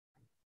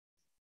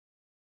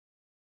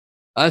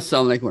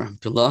Assalamu alaikum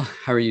warahmatullah.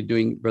 How are you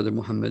doing, Brother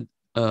Muhammad?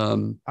 Uh,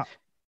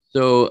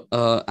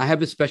 I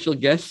have a special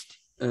guest.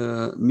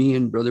 Me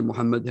and Brother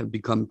Muhammad have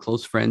become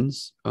close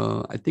friends,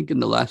 I think in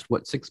the last,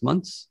 6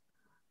 months?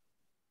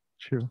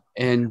 True.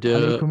 And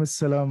Alaikum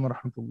assalam wa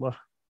rahmatullah.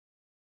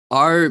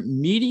 our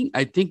meeting,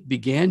 I think,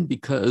 began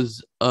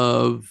because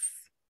of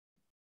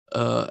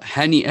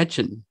Hany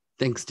Atchan,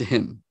 thanks to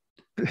him.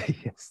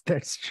 Yes,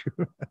 that's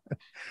true.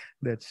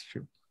 That's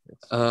true.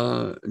 That's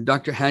true.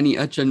 Dr. Hany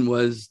Atchan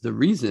was the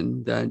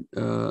reason that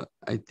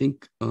I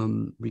think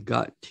we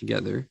got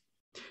together.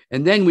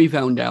 And then we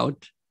found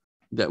out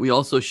that we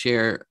also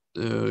share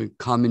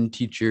common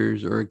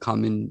teachers or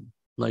common,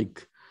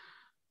 like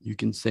you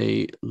can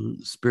say,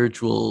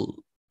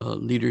 spiritual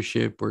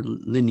leadership or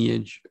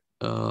lineage.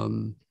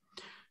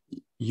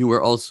 You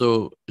were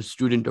also a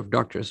student of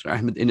Dr. Asrar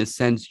Ahmed. In a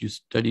sense, you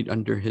studied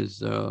under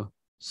his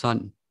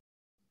son.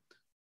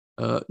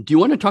 Do you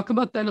want to talk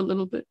about that a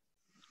little bit?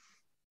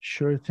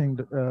 Sure thing,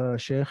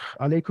 Sheikh.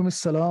 Alaikum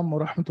assalam wa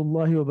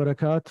rahmatullahi wa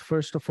barakat.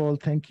 First of all,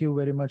 thank you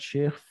very much,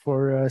 Sheikh,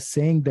 for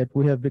saying that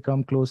we have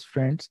become close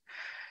friends.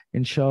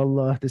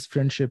 Inshallah, this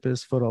friendship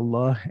is for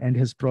Allah and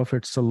His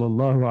Prophet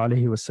sallallahu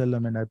alaihi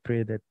wasallam, and I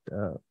pray that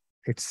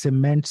it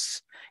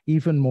cements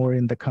even more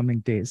in the coming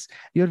days.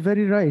 You're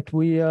very right.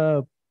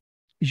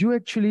 You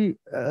actually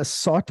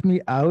sought me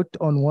out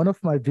on one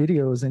of my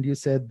videos, and you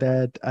said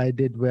that I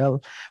did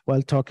well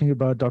while talking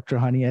about Dr.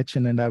 Hany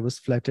Atchan, and I was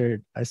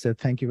flattered. I said,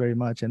 thank you very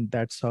much. And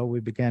that's how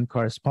we began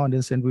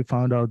correspondence. And we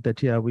found out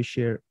that, yeah, we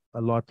share a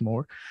lot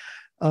more.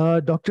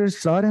 Dr.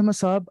 Israr Ahmad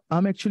Saab,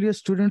 I'm actually a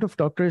student of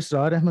Dr.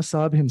 Israr Ahmad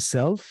Saab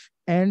himself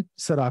and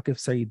Sir Akif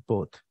Saeed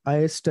both.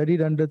 I studied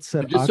under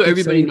Sir Just so Akif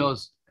everybody Saeed.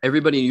 knows,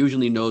 everybody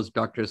usually knows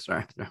Dr.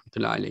 Asrar Ahmed.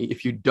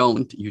 If you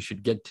don't, you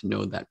should get to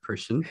know that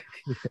person.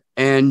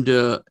 And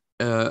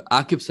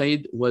Akif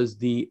Saeed was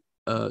the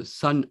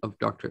son of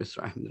Dr.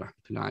 Asrar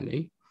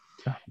Ahmed.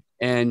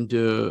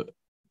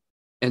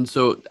 And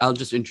so I'll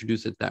just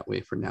introduce it that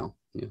way for now.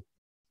 Yeah.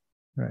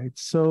 Right.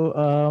 So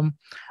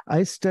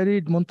I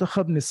studied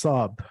Muntakhab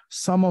Nisab.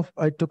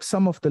 I took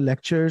some of the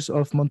lectures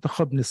of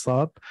Muntakhab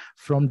Nisab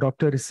from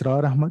Dr.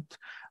 Israr Ahmad.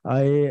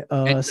 And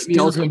let me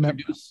also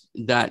introduce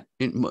that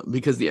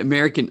because the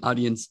American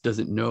audience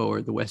doesn't know,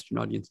 or the Western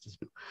audience doesn't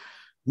know.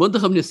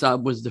 Muntakhab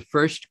Nisab was the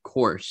first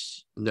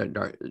course that,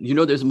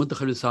 there's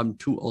Muntakhab Nisab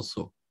 2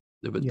 also,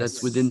 but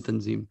that's within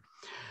Tanzim.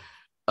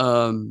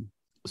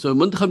 So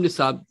Muntakhab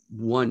Nisab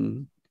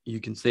 1, you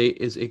can say,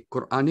 is a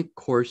Quranic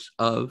course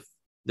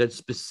that's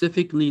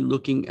specifically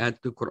looking at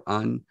the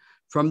Quran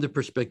from the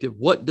perspective,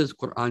 what does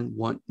Quran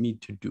want me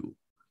to do?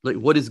 Like,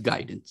 what is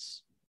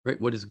guidance, right?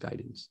 What is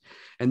guidance?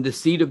 And the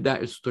seed of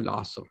that is Tul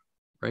Asr,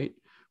 right?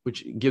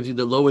 Which gives you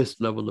the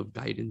lowest level of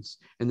guidance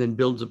and then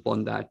builds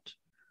upon that.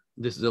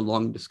 This is a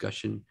long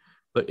discussion,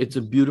 but it's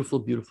a beautiful,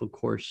 beautiful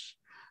course.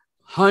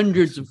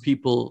 Hundreds of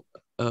people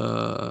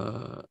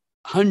went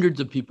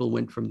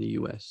from the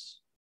US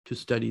to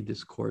study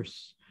this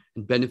course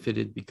and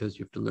benefited because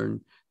you have to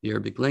learn the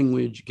Arabic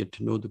language, get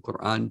to know the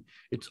Quran.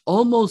 It's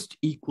almost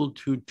equal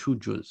to 2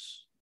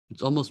 juz.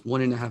 It's almost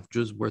 1.5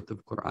 juz worth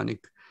of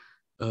Quranic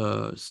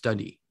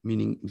study,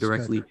 meaning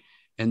directly.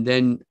 And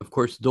then, of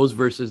course, those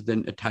verses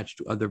then attach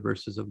to other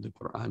verses of the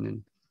Quran.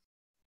 And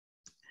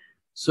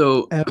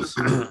so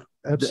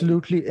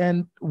absolutely.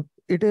 And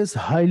it is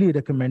highly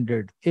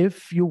recommended.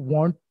 If you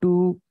want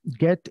to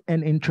get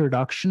an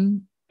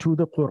introduction to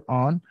the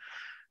Quran,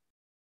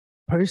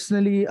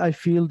 personally, I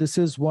feel this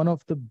is one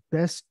of the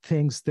best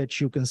things that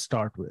you can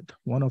start with.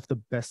 One of the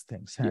best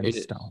things,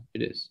 hands down.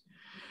 It is.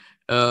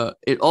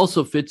 It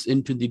also fits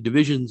into the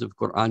divisions of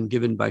Quran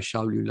given by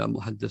Shawliullah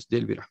Muhaddas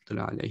Delvi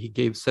Rahmatullah Alayhi. He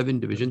gave 7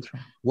 divisions.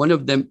 One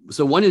of them,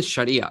 so one is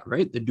Sharia,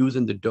 right? The do's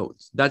and the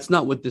don'ts. That's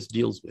not what this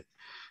deals with.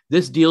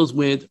 This deals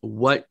with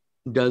what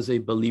does a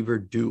believer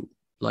do,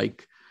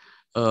 like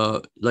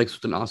Surah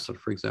Al-Asr,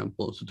 for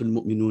example, Surah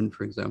Al-Mu'minun,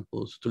 for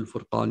example, Surah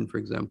Al-Furqan, for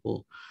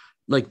example,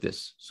 like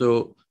this.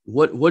 So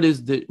what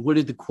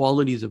are the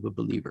qualities of a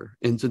believer?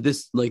 And so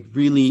this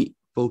really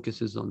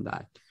focuses on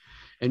that.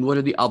 And what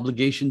are the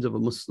obligations of a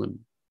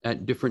Muslim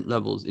at different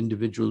levels,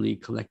 individually,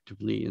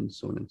 collectively, and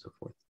so on and so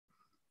forth.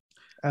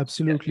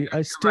 Absolutely.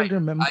 I still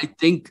remember. I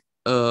think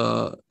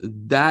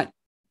that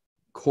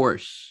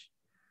course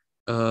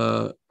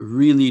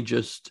really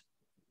just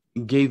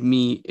gave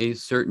me a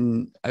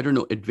certain,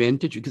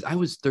 advantage, because I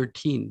was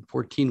 13,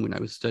 14 when I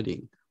was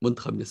studying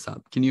Muntakhab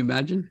Nisab. Can you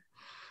imagine?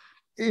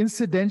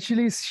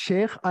 Incidentally,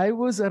 Sheikh, I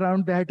was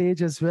around that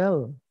age as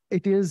well.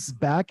 It is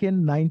back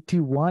in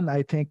 91,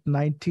 I think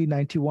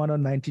 91 or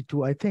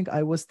 92. I think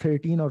I was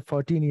 13 or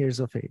 14 years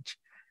of age.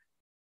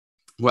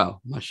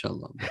 Wow,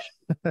 mashallah.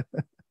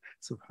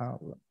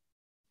 Subhanallah.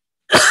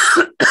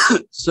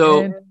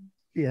 So,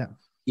 yeah.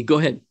 You go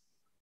ahead.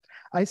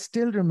 I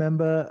still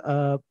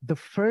remember the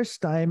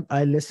first time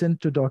I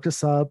listened to Dr.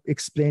 Saab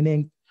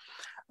explaining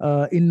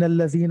إِنَّ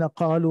الَّذِينَ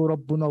قَالُوا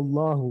رَبُّنَا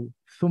اللَّهُ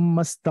ثم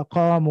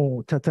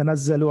استقاموا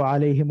تتنزل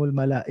عليهم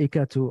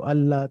الملائكة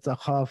ألا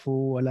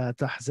تخافوا ولا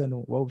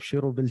تحزنوا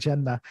وابشروا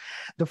بالجنة.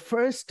 The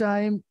first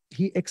time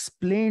he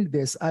explained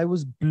this, I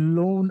was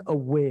blown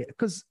away,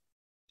 because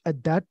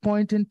at that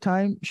point in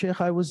time,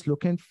 Sheikh, I was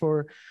looking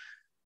for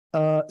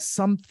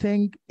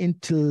something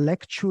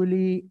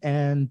intellectually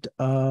and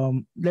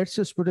let's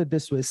just put it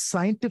this way,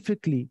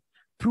 scientifically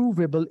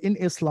provable in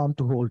Islam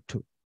to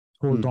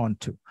hold on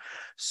to.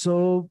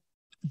 So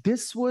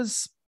this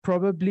was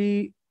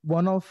probably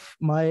one of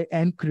my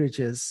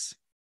anchorages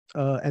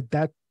at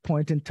that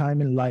point in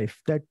time in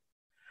life, that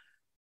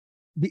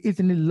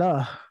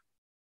bi'idhnillah,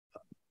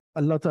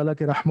 Allah Ta'ala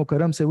ke rahmu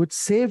karam se, which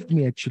saved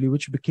me actually,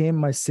 which became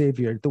my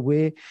savior. The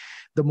way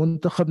the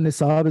Muntakhab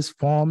Nisab is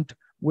formed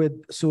with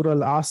Surah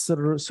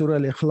Al-Asr, Surah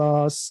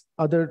Al-Ikhlas,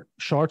 other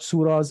short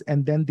surahs,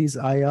 and then these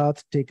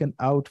ayat taken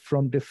out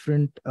from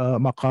different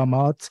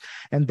maqamat,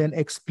 and then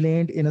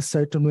explained in a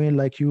certain way,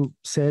 like you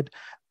said,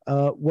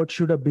 what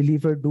should a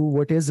believer do?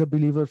 What is a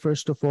believer,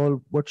 first of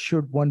all? What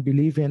should one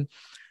believe in?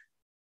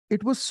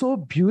 It was so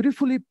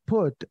beautifully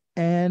put,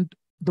 and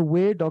the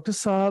way Dr.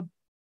 Saab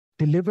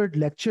delivered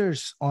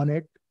lectures on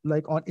it,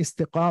 like on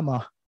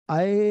istiqamah,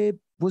 I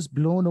was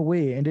blown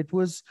away, and it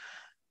was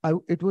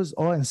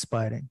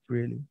awe-inspiring,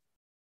 really.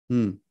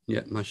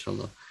 Yeah,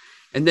 mashallah.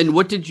 And then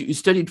what did you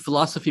studied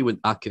philosophy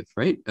with Akif,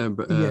 right?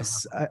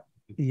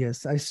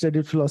 Yes, I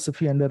studied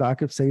philosophy under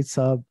Akif Said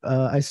Saab.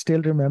 I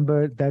still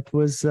remember that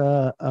was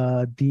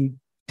the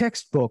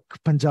textbook,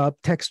 Punjab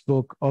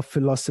textbook of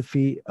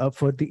philosophy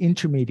for the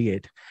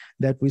intermediate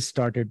that we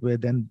started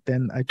with. And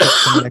then I took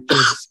some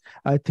lectures,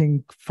 I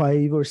think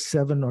 5 or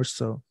 7 or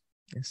so.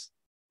 Yes.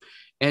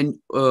 And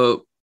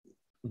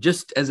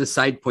just as a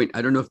side point,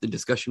 I don't know if the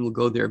discussion will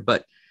go there,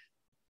 but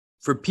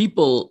for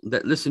people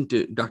that listen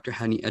to Dr.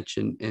 Hany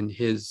Atchan and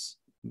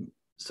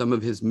some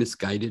of his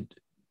misguided,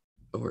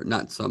 or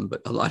not some,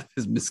 but a lot of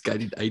his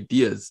misguided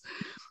ideas,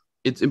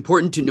 it's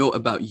important to know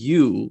about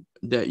you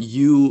that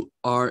you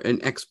are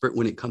an expert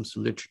when it comes to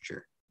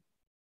literature,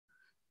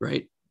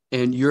 right?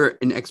 And you're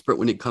an expert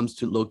when it comes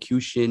to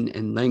locution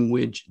and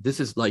language. This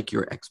is like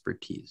your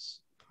expertise.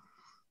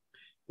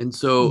 And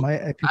so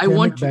I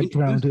want to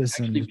introduce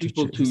actually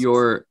people to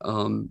your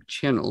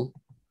channel.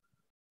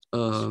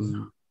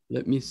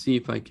 Let me see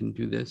if I can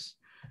do this.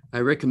 I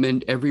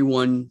recommend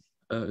everyone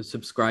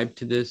subscribe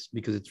to this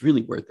because it's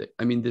really worth it.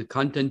 I mean, the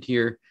content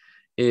here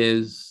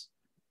is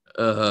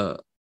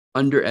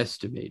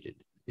underestimated,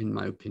 in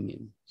my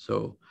opinion.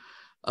 So,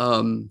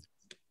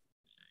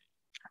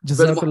 he's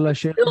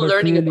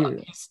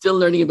still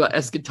learning about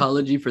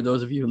eschatology for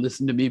those of you who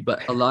listen to me,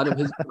 but a lot of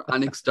his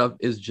Quranic stuff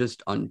is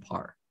just on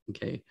par.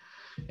 Okay.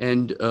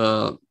 And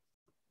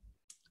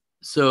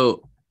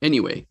so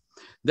anyway,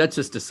 that's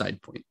just a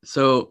side point.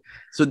 So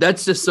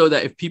that's just so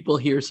that if people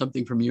hear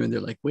something from you and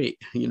they're like,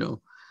 wait,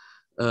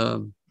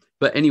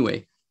 but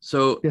anyway,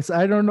 so yes,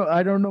 I don't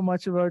know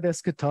much about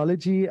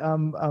eschatology.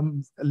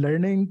 I'm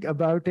learning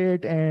about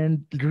it,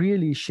 and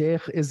really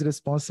Sheikh is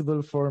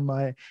responsible for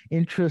my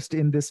interest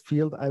in this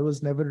field. I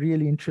was never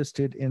really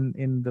interested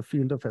in the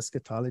field of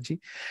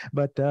eschatology,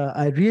 but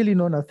I really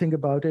know nothing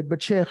about it.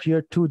 But Sheikh,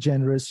 you're too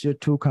generous, you're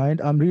too kind.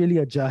 I'm really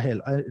a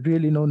jahil. I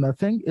really know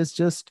nothing. It's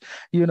just,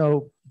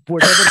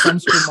 whatever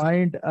comes to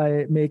mind,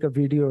 I make a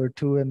video or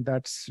two, and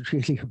that's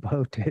really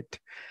about it.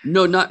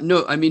 No.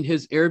 I mean,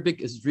 his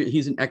Arabic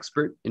he's an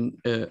expert in,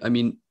 I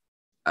mean,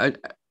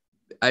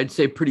 I'd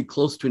say pretty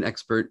close to an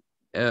expert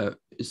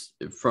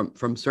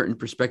from certain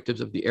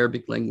perspectives of the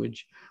Arabic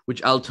language,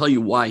 which I'll tell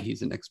you why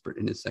he's an expert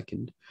in a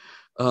second.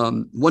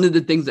 One of the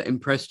things that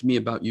impressed me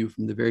about you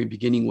from the very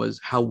beginning was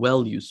how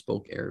well you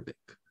spoke Arabic.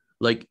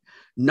 Like,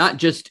 not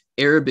just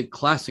Arabic,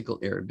 classical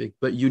Arabic,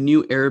 but you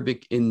knew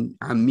Arabic in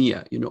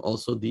Ammiya,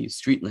 also the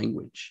street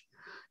language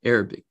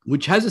Arabic,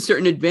 which has a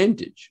certain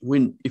advantage.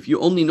 If you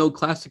only know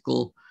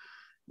classical,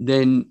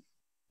 then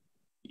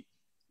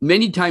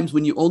many times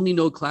when you only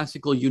know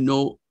classical, you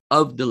know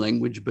of the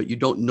language, but you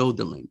don't know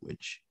the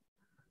language.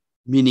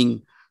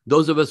 Meaning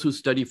those of us who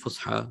study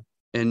Fusha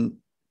and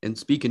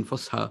speak in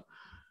Fusha,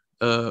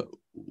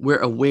 we're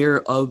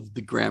aware of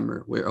the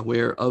grammar, we're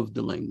aware of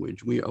the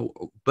language,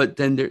 but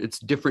then it's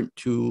different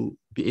to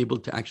be able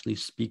to actually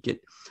speak it.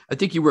 I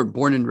think you were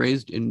born and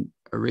raised in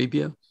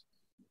Arabia.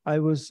 I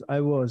was.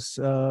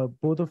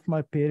 Both of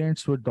my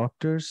parents were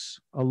doctors.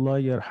 Allah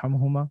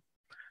yarhamhuma.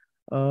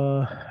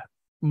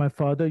 My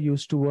father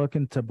used to work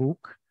in Tabuk.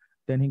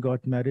 Then he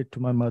got married to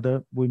my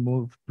mother. We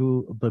moved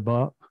to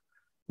Biba.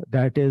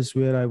 That is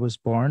where I was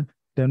born.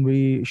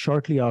 Then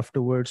shortly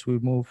afterwards, we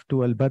moved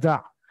to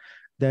Al-Bada'.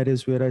 That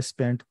is where I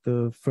spent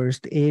the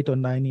first 8 or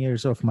 9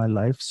 years of my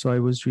life. So I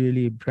was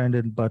really bread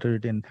and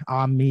buttered in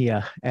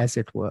Ammiya, as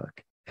it were.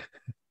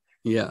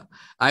 Yeah.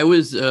 I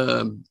was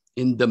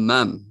in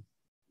Dammam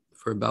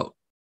for about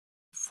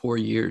 4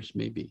 years,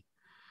 maybe.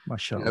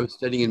 MashaAllah. I was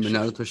studying in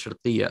Manarat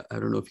al-Sharqiyya. I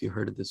don't know if you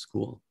heard of this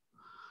school.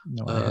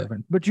 No, I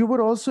haven't. But you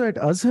were also at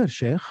Azhar,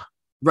 Sheikh.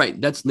 Right.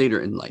 That's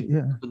later in life.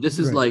 Yeah. So this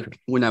is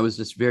when I was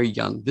just very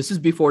young. This is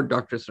before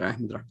Dr. Sarah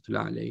Ahmed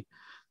Rahmatullah alayhi.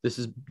 This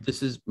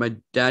is my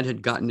dad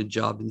had gotten a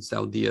job in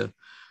Saudi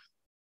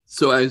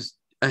so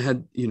I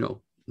had, you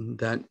know,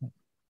 that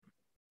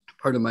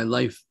part of my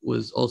life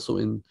was also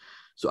in,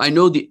 so I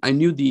knew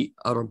the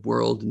Arab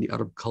world and the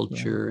Arab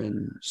culture.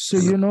 And so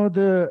you know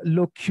the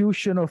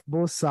locution of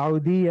both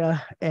Saudi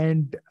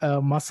and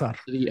Masar.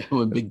 Yeah,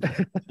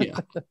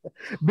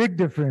 big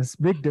difference.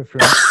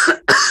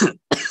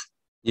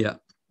 Yeah.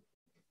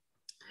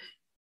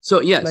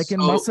 So yes, like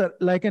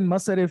in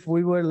Masar, if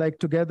we were like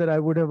together, I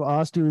would have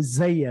asked you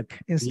Zayak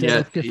instead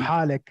of Kif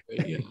Halak.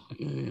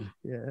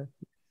 Yeah,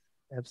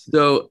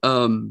 absolutely.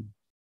 So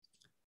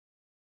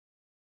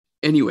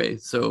anyway,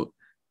 so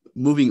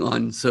moving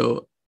on.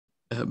 So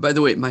by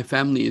the way, my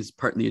family is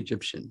partly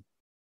Egyptian.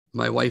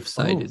 My wife's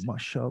side is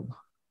mashallah.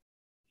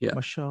 Yeah,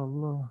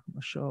 mashallah.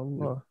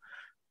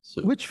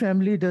 So which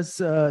family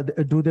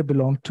do they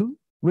belong to?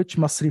 Which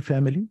Masri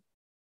family?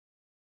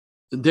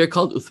 They're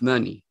called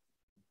Uthmani.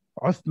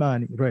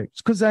 Uthmani, right?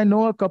 Because I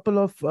know a couple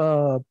of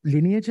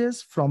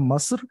lineages from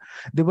Masr.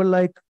 They were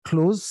like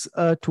close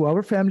to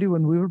our family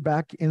when we were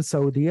back in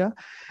Saudi.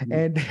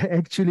 And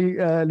actually,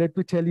 let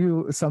me tell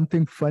you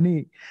something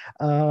funny.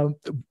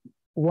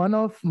 One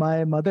of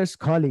my mother's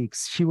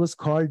colleagues, she was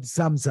called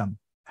Zamzam.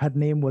 Her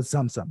name was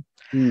Zamzam.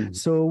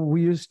 So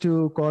we used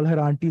to call her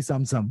Auntie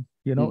Zamzam.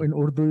 You know, in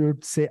Urdu,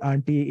 you'd say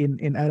auntie.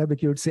 In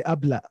Arabic, you'd say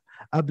Abla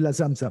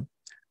Zamzam.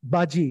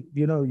 Baji,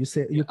 you know,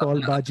 you call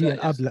Baji and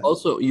Abla.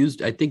 Also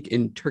used, I think,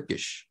 in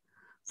Turkish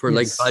for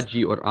like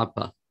Baji or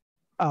Appa.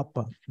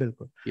 Appa,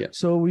 bilkul. Yeah.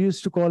 So we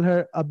used to call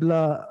her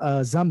Abla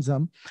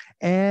Zamzam.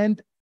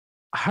 And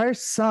her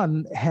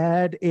son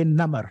had a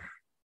Namr,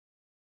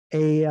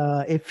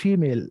 a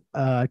female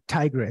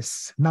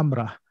tigress,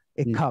 Namra,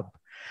 a cub.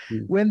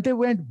 When they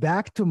went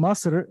back to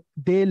Masr,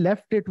 they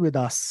left it with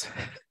us.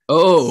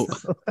 Oh.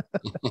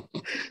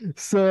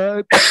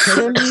 So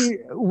suddenly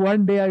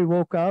one day I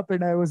woke up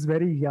and I was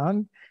very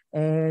young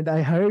and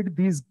I heard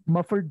these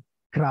muffled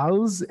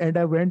growls and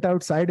I went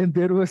outside and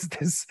there was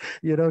this,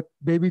 you know,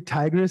 baby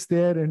tigress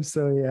there. And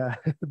so, yeah,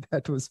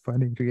 that was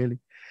funny, really.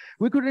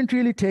 We couldn't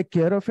really take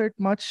care of it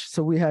much,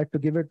 so we had to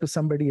give it to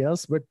somebody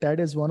else. But that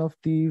is one of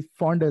the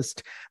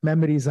fondest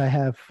memories I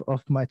have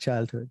of my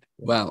childhood.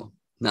 Wow.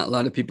 Not a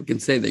lot of people can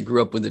say they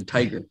grew up with a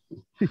tiger.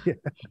 Yeah.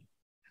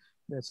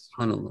 That's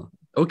SubhanAllah.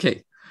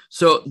 Okay.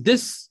 So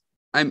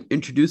I'm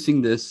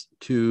introducing this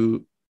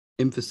to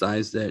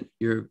emphasize that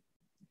you're,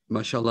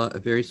 mashallah, a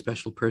very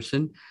special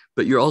person,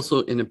 but you're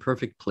also in a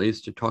perfect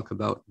place to talk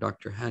about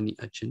Dr. Hany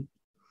Atchan.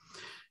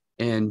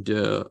 And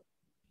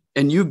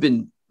you've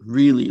been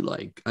really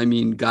like, I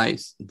mean,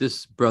 guys,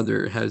 this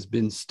brother has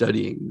been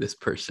studying this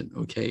person,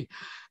 okay?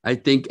 I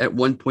think at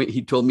one point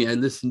he told me I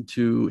listened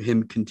to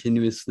him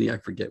continuously. I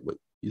forget what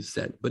you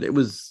said, but it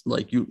was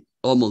like you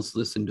almost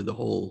listened to the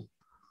whole,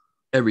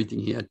 everything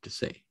he had to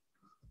say,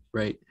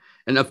 right?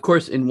 And of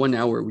course, in 1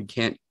 hour, we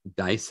can't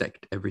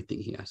dissect everything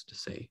he has to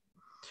say.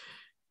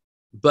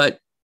 But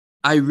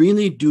I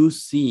really do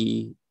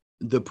see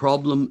the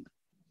problem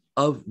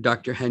of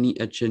Dr. Hany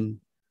Atchan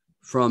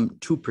from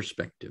two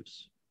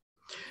perspectives.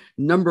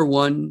 Number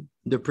one,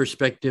 the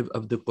perspective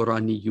of the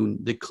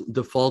Quraniyun,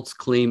 the false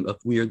claim of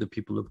we are the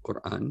people of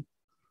Quran.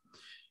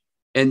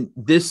 And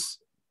this,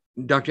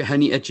 Dr.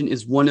 Hany Atchan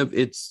is one of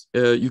its,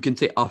 you can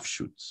say,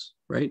 offshoots,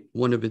 right?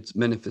 One of its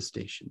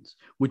manifestations,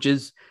 which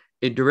is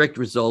a direct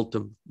result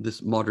of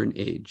this modern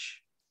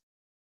age.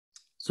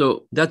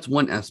 So that's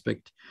one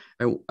aspect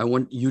I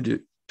want you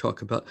to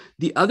talk about.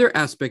 The other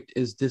aspect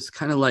is this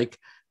kind of like,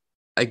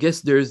 I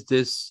guess there's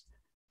this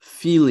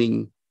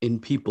feeling in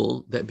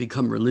people that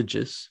become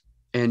religious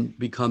and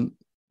become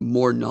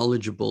more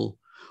knowledgeable,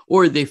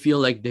 or they feel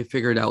like they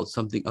figured out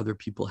something other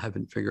people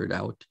haven't figured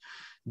out.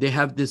 They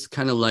have this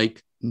kind of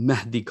like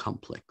Mahdi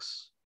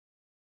complex,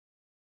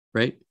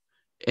 right?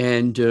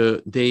 And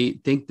they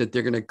think that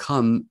they're going to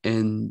come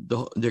and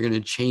they're going to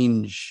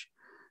change,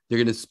 they're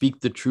going to speak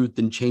the truth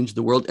and change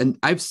the world. And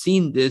I've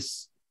seen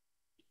this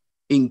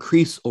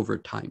increase over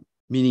time,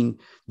 meaning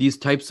these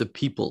types of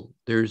people,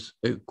 there's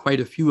quite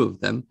a few of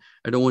them.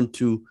 I don't want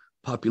to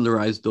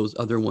popularize those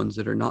other ones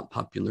that are not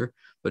popular,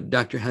 but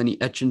Dr. Hany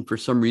Atchan, for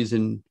some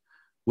reason,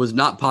 was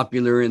not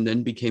popular and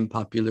then became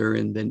popular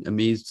and then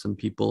amazed some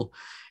people.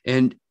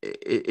 And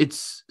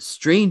it's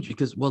strange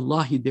because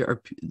wallahi, there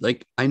are,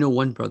 like, I know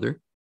one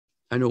brother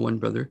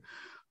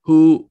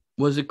who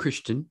was a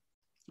Christian,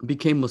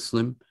 became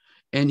Muslim,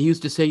 and he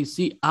used to say,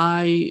 see,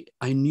 I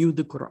knew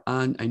the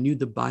Quran, I knew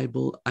the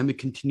Bible, I'm a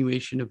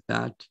continuation of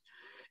that.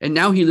 And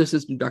now he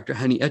listens to Dr.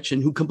 Hany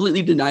Atchan, who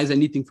completely denies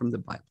anything from the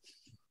Bible,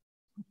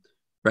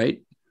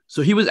 right?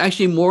 So he was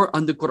actually more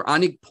on the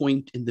Quranic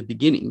point in the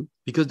beginning,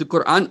 because the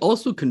Quran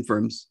also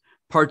confirms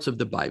parts of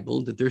the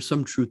Bible, that there's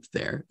some truth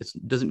there. It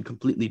doesn't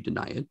completely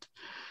deny it.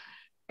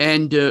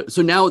 And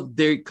so now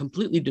they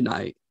completely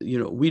deny,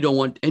 we don't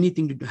want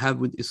anything to have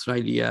with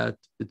Israeliyat.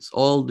 It's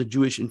all the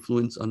Jewish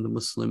influence on the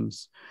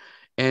Muslims.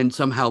 And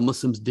somehow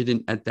Muslims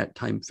didn't at that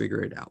time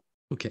figure it out.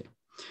 Okay.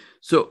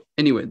 So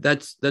anyway,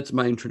 that's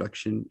my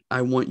introduction.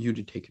 I want you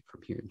to take it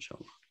from here,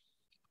 inshallah.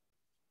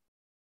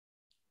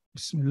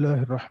 Bismillah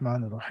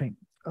ar-Rahman ar-Rahim.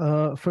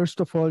 First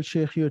of all,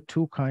 Sheikh, you're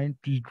too kind.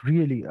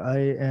 Really, I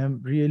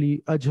am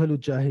really ajhalu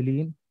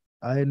jahilin.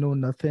 I know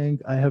nothing.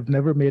 I have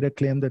never made a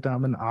claim that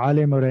I'm an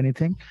alim or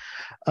anything.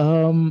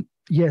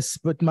 Yes,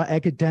 but my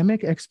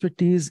academic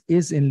expertise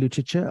is in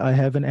literature. I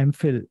have an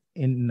MPhil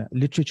in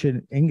literature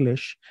in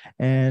English,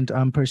 and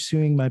I'm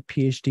pursuing my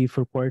PhD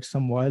for quite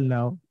some while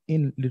now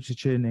in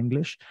literature in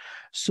English.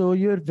 So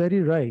you're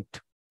very right.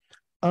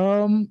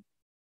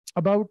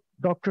 About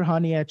Dr.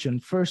 Hany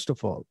Atchan, first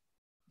of all,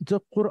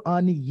 the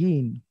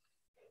Quraniyin,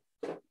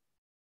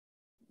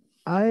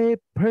 I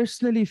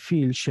personally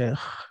feel, Sheikh,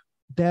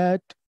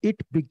 that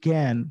it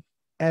began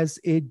as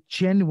a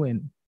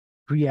genuine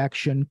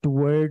reaction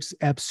towards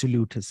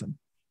absolutism.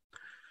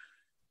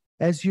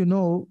 As you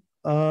know,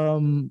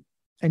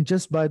 and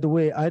just by the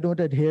way, I don't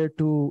adhere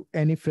to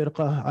any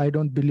firqa. I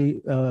don't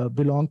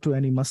belong to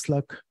any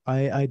maslak.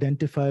 I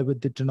identify with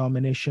the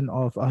denomination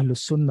of Ahlus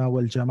Sunnah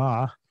wal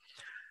Jama'ah.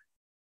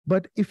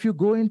 But if you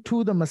go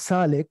into the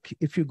masalik,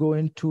 if you go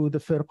into the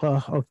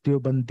firqa of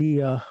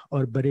Deobandiyya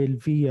or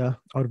Barelviyya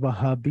or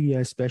Wahhabiyya,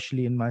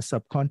 especially in my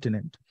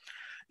subcontinent,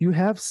 you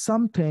have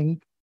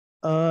something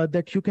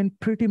that you can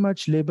pretty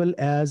much label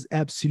as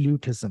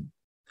absolutism.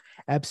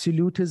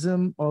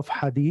 Absolutism of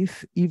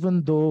hadith,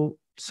 even though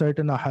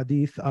certain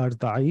hadith are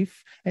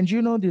da'if. And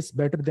you know this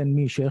better than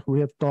me, Sheikh.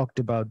 We have talked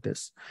about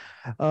this.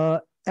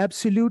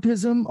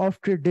 Absolutism of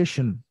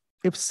tradition.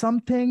 If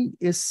something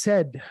is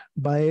said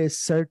by a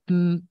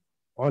certain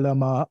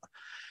ulama,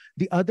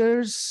 the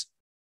others,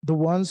 the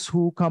ones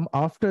who come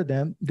after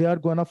them, they are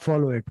going to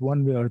follow it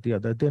one way or the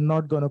other. They're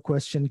not going to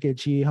question ke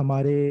ji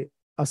hamare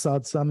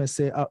asadsa mein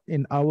se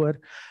in our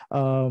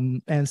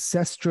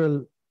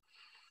ancestral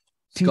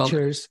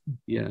teachers,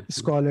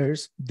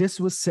 scholars, this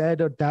was said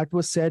or that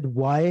was said.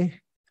 Why?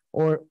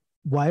 Or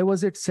why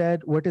was it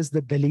said? What is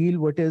the dalil?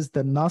 What is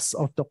the nas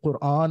of the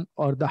Quran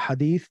or the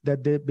hadith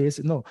that they base?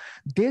 No,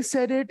 they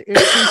said it.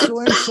 It's in so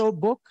and so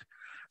book,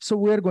 so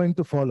we're going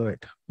to follow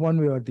it one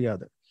way or the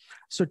other.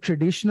 So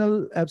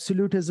traditional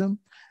absolutism,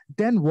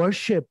 then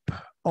worship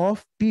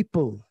of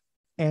people.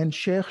 And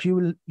Sheikh,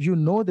 you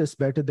know this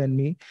better than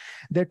me,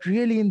 that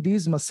really in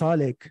these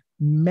masalik,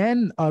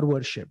 men are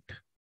worshipped.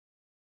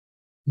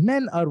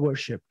 Men are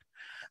worshipped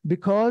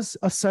because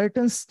a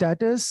certain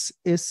status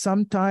is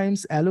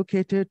sometimes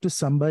allocated to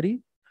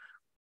somebody.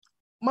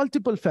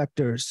 Multiple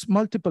factors.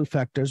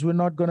 We're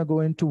not going to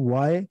go into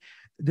why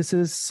this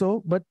is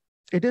so, but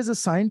it is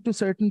assigned to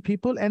certain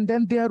people, and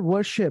then they are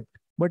worshipped.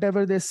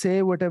 Whatever they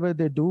say, whatever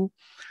they do,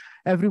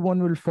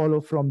 everyone will follow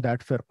from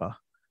that firqa.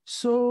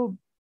 So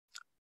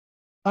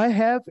I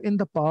have in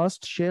the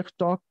past, Sheikh,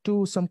 talked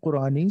to some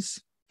Quranis.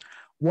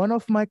 One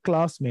of my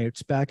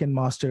classmates back in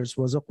Masters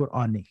was a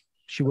Qurani.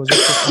 She was a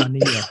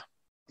Quraniya.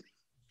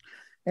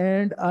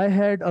 And I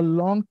had a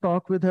long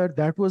talk with her.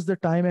 That was the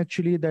time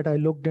actually that I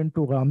looked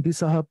into Ghamdi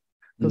Sahab,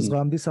 because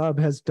Ghamdi Sahab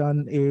has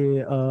done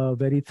a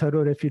very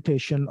thorough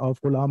refutation of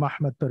Ghulam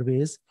Ahmad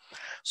Parvez.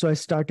 So I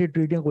started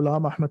reading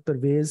Ghulam Ahmad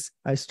Parvez.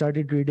 I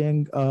started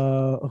reading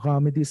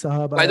Ghamdi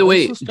Sahab. By the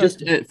way,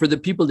 just for the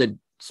people that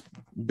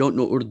don't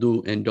know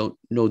Urdu and don't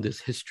know this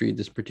history,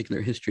 this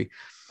particular history,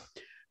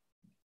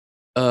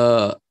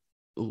 Ghulam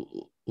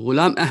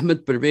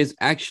Ahmad Parvez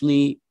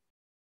actually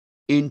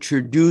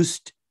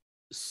introduced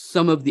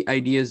some of the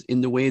ideas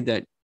in the way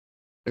that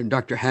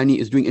Dr. Hany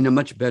is doing in a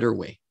much better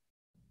way.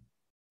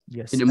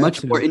 Yes, in a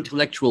much more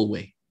intellectual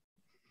way.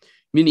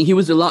 Meaning he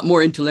was a lot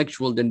more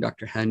intellectual than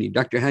Dr. Hany.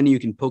 Dr. Hany, you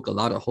can poke a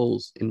lot of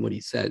holes in what he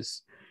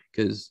says.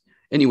 Because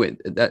anyway,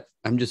 that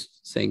I'm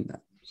just saying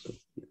that. So,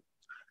 yeah.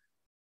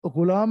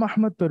 Ghulam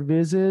Ahmad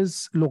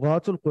Parvez's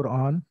Lughatul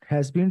Quran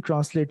has been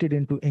translated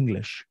into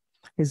English.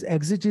 His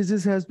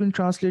exegesis has been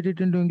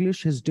translated into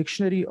English. His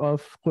dictionary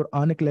of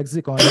Quranic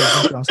lexicon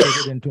has been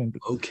translated into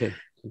English. Okay.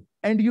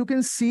 And you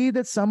can see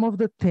that some of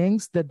the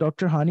things that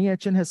Dr. Hany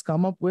Atchan has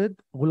come up with,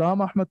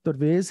 Ghulam Ahmad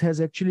Parvez has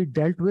actually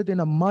dealt with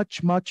in a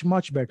much, much,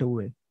 much better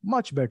way.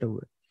 Much better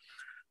way.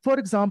 For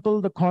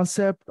example, the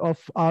concept of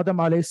Adam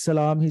alayhi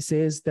salam, he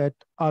says that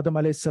Adam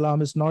alayhi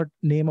salam is not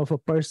name of a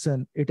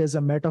person. It is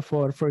a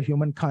metaphor for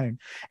humankind.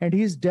 And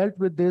he's dealt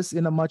with this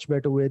in a much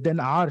better way. Then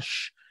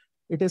Arsh.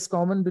 It is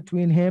common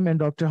between him and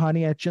Dr.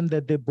 Hany Atchan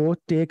that they both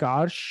take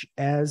Arsh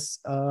as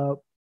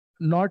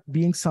not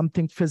being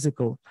something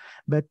physical,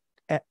 but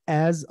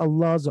as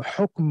Allah's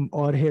hukm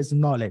or his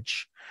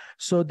knowledge.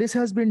 So this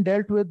has been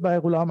dealt with by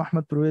Ghulam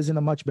Ahmad Parvez in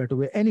a much better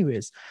way.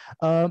 Anyways,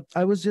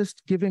 I was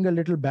just giving a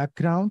little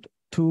background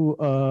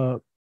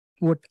to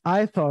what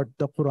I thought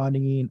the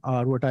Quraniyin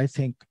are, what I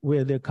think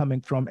where they're coming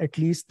from, at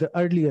least the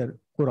earlier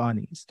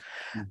Quranis.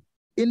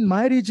 In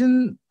my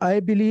region, I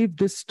believe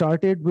this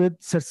started with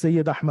Sir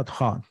Sayyid Ahmad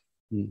Khan.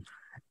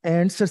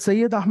 And Sir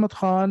Sayyid Ahmad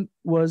Khan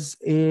was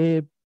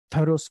a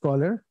thorough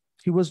scholar.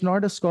 He was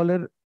not a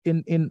scholar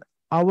in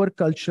our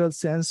cultural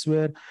sense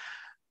where,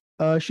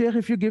 Sheikh,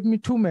 if you give me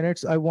 2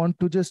 minutes, I want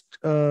to just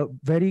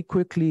very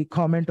quickly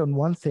comment on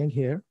one thing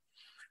here.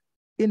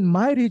 In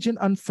my region,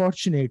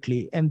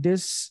 unfortunately, and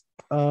this,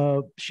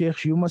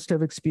 Sheikh, you must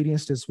have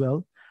experienced as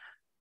well,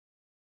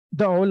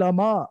 the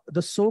ulama,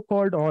 the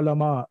so-called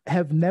ulama,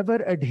 have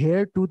never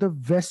adhered to the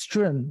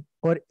Western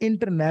or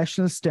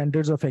international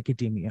standards of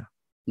academia.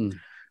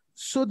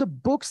 So the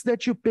books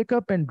that you pick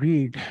up and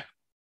read,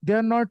 they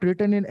are not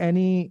written in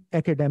any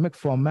academic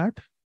format,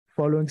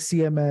 following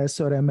CMS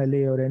or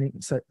MLA or any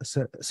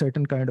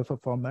certain kind of a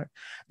format.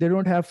 They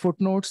don't have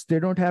footnotes. They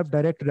don't have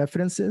direct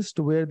references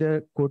to where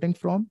they're quoting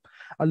from.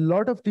 A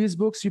lot of these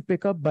books you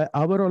pick up by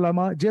our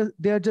ulama,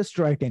 they are just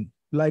writing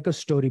like a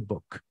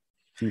storybook.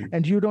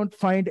 And you don't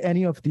find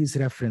any of these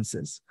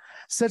references.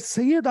 Sir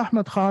Sayyid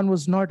Ahmad Khan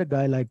was not a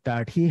guy like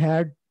that. He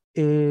had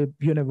a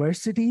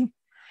university.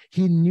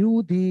 He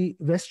knew the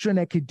Western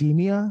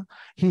academia.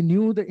 He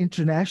knew the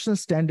international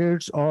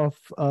standards of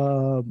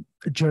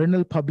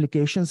journal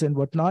publications and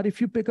whatnot.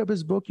 If you pick up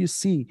his book, you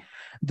see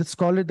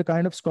the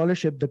kind of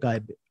scholarship the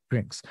guy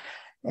brings.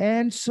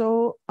 And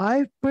so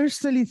I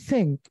personally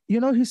think,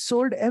 he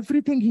sold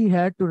everything he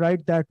had to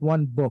write that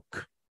one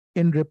book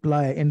in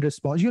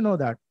response. You know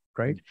that,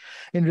 right?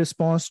 In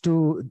response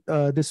to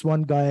this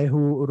one guy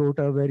who wrote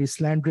a very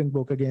slandering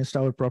book against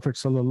our Prophet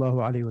sallallahu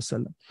alaihi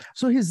wasallam.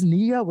 So his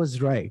niyyah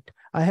was right.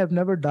 I have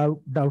never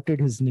doubted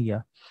his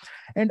niyyah.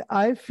 And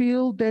I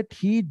feel that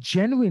he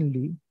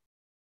genuinely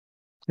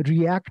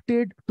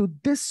reacted to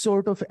this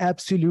sort of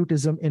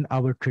absolutism in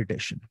our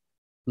tradition.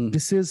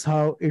 This is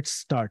how it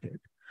started.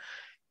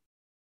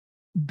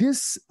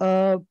 This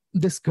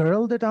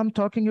girl that I'm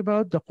talking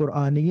about, the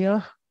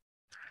Qur'aniyah,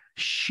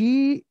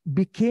 she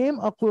became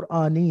a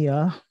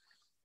Qur'aniyah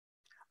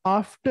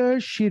after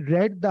she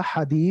read the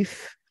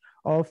hadith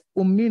of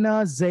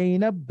Ummina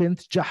Zainab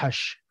bint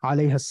Jahash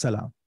alayhi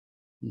salam.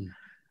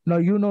 Now,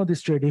 you know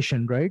this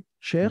tradition, right,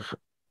 Sheikh?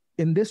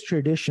 In this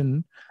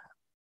tradition,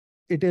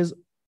 it is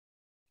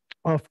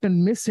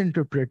often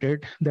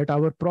misinterpreted that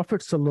our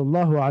Prophet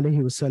sallallahu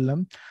alaihi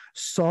wasallam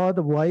saw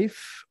the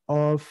wife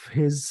of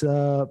his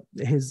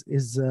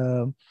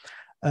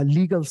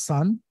legal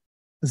son,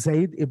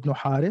 Zayd ibn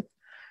Harith,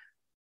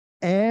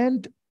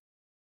 and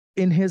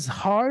in his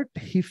heart,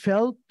 he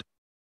felt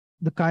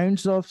the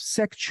kinds of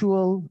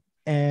sexual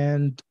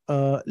and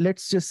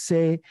let's just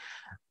say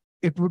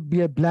it would be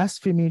a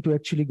blasphemy to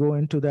actually go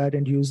into that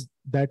and use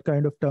that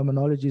kind of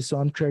terminology. So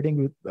I'm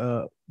treading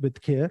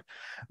with care.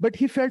 But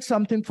he felt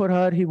something for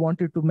her. He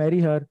wanted to marry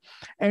her.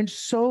 And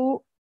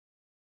so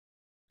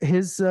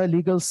his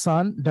legal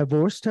son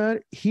divorced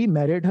her. He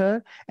married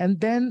her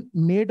and then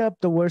made up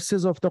the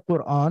verses of the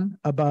Quran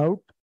about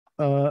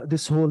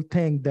this whole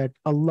thing that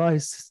Allah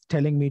is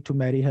telling me to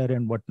marry her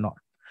and whatnot.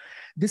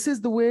 This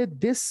is the way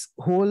this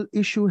whole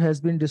issue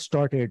has been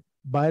distorted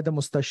by the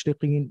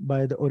Mustashriqeen,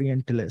 by the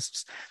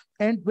Orientalists.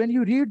 And when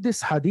you read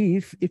this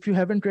hadith, if you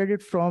haven't read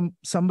it from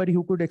somebody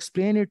who could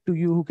explain it to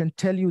you, who can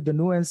tell you the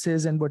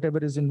nuances and whatever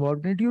is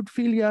involved in it, you'd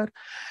feel, yeah,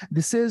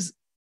 this is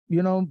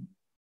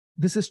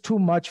too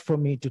much for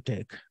me to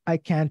take. I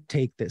can't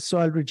take this. So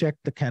I'll reject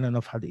the canon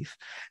of hadith.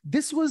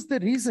 This was the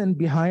reason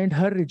behind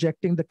her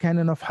rejecting the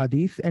canon of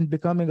hadith and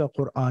becoming a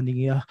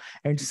Qur'aniyah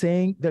and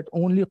saying that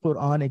only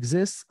Quran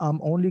exists. I'm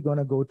only going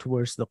to go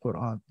towards the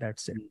Quran.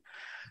 That's it.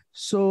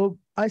 So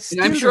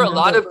I'm sure a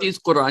lot of these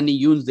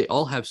Quraniyuns, they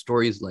all have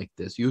stories like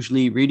this,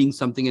 usually reading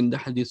something in the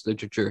hadith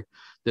literature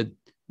that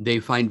they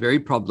find very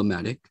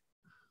problematic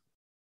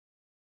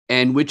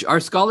and which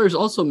our scholars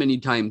also many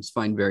times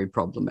find very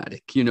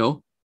problematic,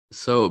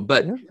 So,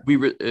 but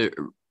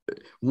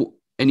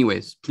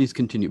anyways, please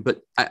continue.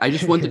 But I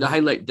just wanted to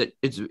highlight that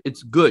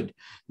it's good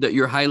that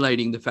you're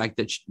highlighting the fact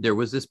that there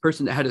was this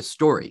person that had a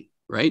story,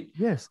 right?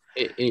 Yes.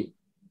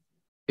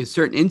 A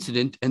certain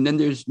incident, and then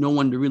there's no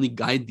one to really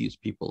guide these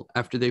people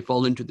after they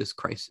fall into this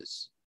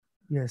crisis.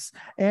 Yes.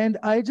 And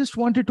I just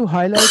wanted to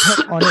highlight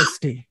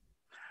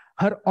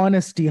her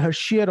honesty, her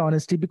sheer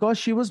honesty, because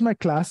she was my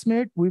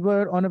classmate. We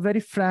were on a very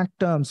frank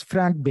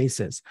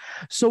basis.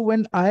 So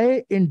when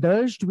I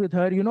indulged with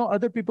her,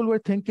 other people were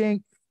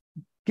thinking,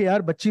 Ke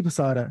yaar bachchi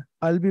phasa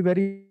raha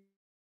hai.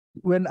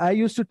 When I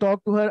used to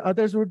talk to her,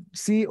 others would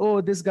see, oh,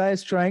 this guy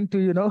is trying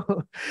to,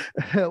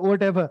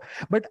 whatever.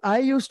 But I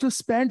used to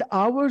spend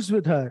hours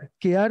with her.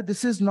 Ke yaar,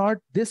 this is not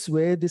this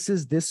way, this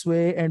is this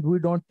way, and we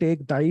don't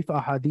take daif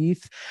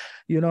ahadith.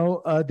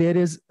 There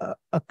is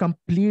a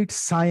complete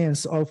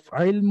science of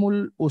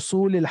ilmul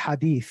usul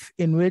al-hadith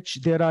in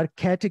which there are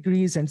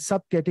categories and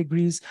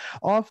subcategories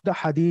of the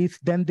hadith.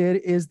 Then there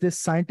is this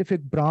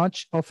scientific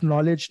branch of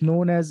knowledge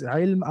known as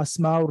ilm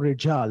asma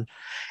rijal.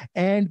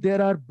 And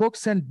there are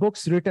books and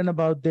books written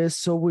about this.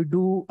 So we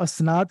do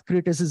asnad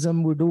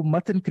criticism, we do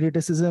matan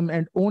criticism,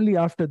 and only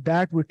after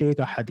that we take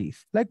a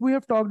hadith. Like we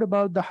have talked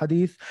about the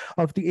hadith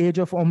of the age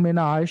of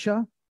Ummina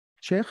Aisha,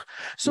 Sheikh.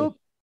 So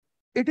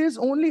it is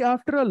only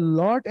after a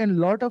lot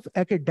of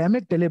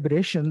academic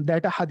deliberation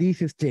that a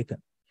hadith is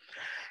taken.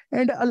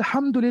 And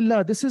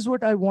alhamdulillah, this is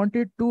what I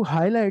wanted to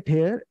highlight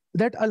here,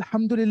 that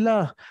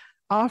alhamdulillah,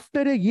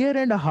 after a year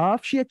and a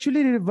half, she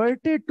actually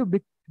reverted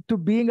to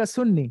being a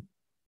Sunni.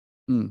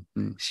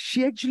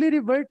 She actually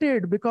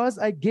reverted because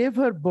I gave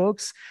her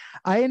books.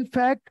 I, in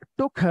fact,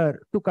 took her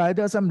to Qaeda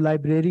Azam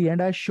library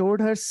and I showed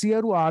her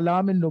Siyaru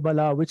Alam in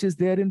Nubala, which is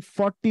there in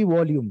 40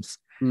 volumes.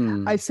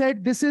 I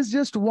said, this is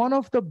just one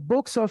of the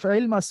books of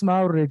Ilm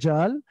Asma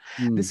Rijal.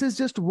 This is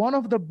just one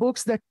of the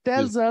books that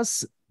tells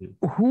us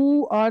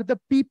who are the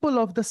people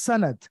of the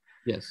Sanad.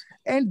 Yes.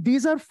 And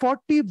these are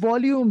 40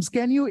 volumes.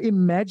 Can you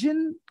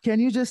imagine? Can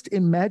you just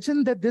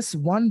imagine that this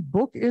one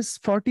book is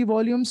 40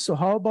 volumes? So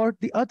how about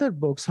the other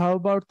books? How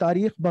about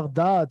Tarikh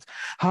Baghdad?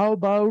 How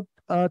about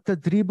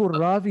Tadrib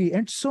al-Rawi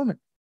and so many?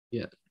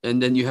 Yeah.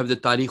 And then you have the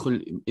Tarikh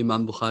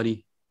al-Imam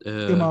Bukhari.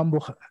 Imam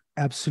Bukhari.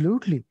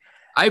 Absolutely.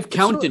 I've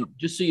counted,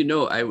 just so you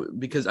know,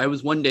 because I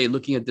was one day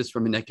looking at this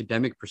from an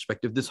academic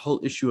perspective, this whole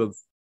issue of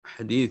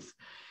hadith.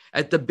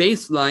 At the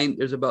baseline,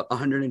 there's about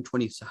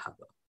 120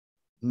 Sahaba,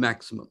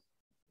 maximum.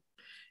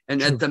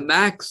 And at the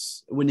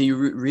max, when you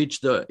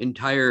reach the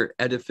entire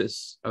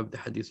edifice of the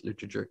hadith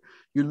literature,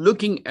 you're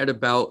looking at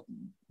about,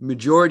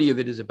 majority of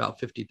it is about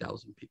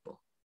 50,000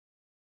 people.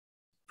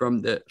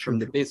 From the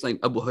baseline,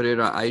 Abu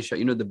Hurairah, Aisha,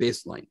 you know, the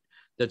baseline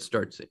that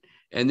starts it.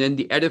 And then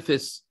the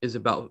edifice is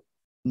about,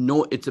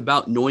 it's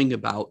about knowing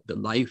about the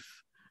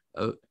life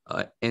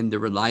and the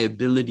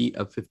reliability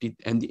of 50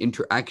 and the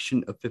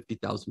interaction of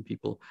 50,000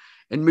 people.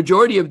 And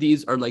majority of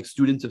these are like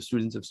students of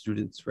students of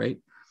students, right?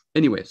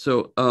 Anyway,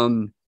 so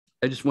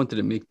I just wanted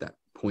to make that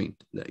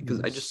point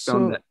because I just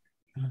found that.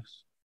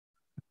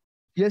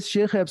 Yes,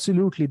 Sheikh,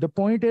 absolutely. The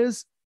point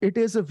is, it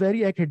is a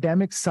very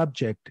academic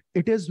subject.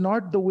 It is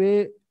not the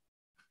way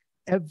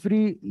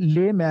every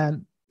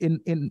layman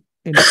in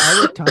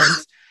our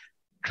times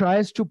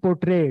tries to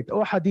portray it.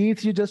 Oh,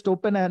 hadith, you just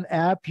open an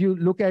app, you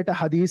look at a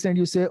hadith and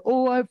you say,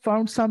 oh, I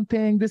found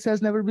something, this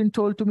has never been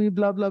told to me,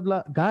 blah, blah,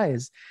 blah.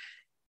 Guys,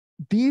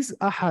 these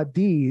are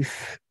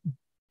hadith.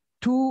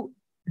 To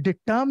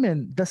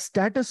determine the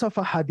status of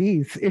a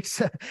hadith,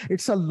 it's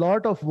a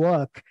lot of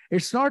work.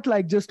 It's not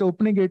like just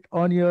opening it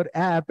on your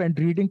app and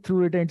reading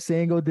through it and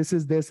saying, oh, this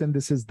is this and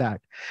this is that.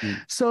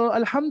 So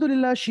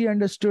alhamdulillah, she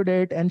understood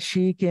it and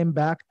she came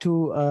back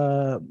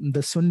to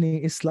the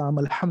Sunni Islam,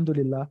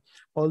 alhamdulillah.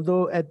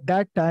 Although at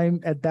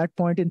that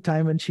point in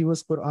time when she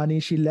was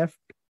Qurani, she left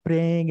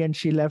praying and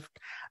she left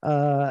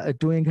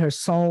doing her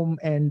Saum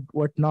and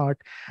whatnot.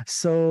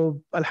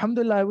 So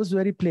alhamdulillah, I was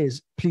very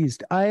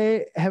pleased.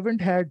 I haven't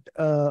had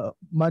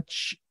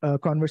much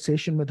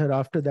conversation with her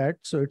after that.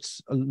 So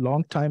it's a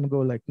long time ago,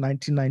 like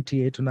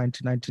 1998 to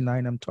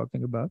 1999 I'm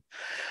talking about.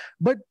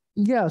 But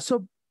yeah,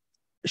 so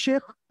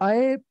Sheikh,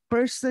 I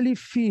personally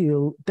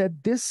feel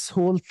that this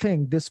whole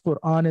thing, this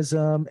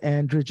Quranism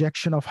and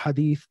rejection of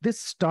hadith, this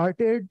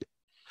started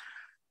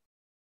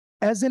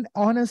as an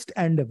honest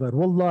endeavor.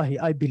 Wallahi,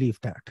 I believe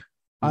that.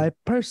 I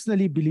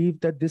personally believe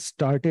that this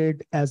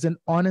started as an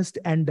honest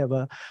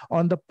endeavor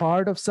on the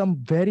part of some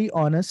very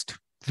honest,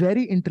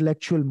 very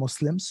intellectual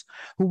Muslims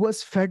who were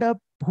fed up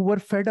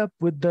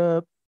with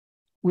the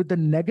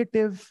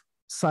negative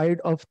side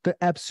of the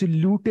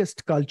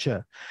absolutist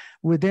culture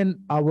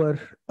within our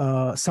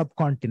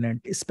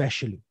subcontinent,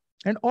 especially,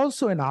 and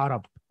also in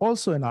Arab.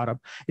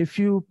 If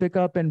you pick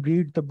up and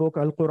read the book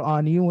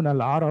Al-Quraniyun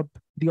Al-Arab,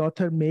 the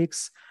author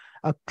makes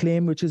a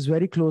claim which is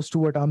very close to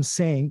what I'm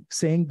saying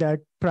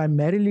that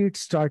primarily it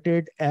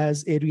started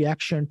as a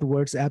reaction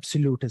towards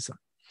absolutism.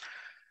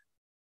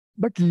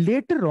 But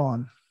later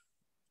on,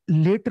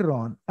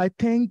 I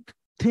think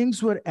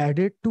things were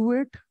added to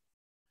it.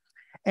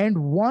 And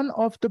one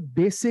of the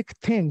basic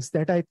things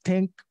that I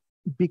think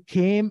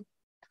became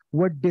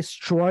what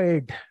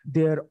destroyed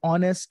their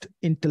honest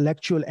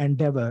intellectual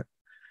endeavor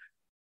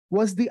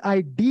was the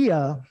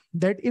idea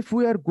that if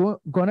we are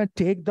going to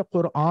take the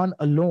Quran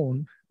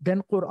alone,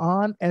 then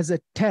Quran as a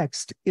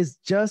text is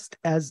just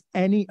as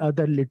any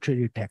other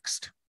literary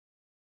text.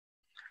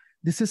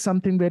 This is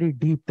something very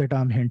deep that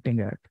I'm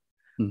hinting at.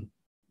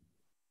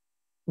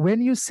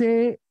 When you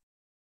say,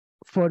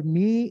 for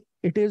me,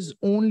 it is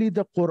only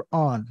the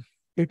Quran.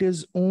 It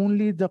is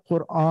only the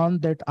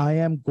Quran that I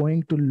am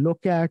going to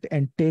look at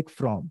and take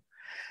from.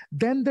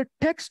 Then the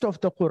text of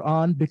the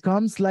Quran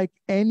becomes like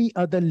any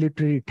other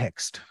literary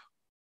text.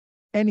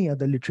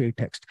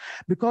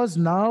 Because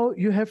now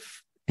you have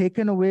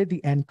taken away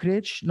the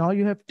anchorage. Now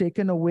you have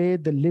taken away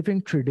the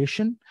living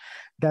tradition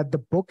that the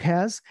book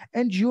has,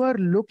 and you are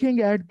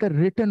looking at the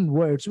written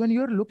words. When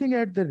you're looking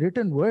at the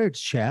written words,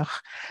 Sheikh,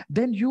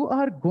 then you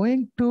are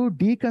going to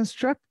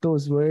deconstruct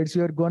those words.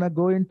 You're going to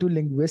go into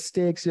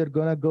linguistics. You're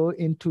going to go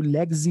into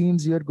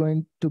lexemes. You're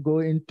going to go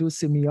into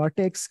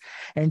semiotics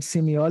and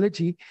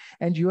semiology,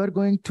 and you are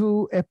going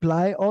to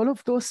apply all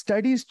of those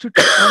studies to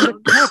on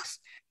the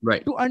text,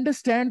 right, to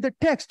understand the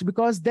text,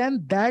 because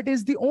then that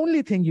is the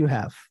only thing you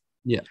have.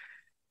 Yeah.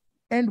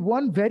 And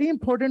one very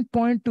important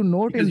point to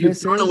note because in you've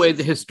this thrown is, away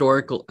the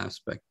historical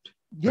aspect.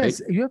 Yes,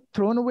 right? You have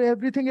thrown away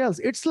everything else.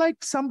 It's like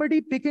somebody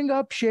picking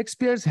up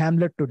Shakespeare's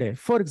Hamlet today.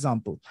 For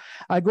example,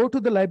 I go to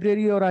the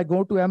library or I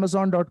go to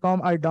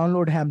Amazon.com, I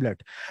download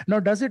Hamlet. Now,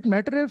 does it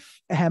matter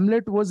if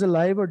Hamlet was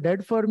alive or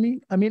dead for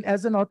me? I mean,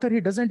 as an author,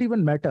 it doesn't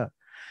even matter.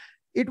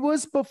 It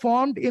was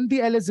performed in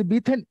the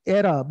Elizabethan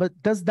era, but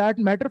does that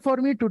matter for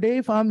me today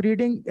if I'm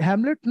reading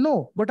Hamlet?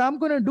 No. What I'm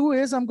going to do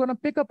is I'm going to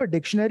pick up a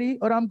dictionary,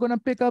 or I'm going to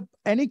pick up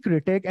any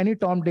critic, any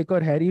Tom, Dick, or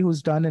Harry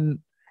who's done in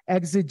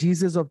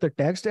exegesis of the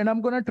text, and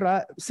I'm going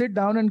to sit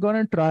down and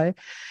try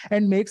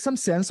and make some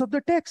sense of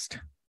the text.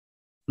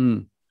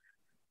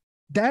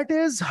 That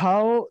is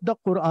how the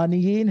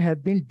Quraniyin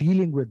have been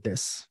dealing with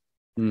this.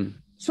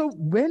 So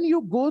when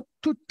you go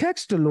to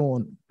text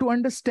alone to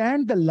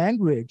understand the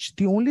language,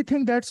 the only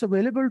thing that's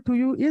available to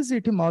you is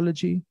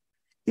etymology.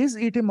 Is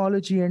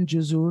etymology and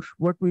juzur,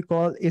 what we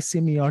call a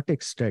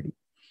semiotic study.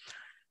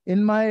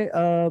 In my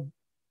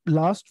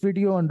last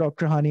video on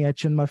Dr. Hany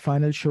Atchan, my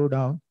final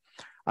showdown,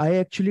 I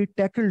actually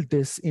tackled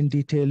this in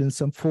detail in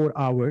some 4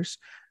 hours.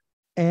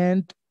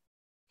 And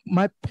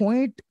my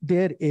point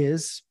there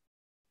is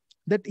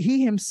that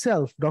he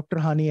himself, Dr.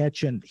 Hany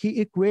Atchan,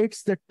 he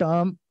equates the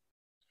term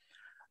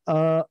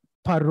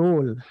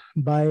parole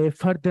by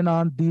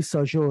Ferdinand de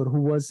Saussure,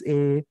 who was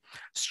a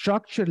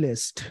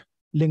structuralist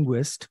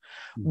linguist,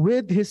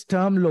 with his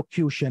term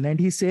locution. And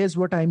he says,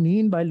 what I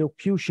mean by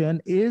locution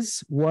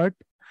is what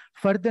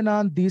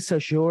Ferdinand de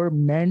Saussure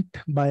meant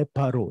by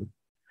parole.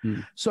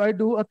 So I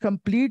do a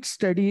complete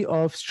study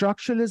of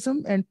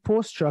structuralism and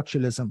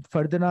post-structuralism,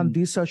 Ferdinand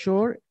de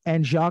Saussure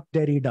and Jacques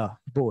Derrida,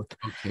 both,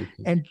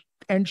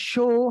 and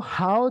show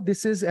how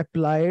this is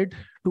applied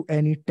to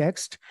any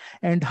text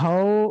and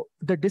how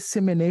the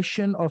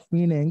dissemination of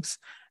meanings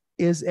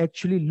is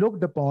actually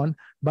looked upon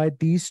by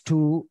these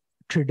two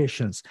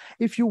traditions.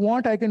 If you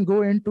want, I can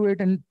go into it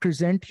and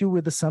present you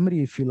with a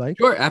summary if you like.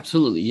 Sure,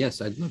 absolutely.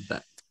 Yes, I'd love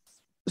that.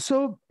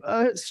 So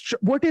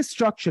what is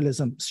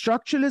structuralism?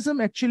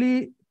 Structuralism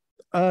actually,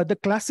 the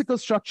classical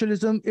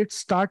structuralism, it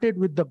started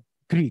with the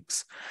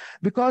Greeks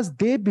because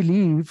they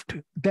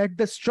believed that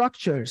the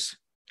structures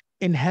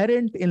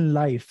inherent in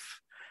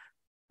life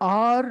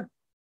are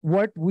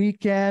what we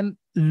can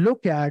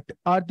look at,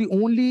 are the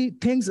only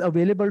things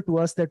available to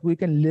us that we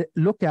can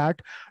look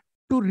at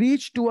to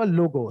reach to a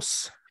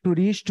logos, to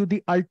reach to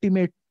the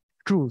ultimate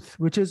truth,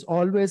 which is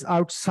always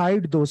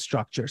outside those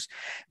structures.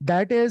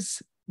 That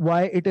is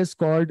why it is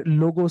called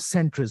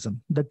logocentrism.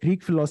 The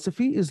Greek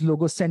philosophy is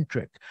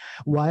logocentric.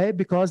 Why?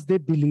 Because they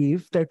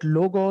believe that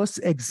logos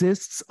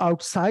exists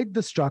outside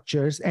the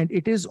structures, and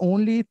it is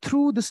only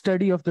through the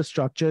study of the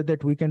structure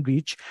that we can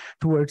reach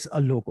towards a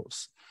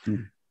logos.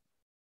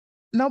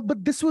 Now,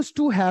 but this was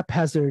too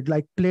haphazard,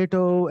 like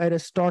Plato,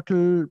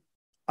 Aristotle,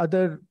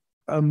 other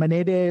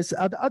Maimonides,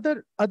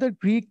 other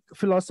Greek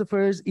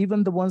philosophers,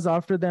 even the ones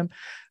after them,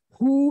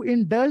 who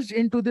indulged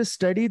into this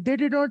study. They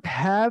did not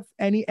have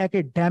any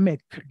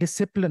academic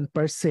discipline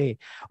per se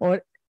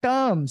or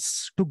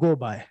terms to go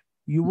by.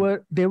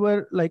 They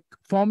were like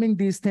forming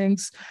these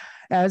things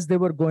as they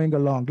were going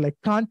along. Like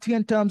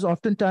Kantian terms,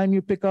 oftentimes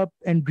you pick up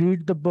and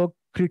read the book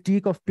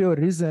Critique of Pure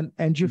Reason,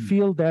 and you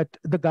feel that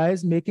the guy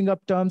is making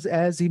up terms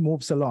as he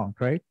moves along,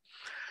 right?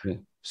 Yeah.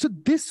 So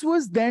this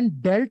was then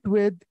dealt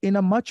with in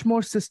a much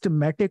more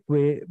systematic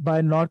way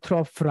by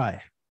Northrop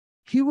Frye.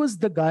 He was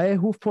the guy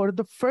who for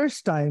the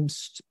first time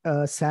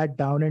sat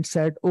down and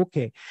said,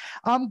 okay,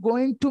 I'm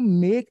going to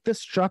make the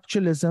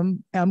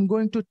structuralism, I'm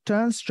going to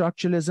turn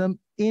structuralism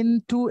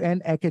into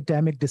an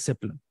academic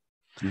discipline.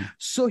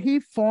 So he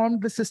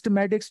formed the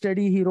systematic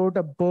study. He wrote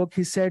a book.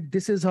 He said,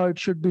 this is how it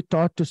should be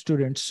taught to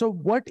students. So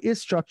what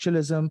is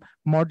structuralism,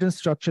 modern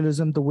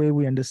structuralism, the way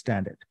we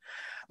understand it?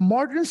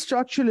 Modern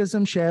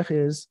structuralism, Sheikh,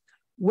 is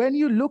when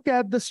you look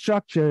at the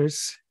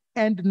structures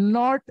and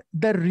not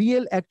the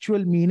real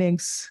actual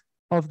meanings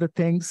of the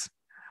things.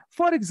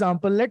 For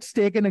example, let's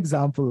take an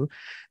example.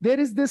 There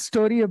is this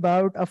story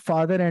about a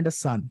father and a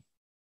son.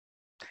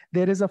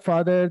 There is a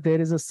father, there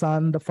is a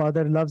son. The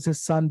father loves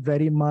his son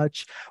very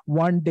much.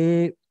 One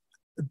day,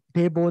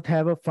 they both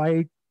have a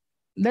fight.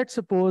 Let's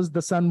suppose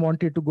the son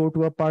wanted to go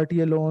to a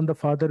party alone. The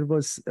father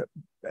was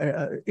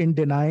in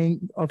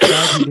denying of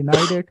that. He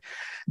denied it.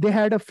 They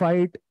had a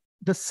fight.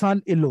 The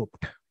son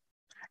eloped.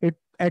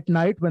 At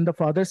night, when the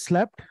father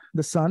slept,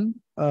 the son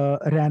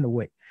ran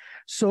away.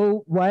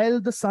 So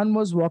while the son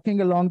was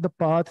walking along the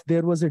path,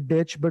 there was a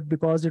ditch, but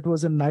because it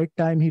was a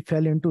nighttime, he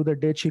fell into the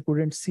ditch. He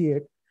couldn't see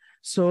it.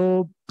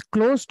 So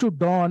close to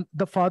dawn,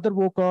 the father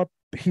woke up.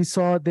 He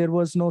saw there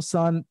was no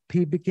sun.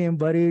 He became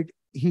worried.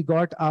 He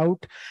got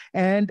out.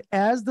 And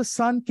as the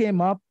sun came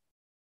up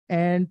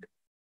and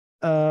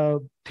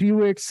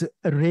through its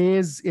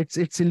rays,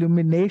 its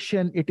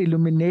illumination, it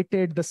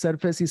illuminated the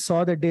surface. He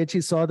saw the ditch.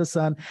 He saw the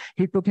sun.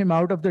 He took him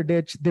out of the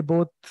ditch. They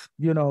both,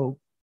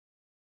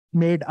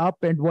 made up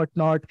and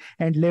whatnot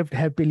and lived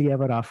happily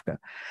ever after.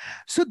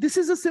 So this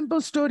is a simple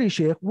story,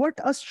 Sheikh. What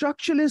a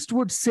structuralist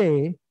would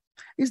say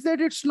is that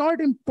it's not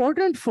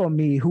important for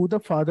me who the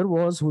father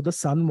was, who the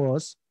son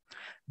was.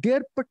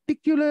 Their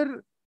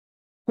particular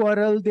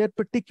quarrel, their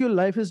particular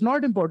life is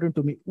not important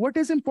to me. What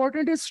is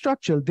important is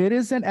structural. There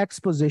is an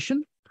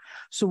exposition.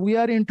 So we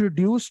are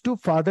introduced to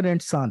father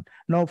and son.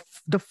 Now,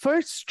 the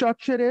first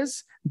structure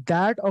is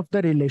that of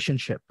the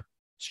relationship.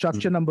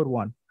 Structure number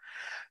one.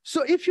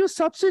 So if you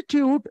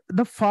substitute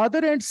the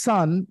father and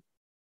son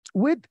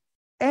with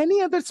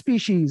any other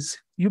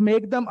species, you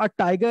make them a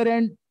tiger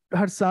and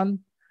her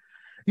son,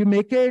 you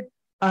make it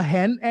a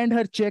hen and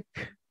her chick,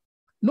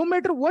 no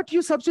matter what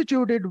you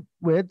substituted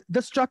with,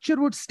 the structure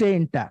would stay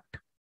intact.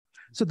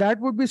 So that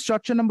would be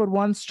structure number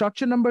one.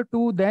 Structure number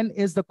two then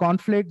is the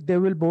conflict. They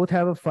will both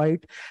have a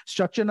fight.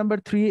 Structure number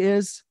three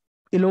is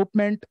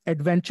elopement,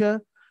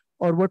 adventure,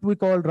 or what we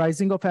call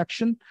rising of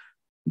action.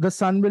 The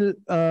son will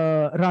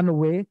run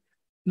away.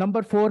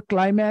 Number four,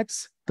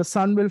 climax. The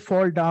son will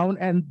fall down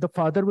and the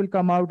father will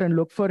come out and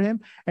look for him.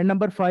 And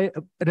number five,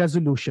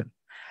 resolution.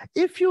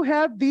 If you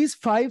have these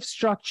five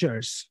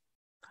structures,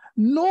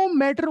 no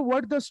matter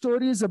what the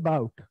story is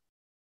about,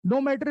 no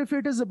matter if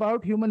it is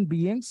about human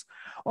beings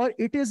or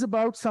it is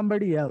about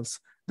somebody else,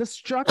 the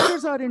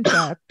structures are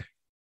intact.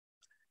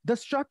 The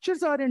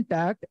structures are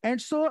intact.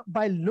 And so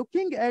by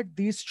looking at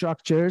these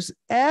structures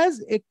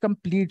as a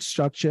complete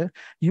structure,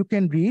 you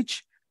can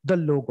reach the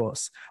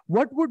logos.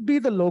 What would be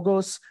the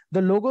logos?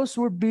 The logos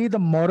would be the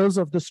morals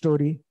of the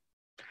story,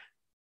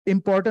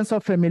 importance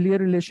of familiar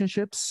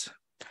relationships,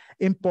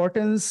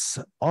 importance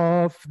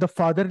of the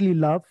fatherly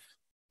love,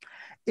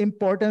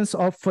 importance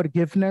of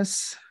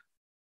forgiveness.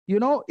 You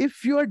know,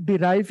 if you are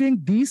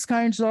deriving these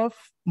kinds of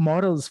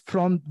morals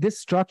from this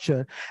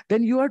structure,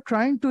 then you are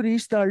trying to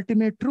reach the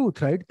ultimate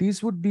truth, right?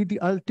 These would be the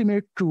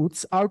ultimate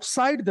truths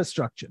outside the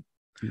structure.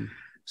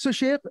 So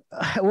Sheikh,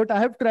 what I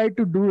have tried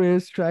to do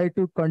is try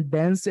to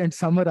condense and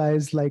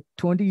summarize like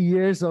 20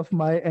 years of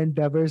my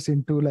endeavors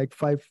into like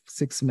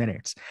 5-6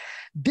 minutes.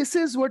 This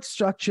is what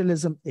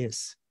structuralism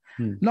is.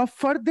 Now,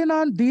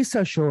 Ferdinand de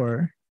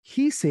Saussure,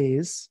 he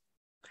says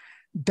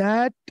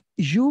that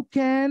you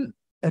can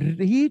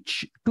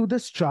reach to the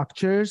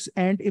structures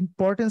and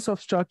importance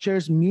of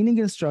structures, meaning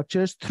in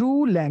structures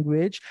through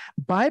language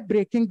by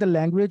breaking the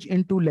language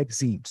into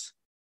lexemes.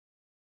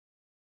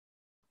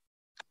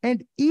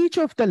 And each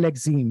of the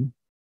lexeme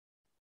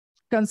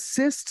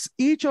consists,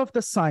 each of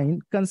the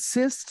sign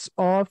consists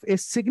of a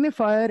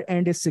signifier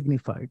and a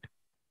signified.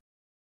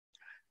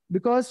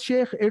 Because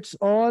Sheikh, it's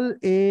all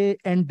a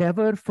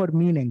endeavor for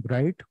meaning,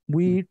 right?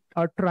 We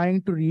are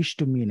trying to reach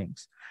to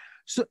meanings.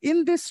 So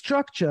in this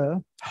structure,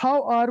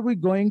 how are we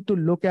going to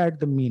look at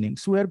the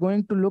meanings? We are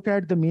going to look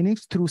at the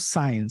meanings through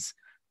signs,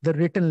 the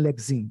written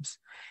lexemes.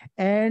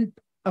 And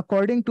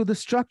according to the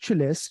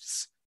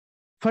structuralists,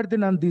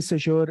 Ferdinand de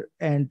Saussure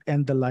and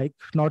the like,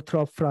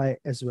 Northrop Frye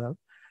as well,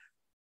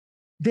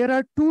 there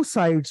are two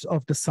sides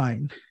of the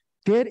sign.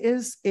 There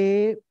is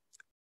a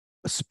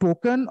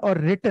spoken or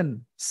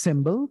written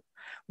symbol,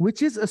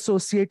 which is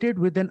associated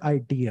with an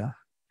idea.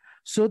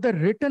 So the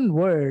written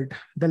word,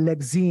 the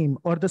lexeme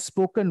or the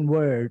spoken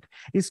word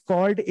is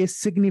called a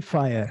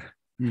signifier.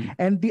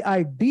 And the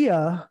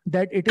idea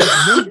that it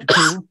is linked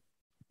to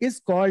is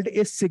called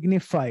a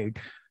signified.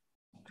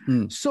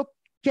 So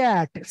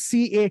cat,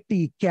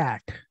 C-A-T,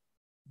 cat,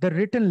 the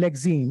written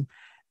lexeme,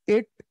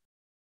 it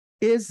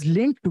is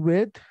linked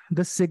with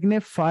the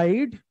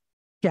signified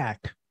cat,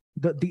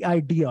 the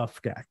idea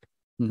of cat.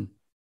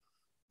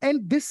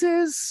 And this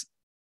is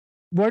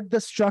what the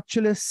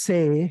structuralists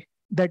say,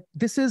 that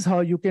this is how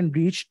you can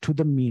reach to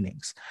the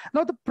meanings.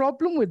 Now, the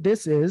problem with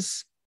this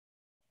is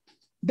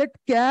that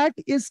cat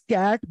is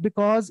cat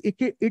because it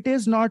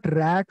is not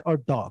rat or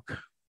dog,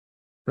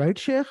 right,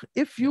 Sheikh?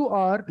 If you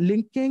are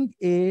linking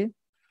a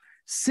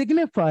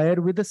signifier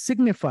with a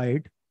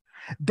signified,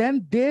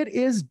 then there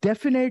is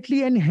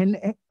definitely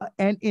an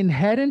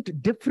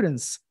inherent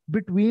difference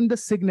between the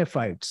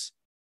signifieds.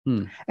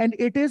 And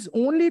it is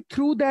only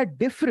through that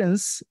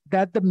difference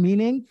that the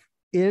meaning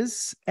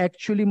is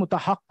actually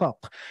mutahaqqaq.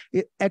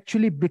 It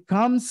actually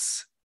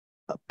becomes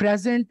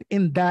present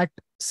in that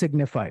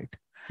signified.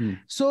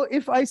 So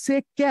if I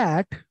say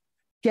cat,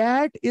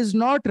 cat is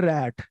not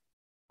rat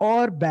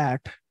or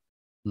bat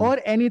or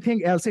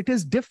anything else. It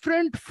is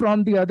different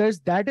from the others.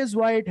 That is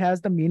why it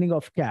has the meaning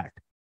of cat.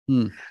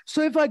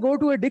 So if I go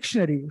to a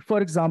dictionary,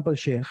 for example,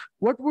 Sheikh,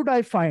 what would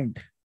I find?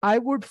 I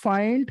would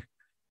find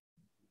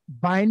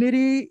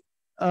binary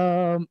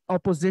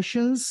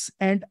oppositions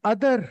and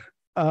other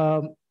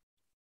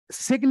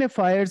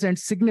signifiers and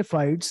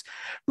signifieds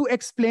to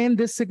explain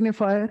this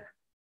signifier,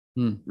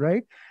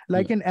 right?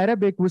 Like in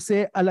Arabic, we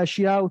say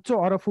al-ashya'u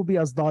tu'rafu bi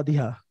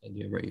azdadiha.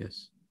 Right,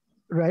 yes.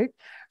 Right?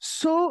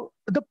 So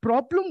the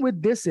problem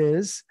with this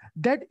is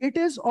that it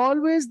is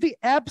always the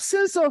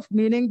absence of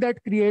meaning that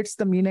creates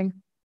the meaning.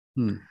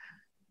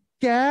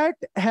 Cat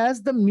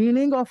has the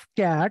meaning of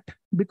cat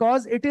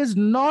because it is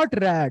not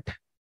rat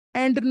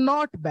and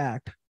not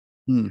bat.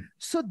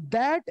 So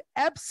that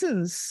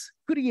absence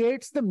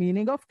creates the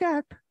meaning of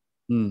cat.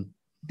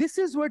 This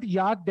is what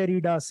Jacques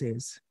Derrida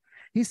says.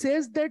 He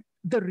says that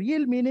the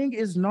real meaning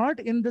is not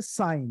in the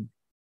sign.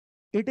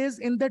 It is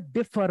in the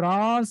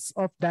difference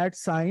of that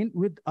sign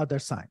with other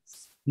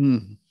signs.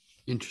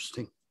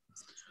 Interesting.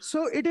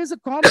 So it is a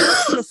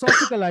complex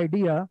philosophical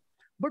idea.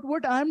 But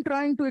what I'm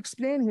trying to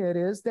explain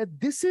here is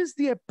that this is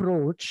the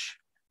approach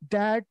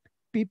that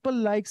people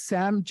like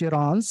Sam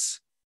Gerrans,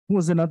 who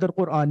is another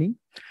Qurani,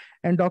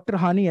 and Dr.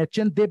 Hany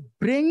Atchan, they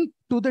bring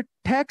to the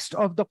text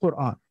of the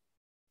Quran.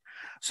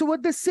 So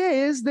what they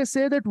say is, they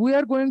say that we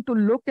are going to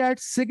look at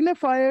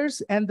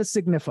signifiers and the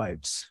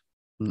signifieds.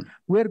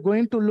 We're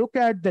going to look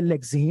at the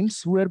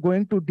lexemes. We're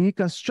going to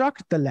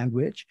deconstruct the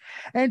language.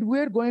 And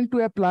we're going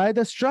to apply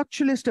the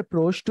structuralist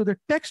approach to the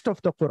text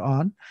of the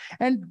Quran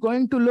and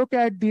going to look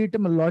at the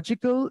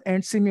etymological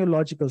and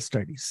semiological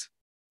studies.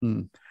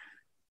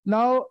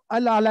 Now,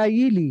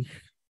 Al-Alayili,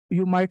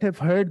 you might have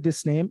heard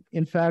this name.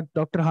 In fact,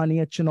 Dr. Hany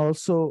Atchan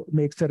also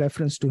makes a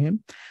reference to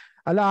him.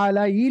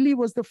 Al-Alayili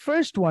was the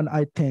first one,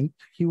 I think.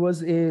 He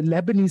was a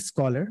Lebanese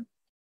scholar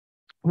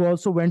who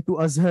also went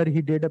to Azhar.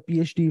 He did a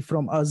PhD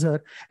from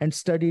Azhar and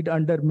studied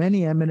under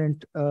many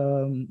eminent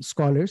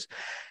scholars.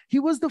 He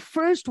was the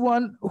first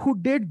one who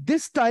did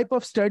this type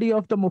of study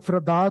of the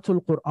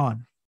Mufradatul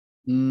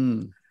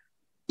Quran.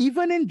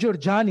 Even in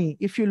Jurjani,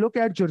 if you look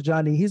at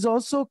Jurjani, he's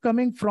also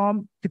coming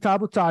from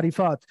Kitabu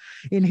Ta'rifat.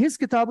 In his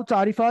Kitabu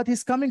Ta'rifat,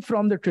 he's coming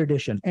from the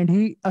tradition, and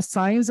he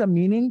assigns a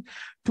meaning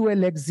to a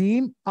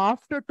lexeme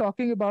after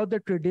talking about the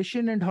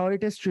tradition and how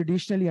it is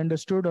traditionally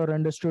understood or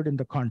understood in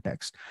the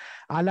context.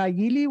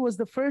 Al-Alayili was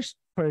the first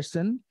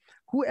person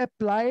who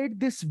applied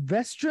this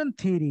Western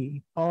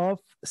theory of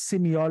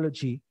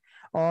semiology,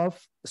 of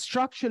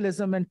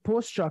structuralism and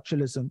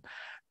post-structuralism,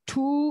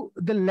 to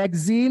the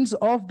lexemes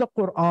of the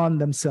Quran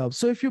themselves.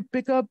 So if you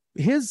pick up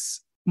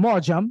his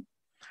Mu'jam,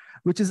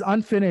 which is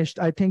unfinished,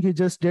 I think he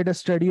just did a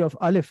study of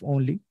Alif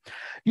only,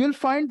 you'll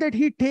find that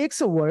he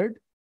takes a word,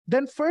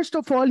 then first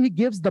of all, he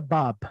gives the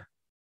Bab,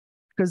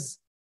 because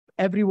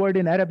every word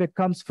in Arabic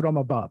comes from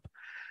a Bab.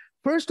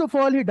 First of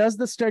all, he does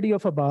the study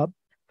of a Bab.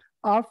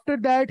 After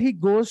that, he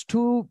goes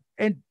to,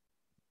 and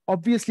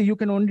obviously you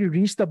can only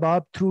reach the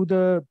Bab through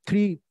the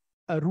three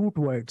root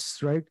words,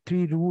 right?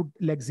 Three root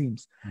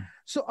lexemes.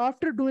 So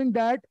after doing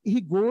that,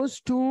 he goes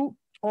to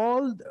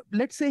all,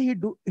 let's say he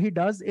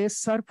does a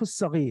sarf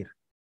al-saghir.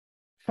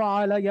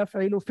 فَعَلَ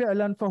يَفْعِلُ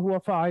فِعْلًا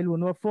فَهُوَ فَاعِلٌ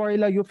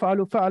وَفُعِلَ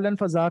يُفْعَلُ فَعْلًا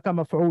فَذَاكَ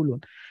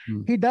مَفْعُولٌ.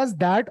 He does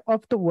that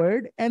of the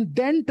word and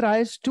then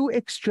tries to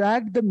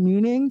extract the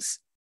meanings,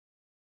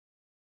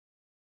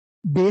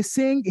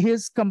 basing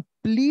his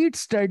complete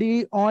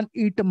study on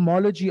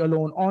etymology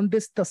alone, on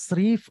this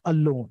tasrif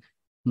alone.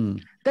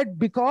 That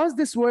because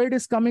this word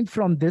is coming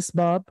from this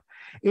bab,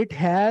 it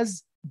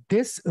has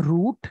this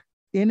root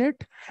in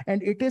it,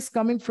 and it is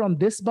coming from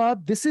this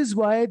bab. This is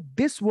why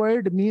this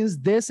word means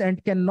this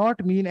and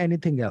cannot mean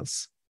anything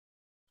else.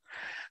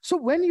 So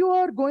when you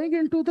are going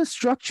into the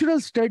structural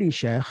study,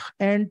 Sheikh,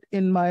 and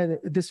in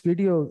this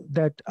video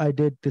that I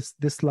did,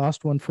 this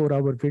last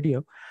 4-hour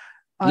video,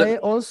 I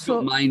also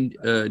don't mind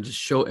just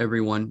show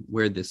everyone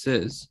where this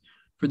is.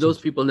 For those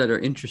people that are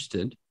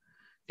interested,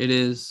 it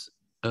is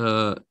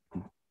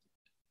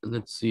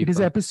let's see. It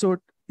is episode,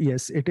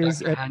 yes, it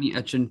is. Hany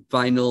Atchan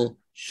final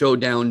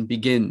showdown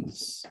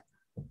begins.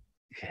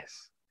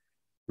 Yes.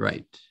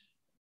 Right.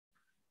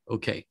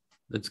 Okay,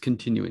 let's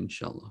continue,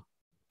 inshallah.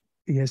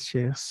 Yes,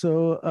 Sheikh.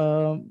 So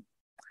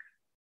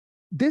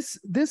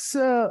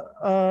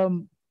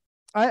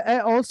I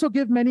also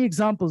give many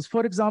examples.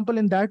 For example,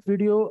 in that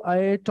video,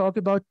 I talk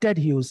about Ted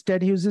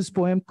Hughes's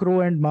poem Crow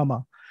and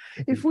Mama.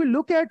 If we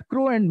look at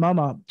Crow and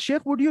Mama,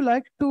 Sheikh, would you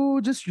like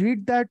to just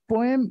read that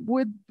poem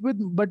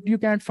but you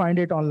can't find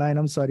it online?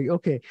 I'm sorry.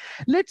 Okay.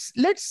 Let's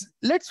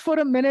for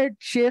a minute,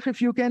 Sheikh,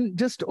 if you can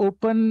just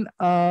open,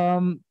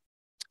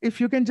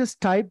 if you can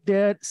just type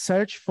there,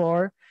 search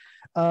for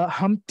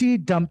Humpty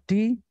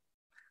Dumpty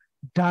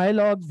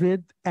dialogue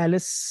with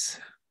Alice.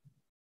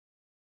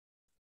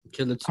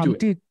 Okay, let's do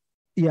it.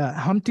 Yeah,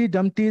 Humpty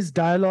Dumpty's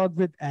dialogue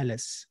with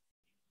Alice.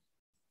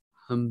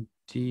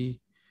 Humpty.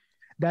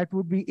 That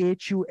would be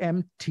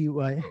Humty.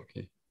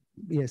 Okay.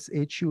 Yes,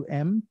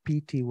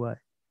 Humpty.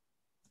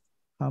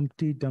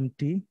 Humpty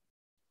Dumpty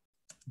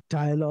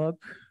dialogue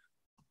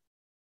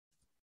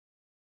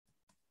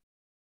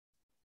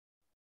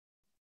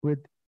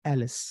with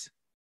Alice.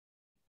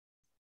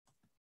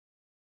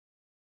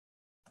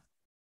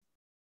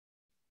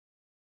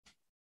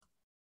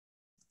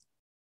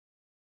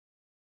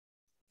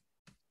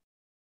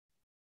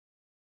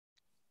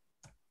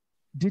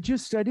 Did you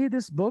study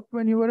this book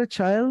when you were a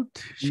child,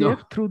 Sheikh, No.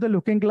 through the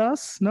looking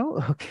glass? No?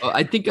 Okay. Oh,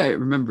 I think I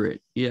remember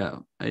it. Yeah,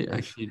 I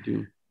actually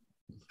do.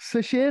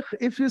 So, Sheikh,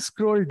 if you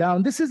scroll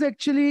down, this is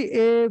actually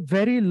a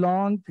very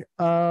long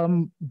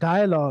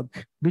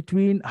dialogue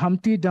between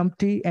Humpty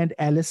Dumpty and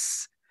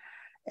Alice.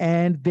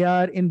 And they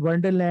are in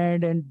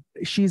Wonderland, and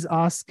she's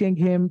asking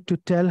him to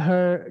tell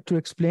her, to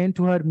explain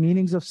to her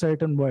meanings of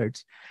certain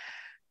words.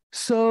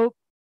 So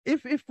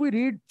if we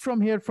read from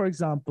here, for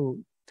example,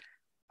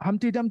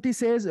 Humpty Dumpty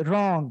says,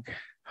 wrong.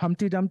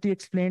 Humpty Dumpty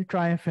explained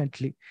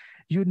triumphantly.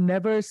 You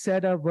never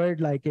said a word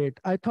like it.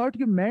 I thought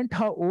you meant,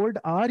 how old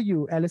are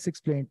you? Alice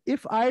explained.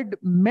 If I'd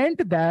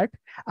meant that,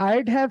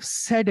 I'd have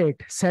said it,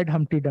 said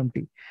Humpty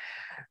Dumpty.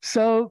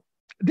 So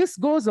this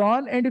goes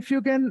on. And if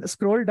you can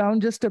scroll down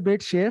just a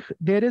bit, Sheikh,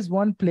 there is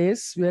one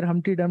place where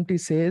Humpty Dumpty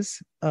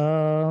says,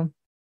 yeah,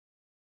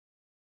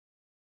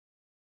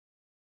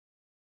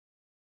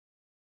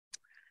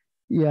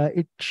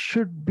 it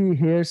should be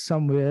here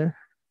somewhere.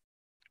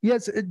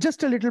 Yes,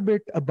 just a little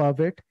bit above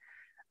it.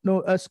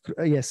 No,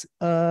 yes.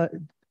 One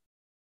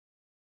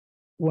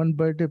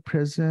birthday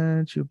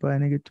present, you're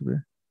buying it to be.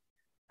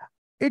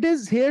 It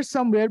is here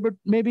somewhere, but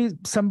maybe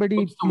somebody,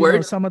 What's the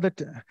word? some other.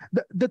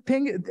 The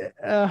thing,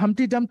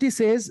 Humpty Dumpty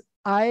says,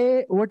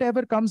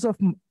 whatever comes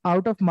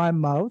out of my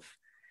mouth,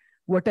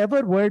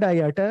 whatever word I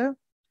utter,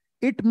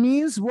 it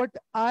means what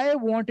I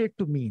want it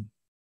to mean.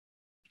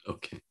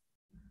 Okay.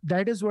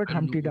 That is what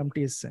Humpty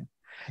Dumpty is saying.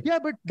 Yeah,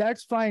 but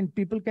that's fine.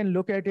 People can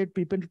look at it.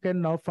 People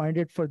can now find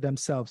it for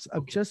themselves.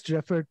 I've just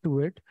referred to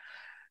it.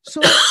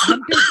 So,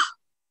 Humpty,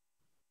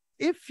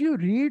 if you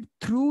read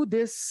through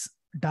this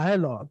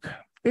dialogue,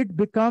 it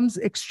becomes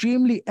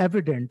extremely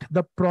evident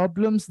the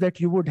problems that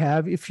you would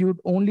have if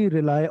you'd only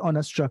rely on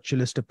a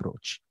structuralist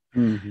approach.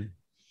 Mm-hmm.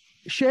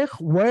 Sheikh,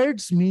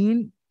 words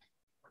mean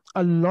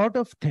a lot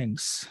of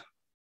things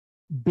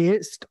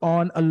based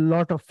on a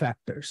lot of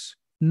factors,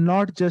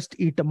 not just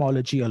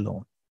etymology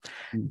alone.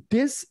 Mm.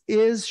 This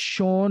is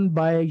shown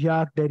by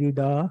Jacques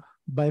Derrida,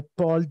 by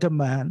Paul de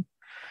Man,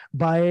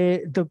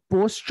 by the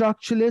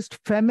post-structuralist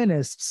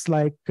feminists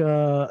like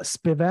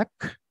Spivak,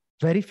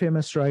 very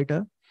famous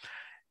writer,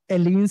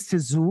 Eline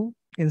Cizou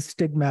in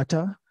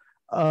Stigmata.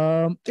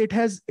 It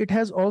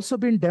has also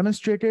been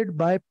demonstrated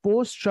by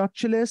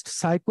post-structuralist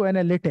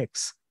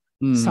psychoanalytics.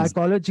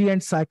 Psychology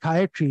and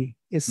psychiatry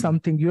is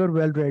something you're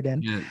well read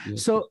in. Yeah.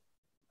 So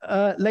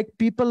like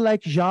people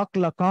like Jacques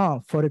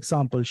Lacan, for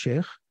example,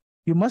 Sheikh,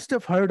 you must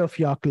have heard of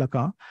Jacques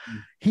Lacan.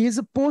 He is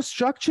a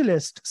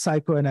post-structuralist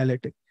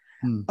psychoanalytic.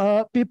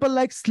 People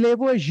like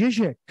Slavoj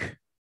Žižek,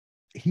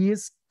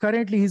 he's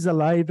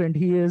alive and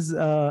he is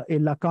a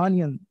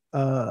Lacanian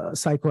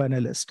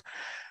psychoanalyst.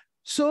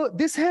 So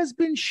this has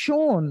been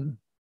shown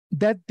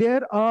that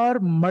there are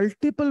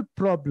multiple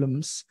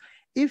problems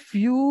if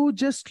you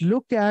just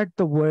look at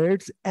the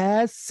words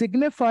as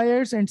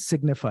signifiers and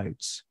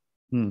signifieds.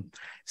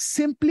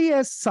 Simply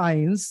as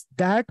signs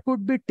that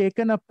could be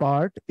taken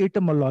apart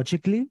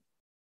etymologically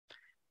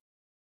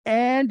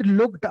and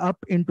looked up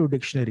into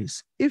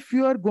dictionaries. If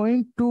you are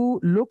going to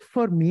look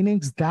for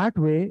meanings that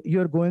way,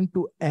 you're going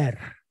to err.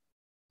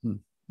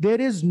 There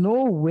is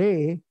no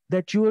way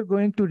that you are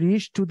going to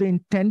reach to the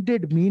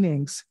intended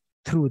meanings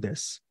through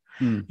this.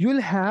 You'll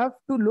have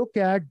to look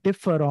at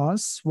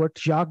difference, what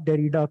Jacques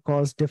Derrida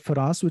calls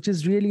difference, which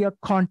is really a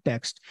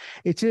context.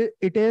 It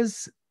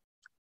is,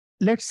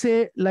 let's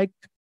say, like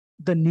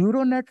the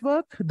neural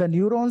network. The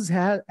neurons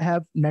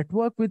have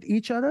network with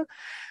each other.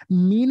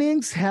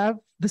 Meanings have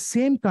the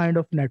same kind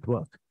of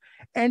network.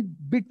 And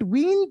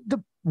between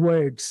the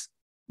words,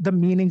 the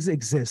meanings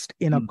exist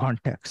in a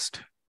context.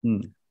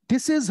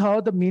 This is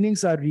how the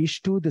meanings are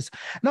reached to this.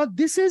 Now,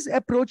 this is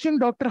approaching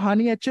Dr.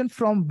 Hany Atchan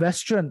from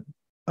Western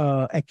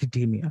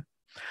academia.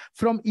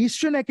 From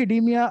Eastern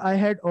academia, I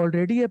had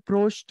already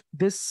approached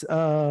this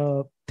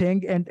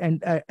thing,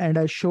 and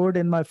I showed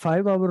in my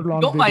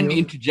 5-hour-long Don't video. mind me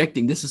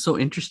interjecting. This is so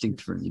interesting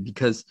for me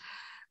because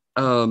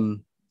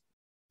I'll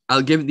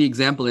give the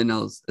example and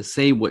I'll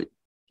say what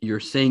you're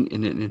saying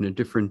in a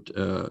different,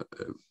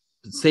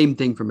 same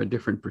thing from a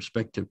different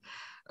perspective.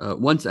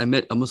 Once I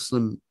met a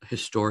Muslim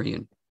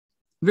historian,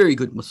 very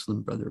good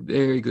Muslim brother,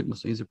 very good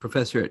Muslim. He's a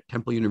professor at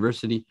Temple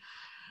University.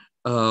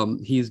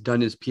 He's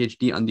done his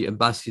PhD on the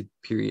Abbasid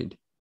period.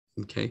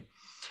 Okay.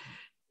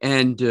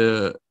 And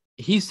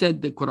he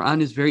said the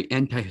Quran is very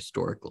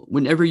anti-historical.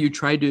 Whenever you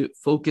try to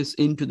focus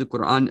into the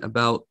Quran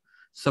about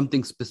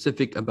something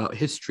specific about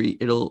history,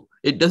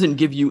 it doesn't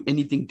give you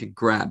anything to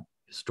grab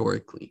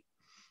historically.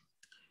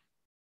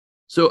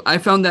 So I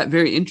found that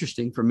very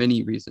interesting for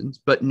many reasons.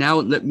 But now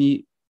let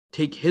me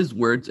take his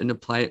words and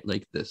apply it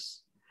like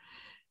this.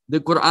 The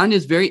Quran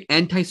is very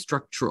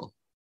anti-structural.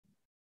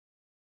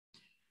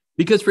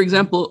 Because, for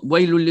example,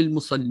 wailul lil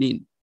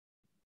musallin,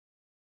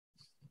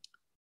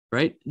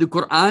 right? The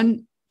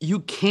Quran, you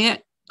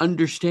can't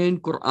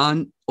understand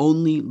Quran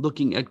only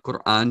looking at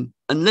Quran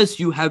unless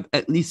you have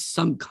at least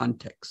some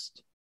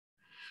context.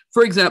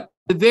 For example,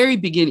 the very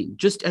beginning,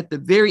 just at the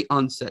very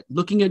onset,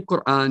 looking at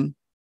Quran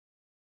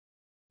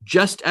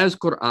just as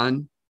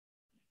Quran,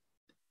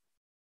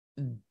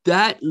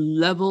 that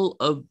level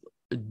of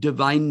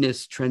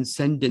divineness,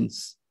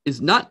 transcendence is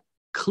not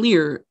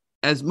clear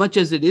as much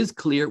as it is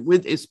clear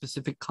with a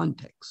specific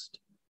context,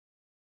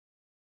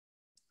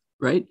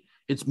 right?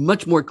 It's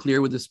much more clear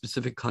with a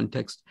specific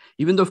context,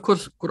 even though, of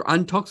course,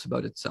 Quran talks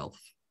about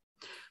itself.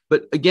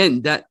 But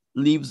again, that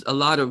leaves a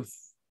lot of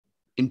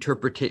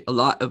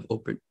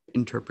open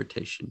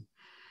interpretation.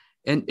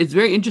 And it's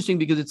very interesting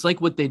because it's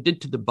like what they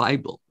did to the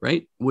Bible,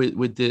 right?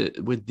 With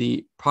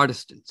the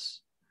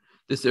Protestants.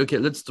 They say, okay,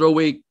 let's throw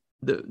away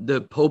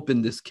the Pope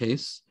in this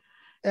case.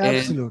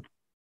 Absolutely.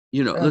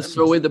 Let's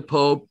throw away the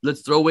Pope.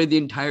 Let's throw away the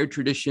entire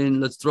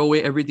tradition. Let's throw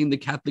away everything the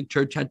Catholic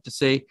Church had to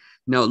say.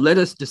 Now let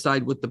us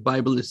decide what the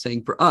Bible is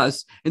saying for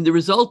us. And the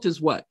result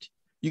is what?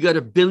 You got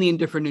a billion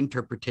different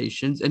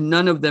interpretations, and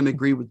none of them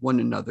agree with one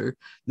another.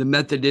 The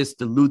Methodist,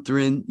 the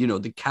Lutheran,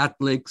 the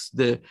Catholics,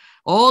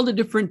 all the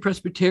different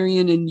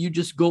Presbyterian, and you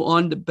just go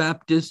on the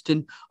Baptist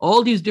and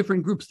all these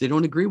different groups, they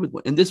don't agree with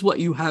one. And this is what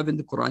you have in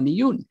the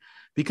Quraniyun,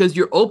 because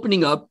you're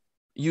opening up,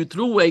 you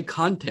threw away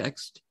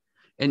context.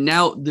 And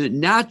now the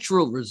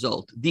natural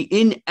result, the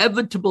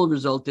inevitable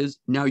result is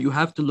now you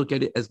have to look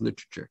at it as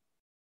literature.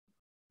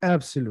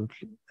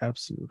 Absolutely,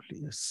 absolutely,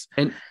 yes.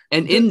 And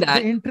in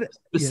that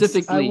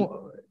specifically, yes,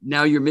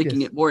 now you're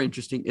making it more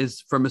interesting,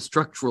 is from a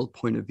structural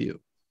point of view,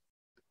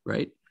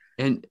 right?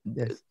 And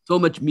so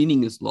much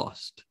meaning is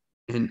lost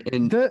and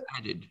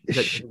added.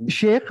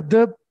 Sheikh,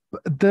 the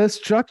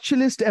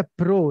structuralist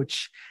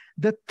approach,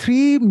 the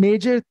three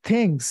major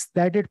things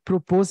that it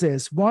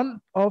proposes,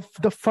 one of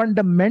the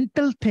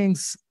fundamental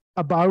things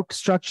about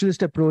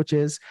structuralist approach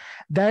is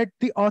that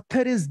the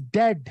author is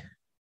dead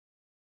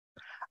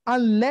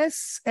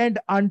unless and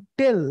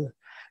until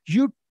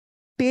you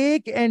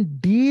take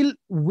and deal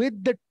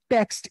with the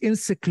text in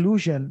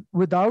seclusion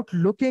without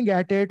looking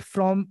at it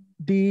from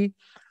the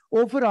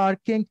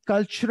overarching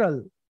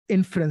cultural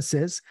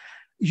inferences.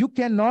 You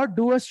cannot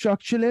do a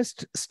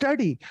structuralist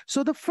study.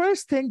 So the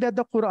first thing that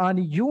the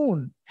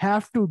Quraniyun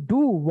have to do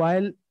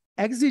while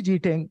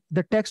exegeting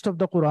the text of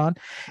the Quran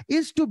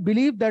is to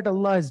believe that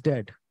Allah is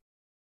dead.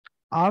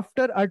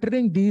 After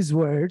uttering these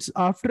words,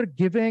 after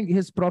giving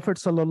his Prophet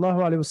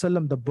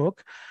ﷺ the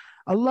book,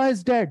 Allah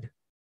is dead.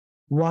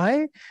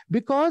 Why?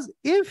 Because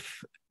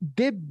if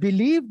they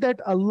believe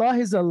that Allah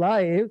is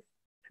alive,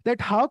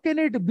 that how can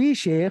it be,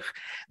 Sheikh,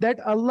 that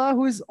Allah,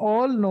 who is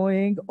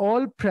all-knowing,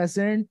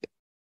 all-present,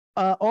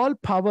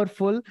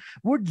 all-powerful,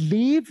 would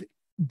leave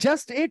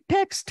just a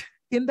text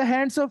in the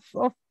hands of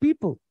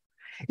people?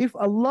 If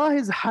Allah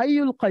is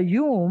Hayyul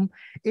Qayyum,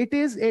 it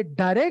is a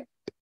direct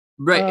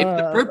right. If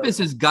the purpose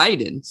is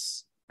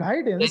guidance,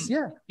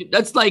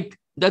 that's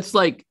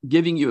like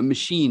giving you a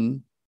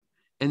machine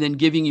and then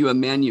giving you a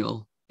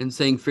manual and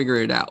saying, figure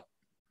it out.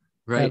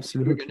 Right.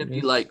 Absolutely. You're going to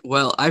be like,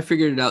 well, I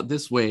figured it out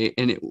this way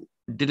and it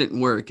didn't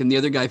work. And the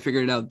other guy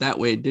figured it out that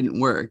way. It didn't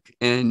work.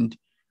 And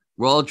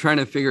we're all trying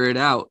to figure it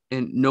out.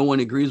 And no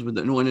one agrees with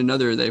one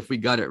another that if we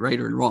got it right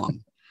or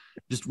wrong.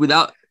 Just with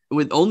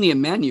only a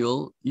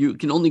manual, you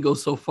can only go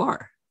so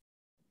far.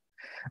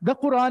 The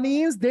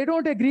Quranis, they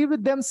don't agree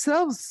with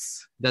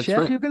themselves. That's Sheikh,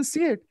 right. you can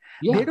see it.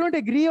 Yeah. They don't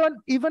agree on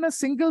even a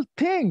single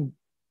thing.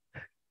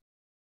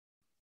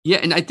 Yeah,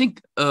 and I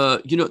think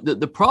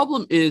the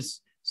problem is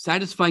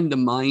satisfying the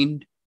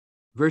mind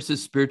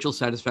versus spiritual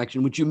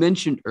satisfaction, which you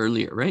mentioned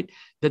earlier, right?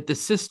 That the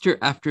sister,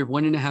 after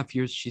 1.5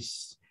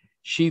 years,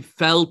 she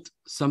felt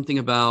something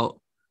about,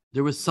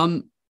 there was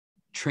some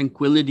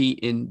tranquility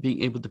in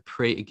being able to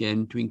pray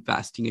again, doing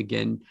fasting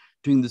again,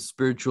 doing the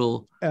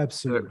spiritual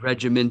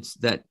regiments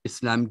that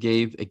Islam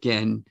gave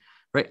again,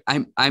 right?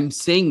 I'm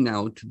saying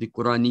now to the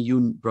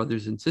Quraniyun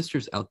brothers and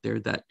sisters out there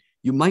that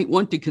you might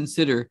want to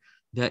consider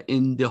that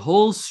in the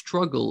whole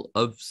struggle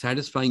of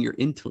satisfying your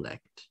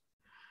intellect,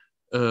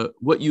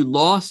 what you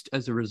lost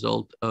as a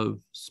result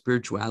of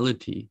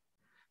spirituality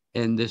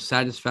and the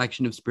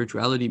satisfaction of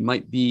spirituality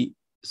might be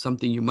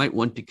something you might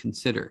want to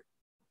consider.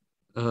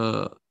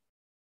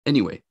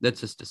 Anyway,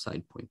 that's just a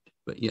side point,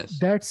 but yes.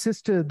 That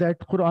sister, that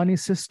Qurani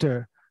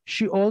sister,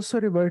 she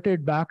also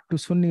reverted back to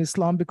Sunni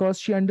Islam because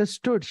she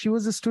understood. She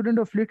was a student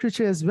of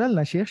literature as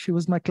well, Sheikh. She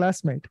was my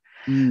classmate.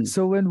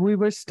 So when we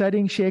were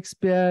studying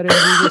Shakespeare and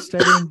we were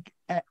studying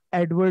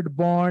Edward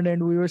Bond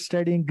and we were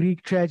studying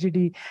Greek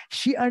tragedy,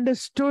 she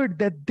understood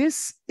that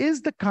this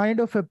is the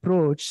kind of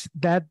approach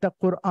that the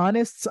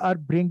Quranists are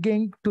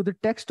bringing to the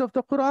text of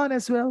the Quran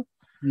as well.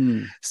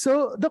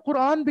 So the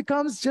Quran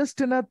becomes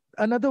just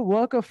another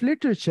work of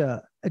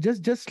literature,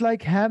 just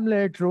like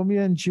Hamlet,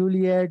 Romeo and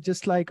Juliet,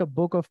 just like a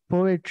book of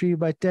poetry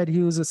by Ted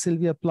Hughes or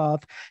Sylvia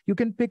Plath. You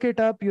can pick it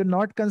up. You're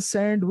not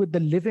concerned with the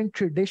living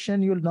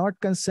tradition. You're not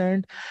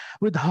concerned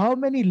with how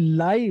many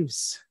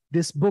lives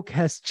this book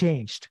has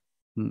changed.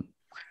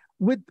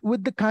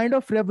 With the kind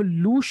of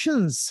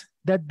revolutions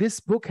that this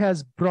book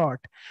has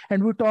brought.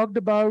 And we talked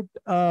about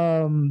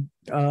Dr.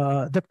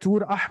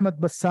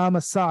 Ahmad Bassam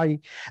As-Sa'i,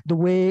 the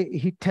way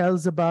he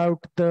tells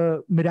about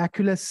the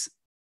miraculous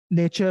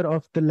nature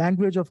of the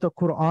language of the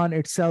Quran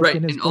itself. Right,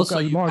 in his and book, also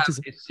you have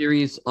a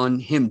series on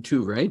him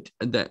too, right?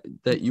 That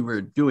you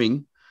were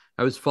doing.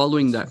 I was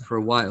following that for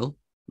a while.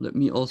 Let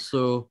me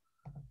also...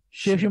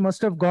 Sheikh, you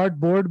must have got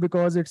bored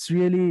because it's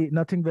really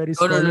nothing very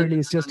scholarly.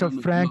 It's just a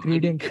frank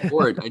reading. I didn't get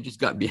bored. I just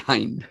got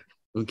behind.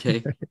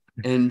 Okay.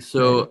 And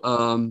so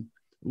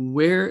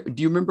where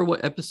do you remember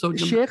what episode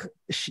number?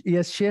 Sheikh,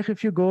 yes, Sheikh,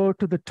 if you go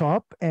to the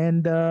top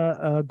and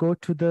go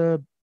to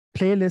the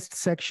playlist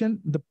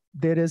section,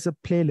 there is a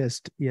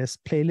playlist. Yes,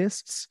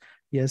 playlists.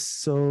 Yes,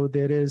 so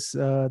there is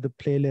the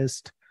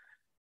playlist.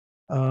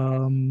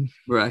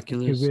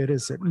 Miraculous. Okay, where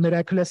is it?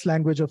 Miraculous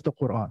language of the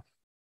Quran.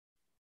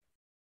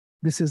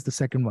 This is the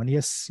second one.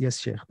 Yes,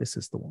 Sheikh, this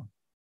is the one.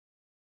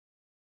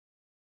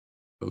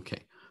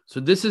 Okay,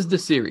 so this is the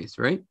series,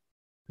 right?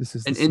 This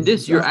is, and in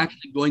this, you're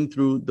actually going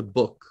through the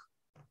book,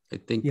 I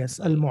think. Yes,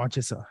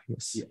 Al-Mu'jiza.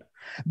 Yes. Yeah.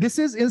 This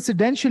is,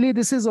 incidentally,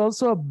 this is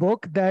also a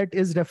book that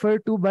is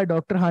referred to by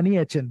Dr. Hany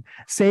Atchan,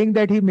 saying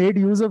that he made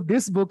use of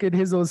this book in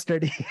his own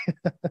study.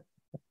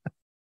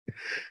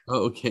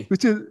 Oh, okay.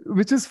 Which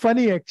is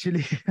funny,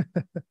 actually.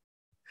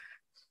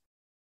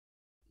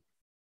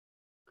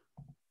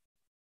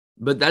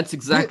 But that's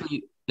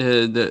exactly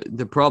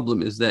the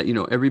problem, is that,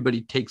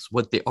 everybody takes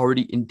what they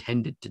already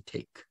intended to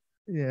take.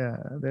 Yeah,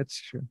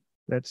 that's true.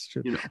 That's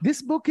true. You know.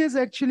 This book is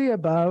actually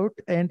about,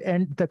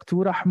 and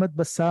Dr. Ahmad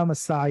Bassam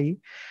Asai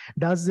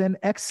does an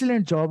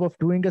excellent job of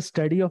doing a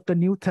study of the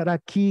new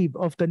tarakib,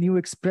 of the new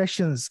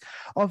expressions,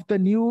 of the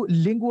new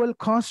lingual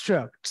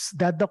constructs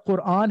that the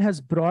Quran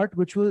has brought,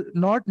 which were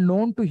not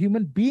known to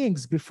human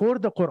beings before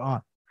the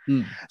Quran.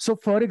 So,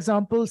 for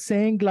example,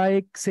 saying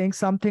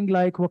something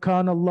like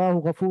 "Wakan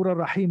Allahu Ghafura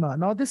Rahima."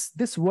 Now,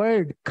 this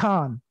word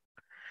 "kan,"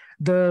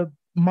 the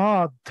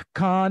mad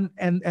kan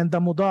and the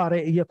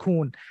mudari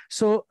yakun.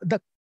 So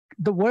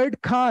the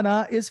word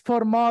kana is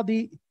for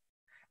madi.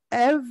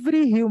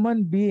 Every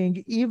human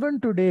being, even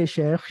today,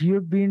 Sheikh,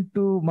 you've been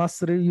to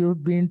Masr,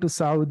 you've been to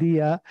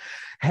Saudi.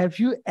 Have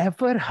you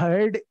ever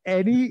heard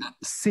any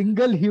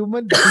single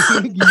human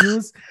being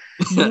use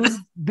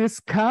this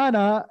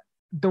kana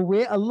the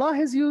way Allah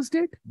has used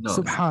it? No.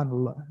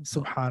 Subhanallah,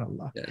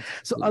 subhanallah. Yes.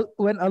 So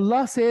when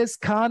Allah says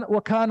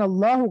wa kana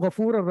Allahu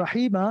Ghafura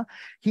Rahima,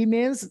 he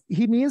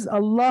means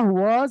Allah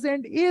was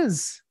and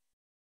is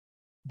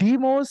the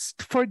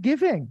most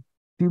forgiving,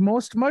 the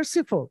most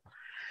merciful.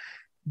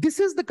 This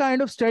is the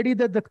kind of study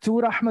that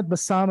Dr. Ahmad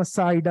Bassam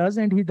Asai does,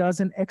 and he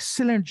does an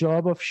excellent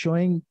job of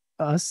showing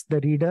us, the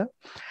reader,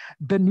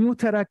 the new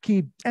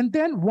tarakib. And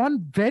then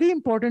one very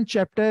important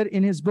chapter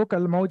in his book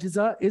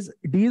Al-Mu'jiza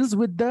deals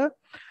with the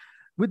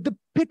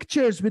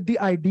pictures, with the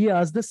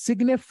ideas, the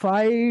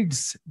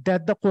signifieds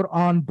that the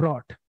Quran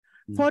brought.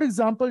 For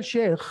example,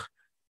 Sheikh,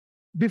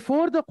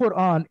 before the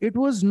Quran, it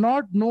was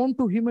not known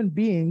to human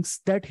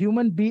beings that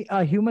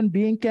a human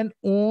being can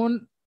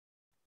own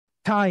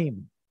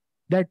time,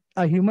 that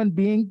a human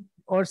being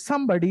or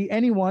somebody,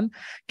 anyone,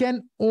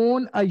 can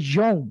own a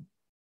yawm.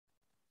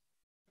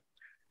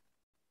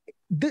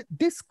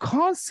 This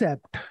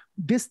concept,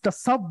 this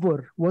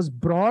tasawwur was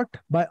brought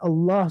by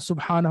Allah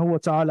subhanahu wa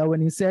ta'ala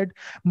when he said,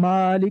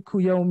 Maliku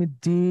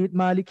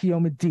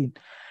yawmiddin.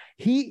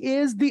 He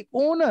is the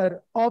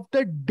owner of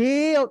the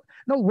day.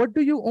 Now, what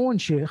do you own,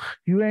 Sheikh?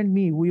 You and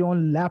me, we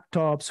own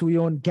laptops, we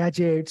own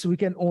gadgets, we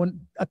can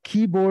own a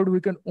keyboard, we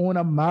can own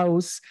a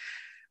mouse.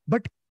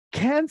 But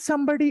can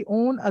somebody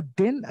own a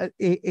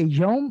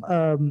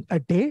yawm, a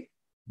day?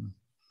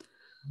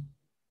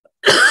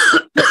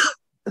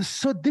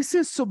 So this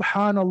is,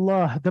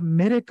 subhanallah, the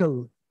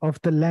miracle of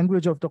the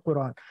language of the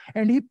Quran.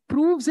 And he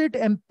proves it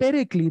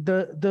empirically.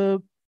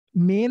 The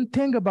main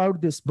thing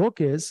about this book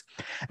is,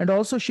 and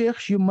also,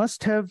 Sheikh, you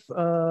must have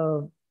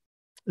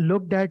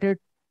looked at it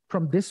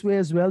from this way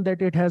as well,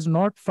 that it has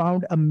not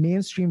found a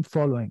mainstream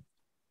following,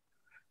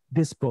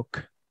 this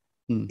book.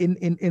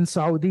 In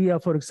Saudi,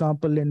 for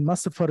example, in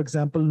Masr, for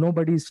example,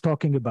 nobody is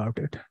talking about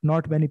it.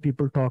 Not many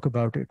people talk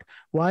about it.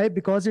 Why?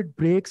 Because it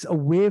breaks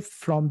away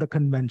from the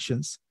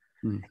conventions.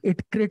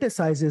 It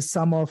criticizes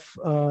some of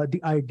the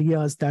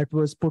ideas that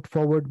was put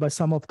forward by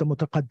some of the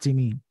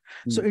mutaqaddimin.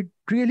 So it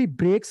really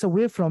breaks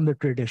away from the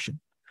tradition.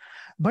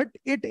 But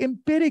it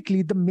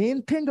empirically, the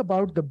main thing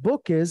about the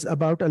book is,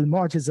 about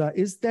Al-Mu'jiza,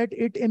 is that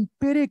it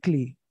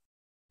empirically,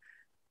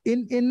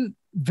 in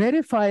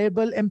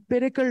verifiable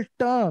empirical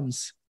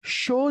terms,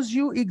 shows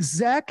you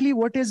exactly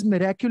what is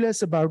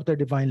miraculous about the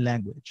divine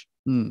language.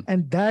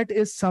 And that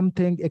is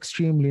something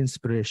extremely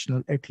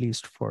inspirational, at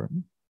least for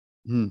me.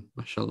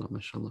 Mashallah,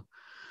 mashallah.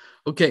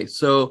 Okay,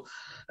 so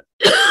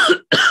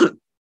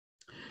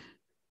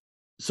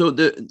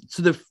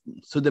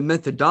the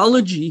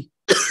methodology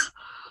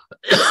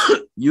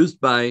used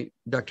by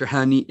Dr.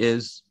 Hany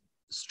is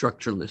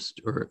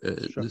structuralist, or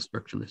the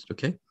structuralist.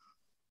 Okay.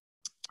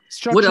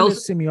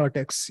 Structuralist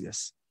semiotics,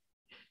 yes.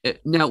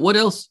 Now, what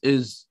else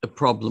is a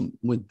problem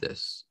with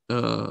this?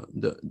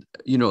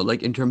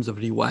 Like in terms of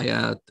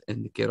riwayat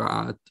and the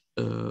qira'at,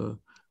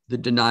 the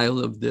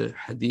denial of the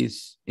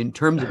hadith in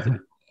terms of the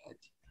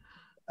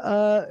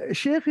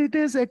Sheikh, it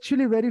is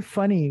actually very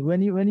funny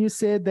when you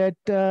say that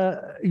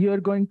you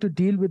are going to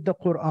deal with the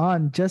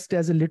Quran just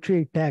as a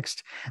literary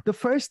text. The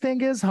first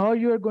thing is how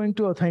you are going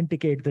to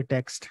authenticate the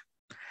text.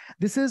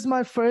 This is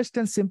my first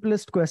and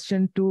simplest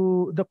question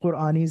to the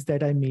Quranis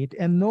that I meet.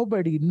 And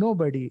nobody,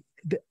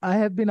 I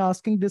have been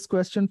asking this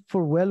question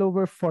for well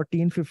over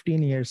 14,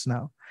 15 years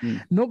now.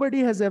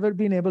 Nobody has ever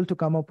been able to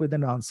come up with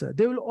an answer.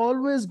 They will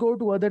always go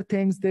to other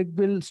things. They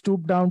will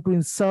stoop down to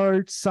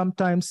insult,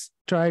 sometimes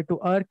try to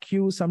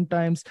argue,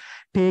 sometimes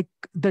take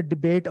the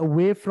debate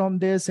away from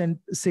this and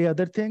say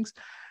other things.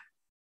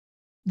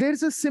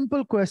 There's a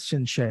simple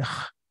question, Sheikh.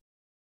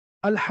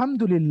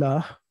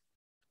 Alhamdulillah,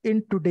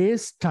 in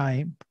today's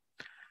time,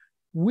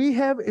 we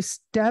have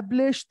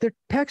established the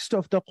text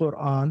of the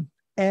Quran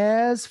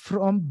as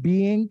from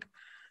being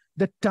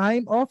the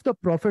time of the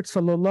Prophet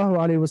sallallahu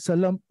alaihi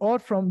wasallam, or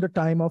from the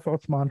time of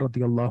Uthman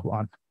radiallahu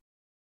anhu.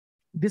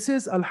 This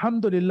is,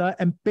 alhamdulillah,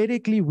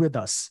 empirically with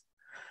us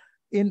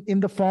in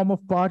the form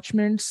of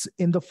parchments,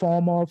 in the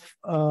form of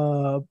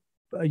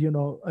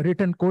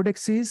written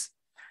codexes.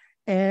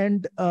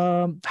 And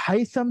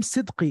Haytham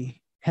Sidqi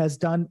has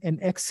done an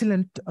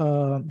excellent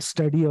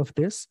study of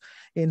this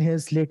in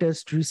his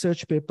latest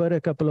research paper a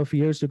couple of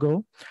years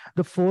ago,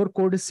 the 4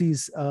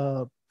 codices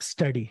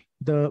study,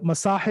 the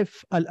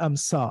Masahif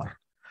al-Amsar.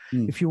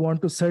 If you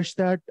want to search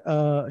that,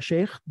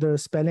 Sheikh, the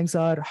spellings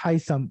are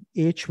Haytham,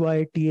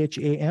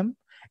 Hytham,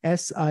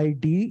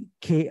 Sidki.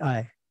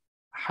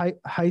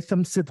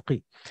 Haytham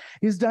Sidqi.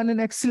 He's done an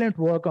excellent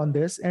work on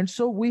this. And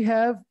so we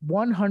have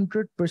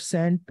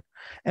 100%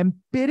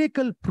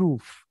 empirical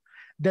proof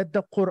that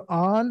the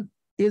Quran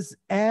is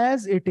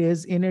as it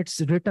is in its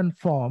written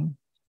form,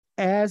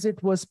 as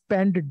it was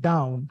penned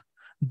down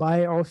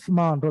by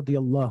Uthman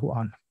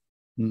radiallahu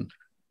anhu.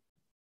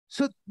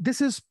 So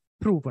this is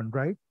proven,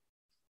 right?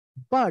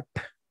 But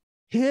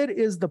here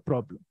is the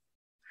problem.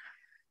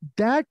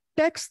 That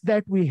text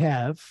that we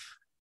have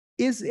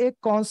is a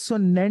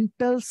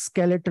consonantal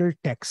skeletal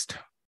text,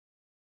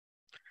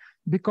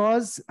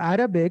 because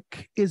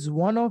Arabic is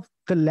one of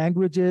the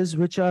languages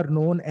which are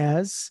known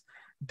as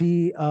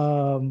the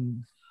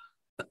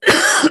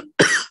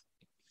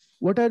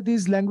what are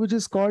these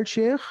languages called,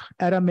 Sheikh?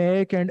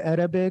 Aramaic and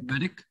Arabic.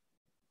 Semitic?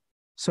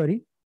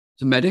 Sorry?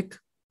 Semitic?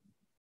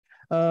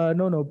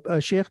 No,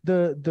 Sheikh,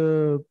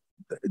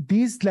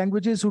 these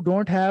languages who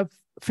don't have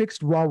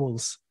fixed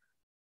vowels.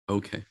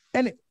 Okay.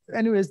 And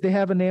anyways, they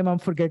have a name. I'm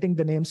forgetting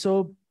the name.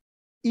 So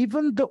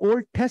even the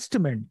Old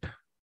Testament,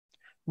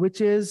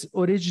 which is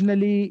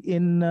originally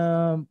in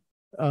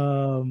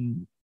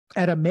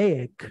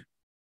Aramaic,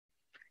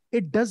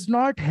 it does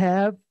not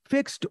have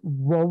fixed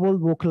vowel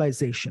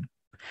vocalization.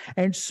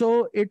 And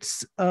so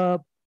its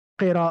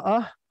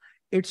qira'ah,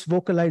 its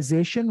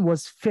vocalization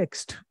was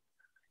fixed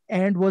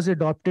and was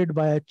adopted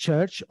by a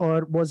church,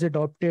 or was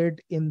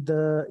adopted in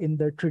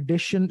the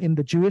tradition, in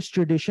the Jewish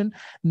tradition.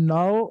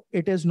 Now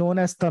it is known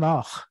as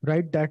Tanakh,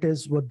 right? That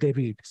is what they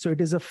read. So it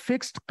is a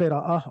fixed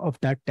qira'ah of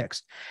that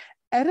text.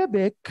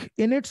 Arabic,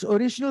 in its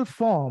original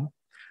form,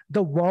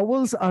 the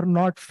vowels are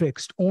not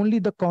fixed, only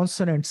the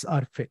consonants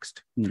are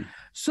fixed.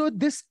 So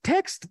this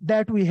text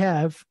that we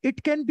have,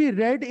 it can be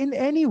read in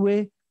any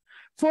way.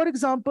 For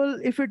example,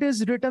 if it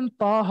is written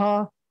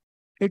Taha,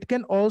 it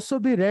can also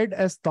be read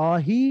as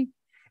Tahi.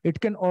 It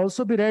can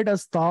also be read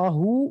as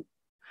Tahu.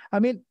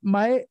 I mean,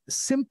 my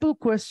simple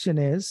question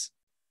is,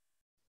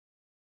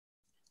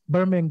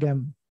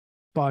 Birmingham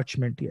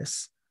parchment,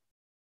 yes.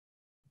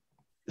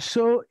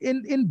 So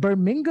in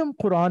Birmingham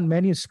Quran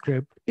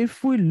manuscript,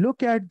 if we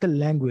look at the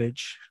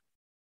language,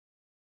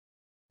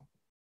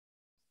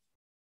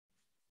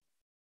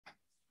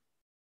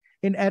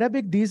 in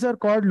Arabic, these are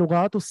called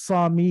Lughat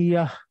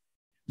Samiyah.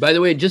 By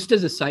the way, just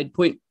as a side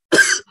point,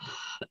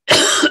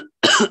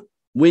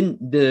 when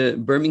the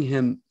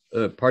Birmingham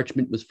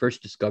parchment was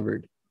first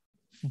discovered,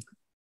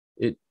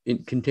 it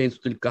contains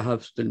Sutul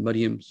Kahf, Sutul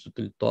Maryam,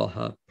 Sutul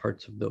Taha,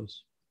 parts of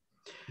those.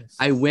 Yes.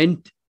 I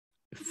went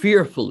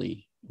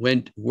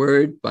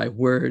word by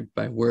word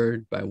by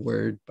word by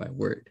word by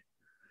word,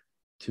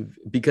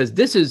 because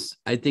this is,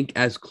 I think,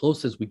 as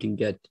close as we can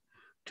get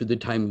to the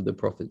time of the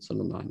Prophet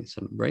sallallahu alaihi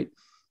wasallam, right?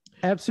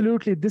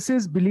 Absolutely. This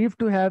is believed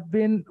to have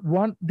been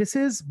this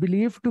is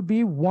believed to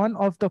be one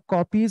of the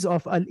copies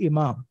of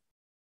Al-Imam.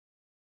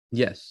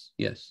 Yes.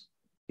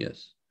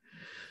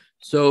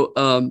 So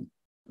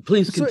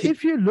please continue. So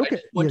if you look at,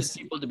 I want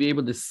people to be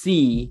able to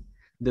see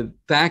the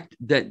fact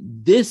that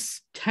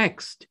this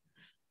text,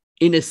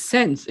 in a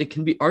sense, it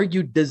can be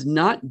argued, does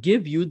not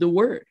give you the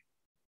word.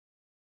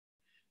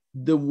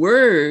 The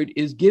word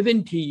is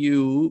given to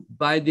you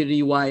by the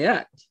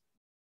riwayat.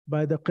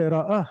 By the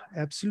qira'ah,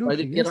 absolutely.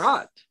 By the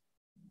qira'at.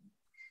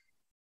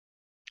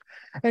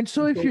 And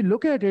so if you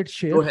look at it,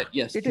 Sheikh, go ahead.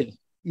 Yes,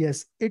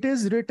 yes, it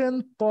is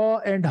written Ta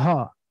and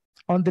Ha.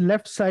 On the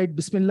left side,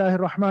 Bismillahir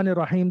Rahmanir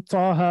Rahim,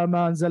 Taha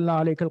ma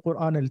anzalna alayka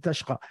al-Quran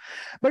al-tashqa.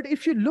 But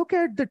if you look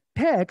at the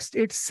text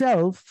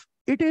itself,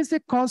 it is a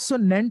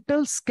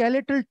consonantal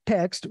skeletal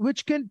text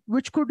which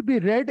could be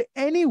read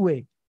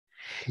anyway.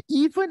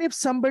 Even if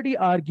somebody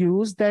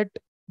argues that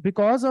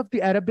because of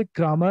the Arabic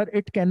grammar,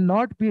 it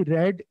cannot be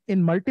read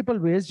in multiple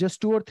ways,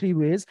 just 2 or 3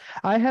 ways,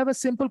 I have a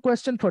simple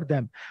question for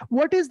them.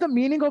 What is the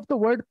meaning of the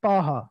word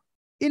Taha?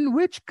 In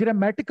which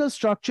grammatical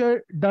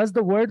structure does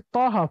the word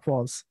Taha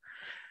falls?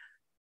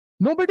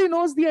 Nobody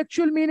knows the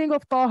actual meaning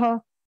of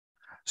Taha.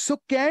 So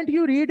can't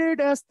you read it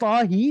as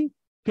Tahi?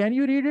 Can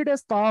you read it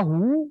as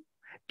Tahu?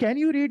 Can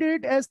you read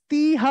it as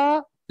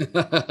Tiha?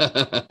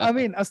 I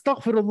mean,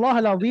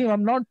 astaghfirullah al-azim,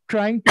 I'm not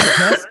trying to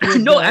just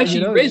no,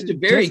 actually, you raised a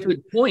very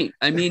good point.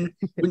 I mean,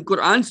 when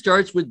Quran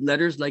starts with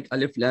letters like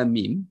Alif Lam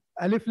Mim,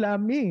 I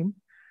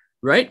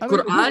right? mean,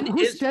 Quran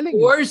is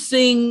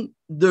forcing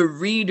the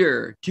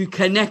reader to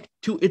connect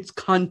to its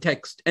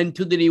context and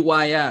to the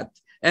riwayat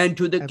and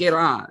to the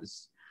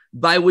qira'as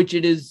by which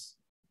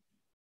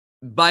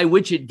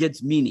it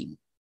gets meaning,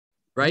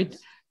 right?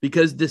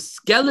 Because the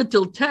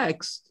skeletal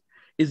text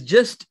is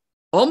just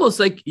almost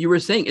like you were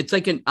saying, it's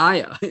like an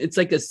ayah, it's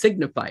like a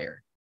signifier,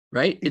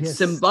 right? It's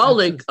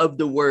symbolic of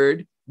the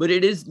word, but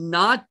it is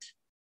not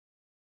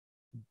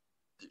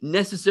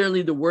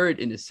necessarily the word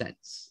in a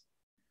sense.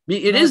 I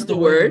mean, it is the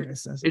word,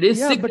 it is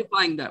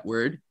signifying that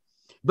word,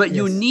 but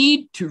you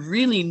need to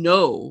really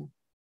know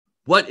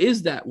what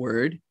is that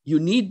word. You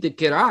need the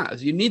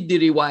qira'as, you need the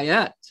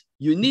riwayat,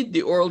 you need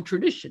the oral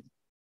tradition.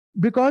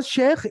 Because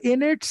Sheikh,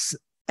 in its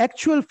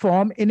actual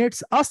form, in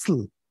its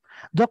asl,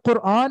 The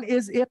Quran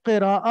is a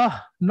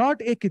qira'ah,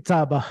 not a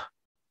kitabah.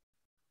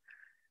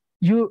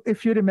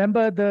 If you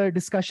remember the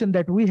discussion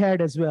that we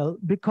had as well,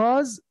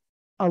 because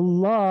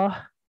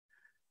Allah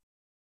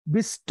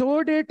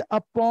bestowed it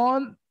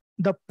upon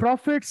the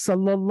Prophet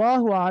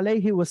sallallahu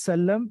alaihi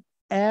wasallam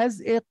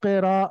as a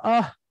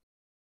qira'ah,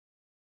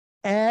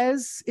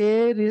 as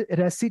a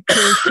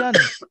recitation.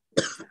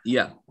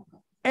 Yeah.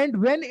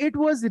 And when it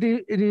was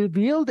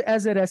revealed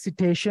as a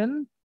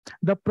recitation,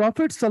 the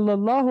Prophet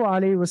sallallahu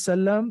alaihi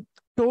wasallam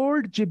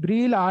told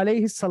Jibreel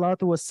alayhi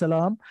salatu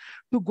wasalam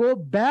to go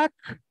back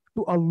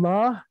to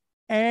Allah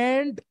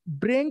and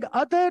bring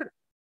other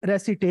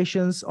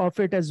recitations of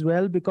it as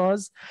well,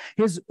 because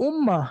his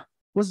ummah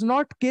was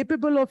not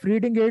capable of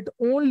reading it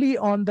only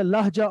on the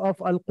lahja of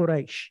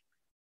Al-Quraysh.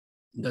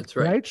 That's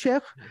right. Right,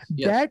 Sheikh?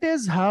 Yes.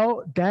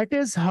 That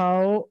is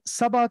how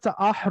sabata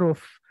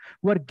ahruf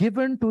were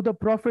given to the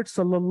Prophet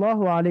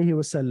sallallahu alaihi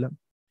wasallam.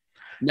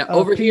 Now,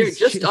 over here,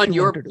 just on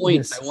your point,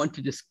 yes. I want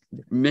to just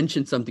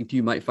mention something to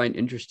you might find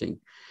interesting.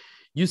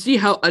 You see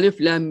how Alif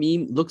Lam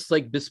Mim looks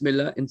like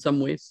Bismillah in some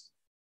ways?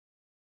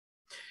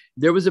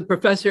 There was a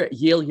professor at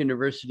Yale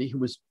University who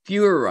was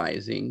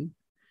theorizing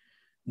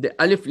the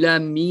Alif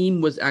Lam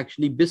Mim was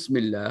actually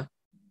Bismillah.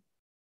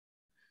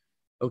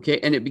 Okay,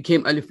 and it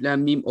became Alif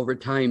Lam Mim over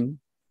time.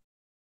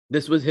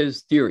 This was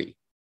his theory.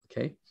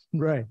 Okay,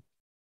 right.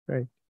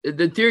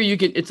 The theory,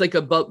 it's like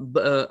a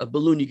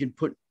balloon. You can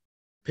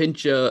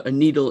pinch a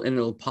needle and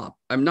it'll pop.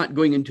 I'm not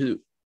going into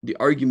the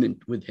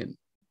argument with him.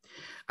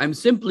 I'm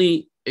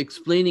simply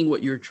explaining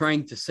what you're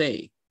trying to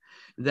say,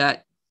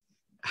 that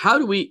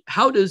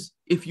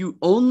if you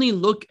only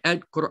look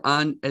at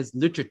Quran as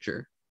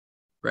literature,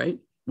 right,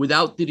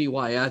 without the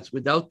riwayats,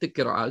 without the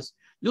qira'as,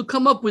 you'll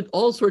come up with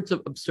all sorts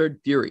of absurd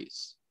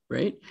theories,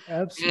 right?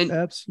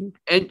 Absolutely.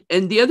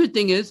 And the other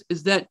thing is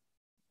that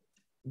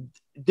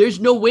there's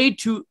no way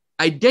to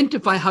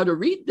identify how to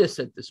read this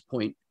at this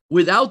point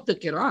without the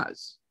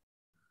qira'as.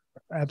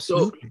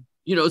 Absolutely.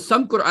 So,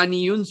 some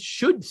Quraniyuns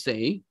should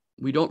say,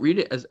 we don't read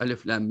it as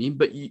Alif Lam Mim,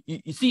 but you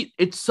see,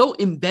 it's so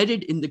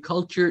embedded in the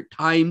culture,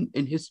 time,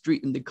 and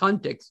history, in the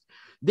context,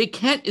 they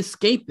can't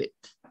escape it.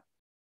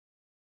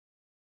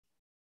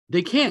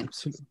 They can't.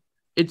 Absolutely.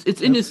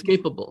 It's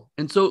inescapable.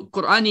 And so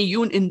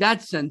Quraniyun in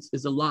that sense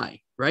is a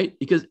lie, right?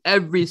 Because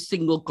every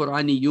single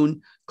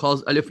Quraniyun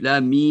calls Alif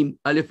Lam Mim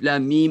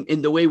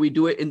in the way we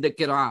do it in the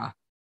Qira'ah.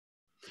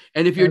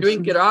 And if you're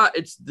doing Qira'ah,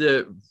 it's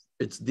the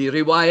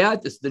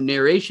riwayat, it's the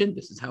narration.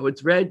 This is how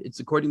it's read. It's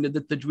according to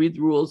the tajweed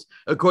rules,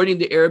 according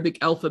to the Arabic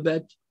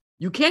alphabet.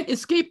 You can't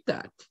escape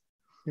that,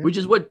 which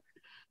is what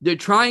they're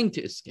trying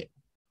to escape.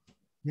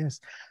 Yes.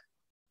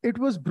 It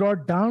was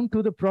brought down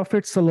to the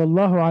Prophet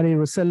sallallahu alaihi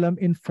wasallam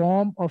in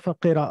form of a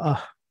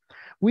qira'ah.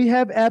 We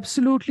have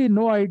absolutely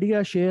no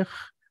idea, Sheikh,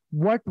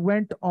 what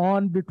went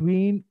on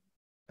between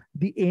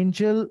the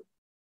angel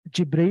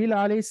Jibreel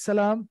alayhi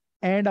salam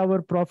and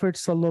our Prophet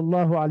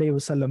sallallahu alaihi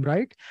wasallam,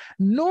 right?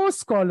 No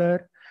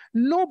scholar,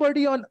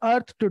 nobody on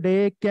earth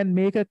today can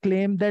make a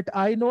claim that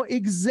I know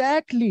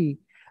exactly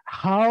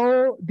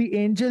how the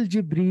angel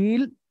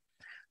Jibreel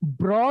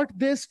brought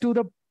this to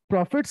the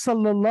Prophet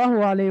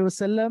sallallahu alaihi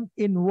wasallam,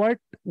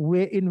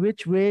 in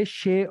which way,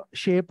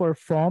 shape or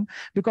form,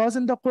 because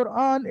in the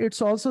Quran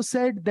it's also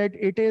said that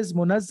it is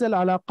munazzal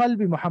ala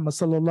qalbi Muhammad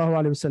sallallahu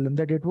alaihi wasallam,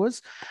 that it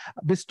was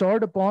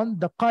bestowed upon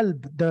the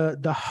qalb,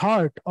 the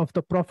heart of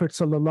the Prophet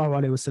sallallahu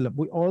alaihi wasallam.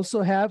 We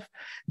also have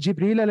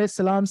Jibreel alayhi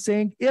salam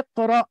saying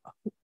iqra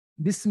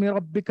bismi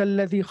rabbika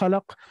alladhi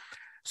khalaq.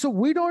 So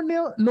we don't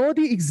know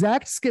the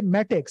exact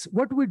schematics.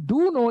 What we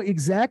do know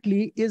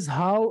exactly is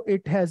how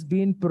it has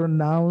been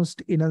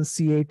pronounced,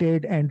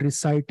 enunciated, and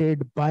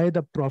recited by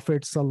the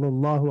Prophet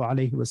sallallahu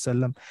alaihi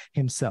wasallam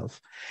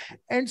himself.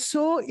 And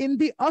so, in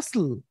the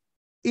asl,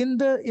 in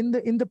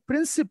the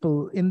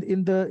principle,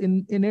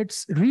 in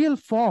its real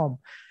form,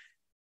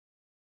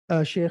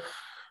 Sheikh,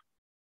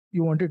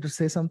 you wanted to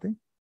say something?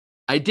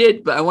 I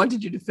did, but I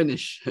wanted you to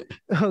finish.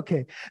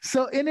 Okay.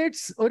 So, in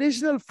its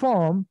original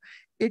form,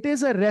 it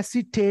is a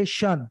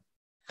recitation.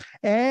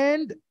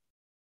 And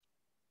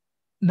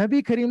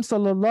Nabi Kareem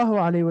sallallahu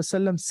alayhi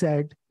wasallam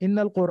said,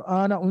 Inna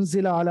al-Qur'ana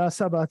unzila ala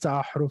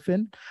sabata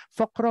ahrufin,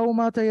 faqra'u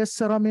ma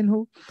tayassara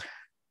minhu.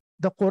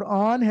 The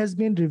Quran has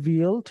been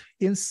revealed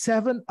in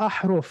 7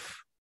 ahruf.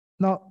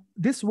 Now,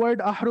 this word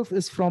ahruf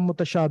is from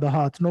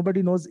mutashabahat.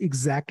 Nobody knows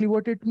exactly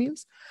what it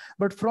means.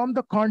 But from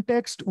the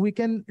context, we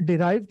can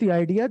derive the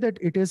idea that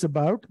it is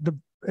about the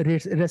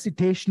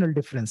recitational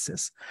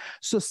differences.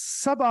 So,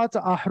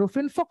 sab'ata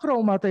ahrufin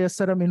faqra'u ma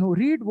tayassara minhu.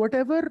 Read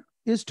whatever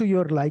is to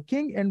your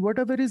liking and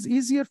whatever is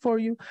easier for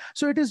you.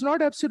 So, it is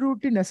not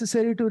absolutely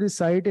necessary to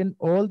recite in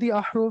all the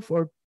ahruf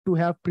or to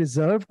have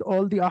preserved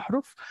all the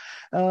ahruf.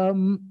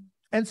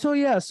 And so,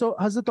 so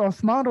Hazrat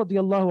Uthman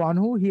radiallahu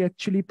anhu, he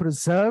actually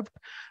preserved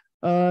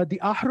the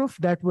ahruf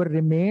that were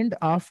remained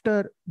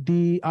after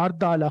the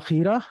Arda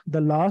al-Akhira, the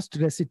last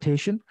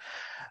recitation,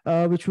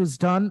 which was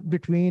done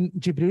between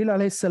Jibreel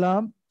alayhi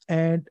salam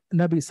and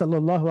Nabi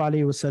sallallahu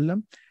alayhi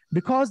wasallam.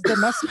 because the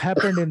nasakh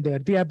happened in there,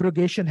 the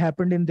abrogation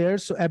happened in there.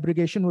 So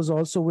abrogation was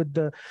also with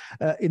the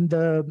in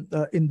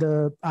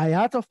the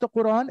ayat of the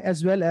Quran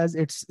as well as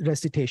its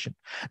recitation.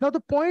 Now the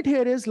point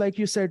here is, like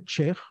you said,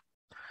 Sheikh,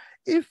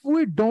 if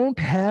we don't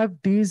have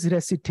these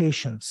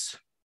recitations,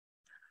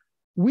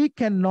 we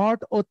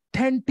cannot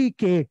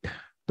authenticate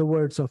the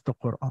words of the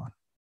Quran.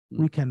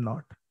 We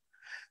cannot.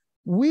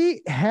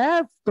 We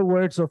have the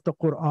words of the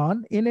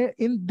Quran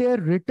in their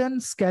written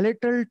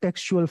skeletal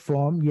textual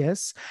form,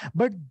 yes,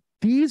 but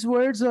these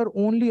words are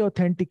only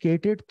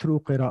authenticated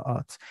through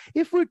qira'at.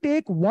 If we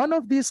take one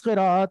of these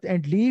qira'at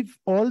and leave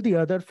all the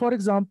other, for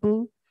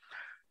example,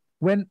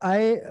 when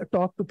I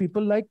talk to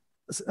people like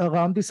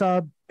Ghamdi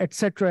Saab,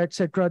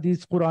 etc.,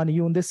 these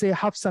Quraniyun, they say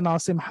Hafs and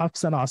Asim,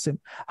 Hafs and Asim.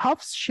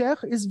 Hafs Sheikh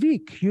is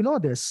weak, you know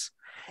this.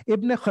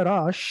 Ibn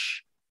Kharash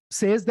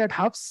says that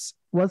Hafs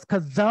was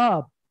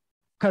kazzab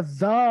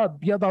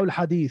yada'ul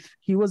hadith.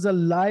 He was a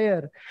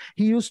liar.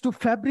 He used to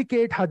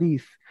fabricate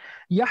hadith.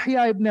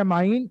 Yahya ibn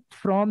Ma'in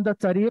from the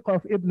tariq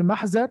of Ibn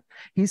Mahzar,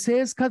 he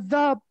says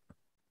kazzab.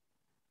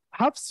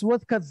 Hafs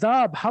was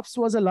kazzab. Hafs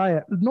was a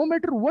liar. No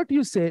matter what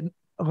you say,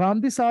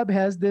 Ghamdi Saab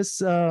has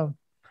this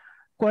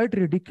quite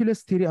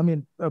ridiculous theory. I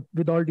mean,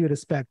 with all due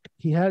respect,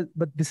 he has,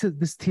 but this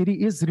theory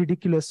is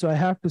ridiculous. So I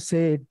have to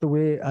say it the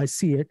way I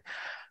see it.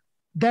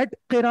 That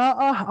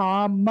qira'ah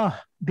ammah,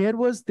 there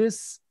was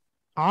this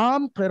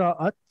Am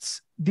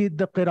qira'ats, the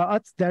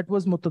qira'ats that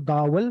was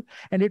mutadawal,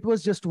 and it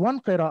was just one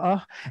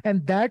qira'ah,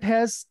 and that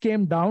has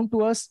came down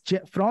to us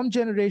from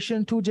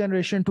generation to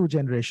generation to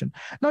generation.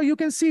 Now you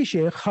can see,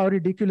 Sheikh, how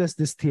ridiculous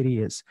this theory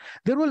is.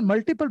 There were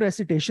multiple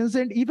recitations,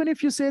 and even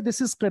if you say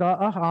this is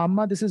qira'ah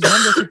amma, this is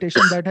one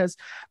recitation that has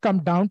come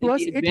down to us.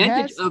 The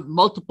advantage of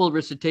multiple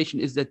recitation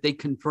is that they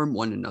confirm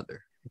one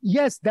another.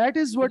 Yes, that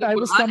is what I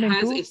was coming to. It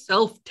has a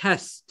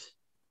self-test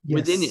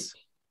within it.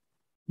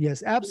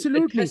 Yes,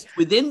 absolutely. The test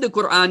within the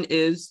Quran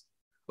is,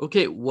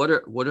 okay, what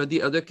are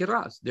the other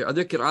qira'as? There are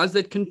other qira'as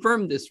that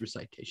confirm this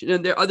recitation,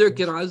 and there are other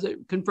qira'as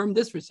that confirm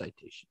this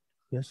recitation.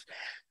 Yes.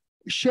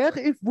 Sheikh,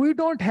 if we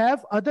don't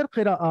have other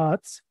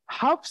qira'ats,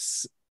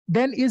 Hafs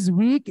then is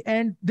weak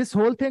and this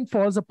whole thing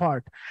falls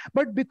apart.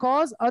 But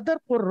because other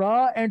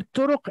qurra and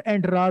turuq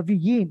and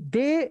rawiyin,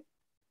 they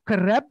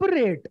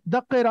corroborate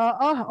the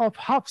qira'ah of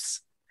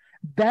Hafs,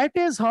 that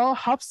is how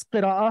Hafs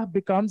qira'ah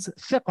becomes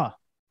thiqah.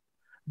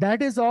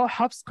 That is how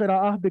Hafs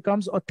qira'ah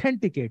becomes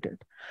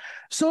authenticated.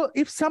 So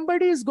if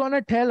somebody is going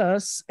to tell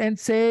us and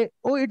say,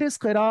 oh, it is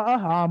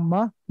qira'ah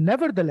amma,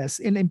 nevertheless,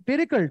 in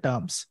empirical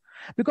terms,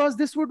 because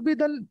this would be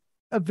then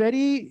a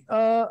very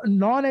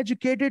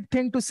non-educated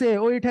thing to say,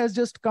 oh, it has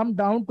just come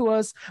down to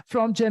us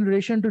from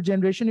generation to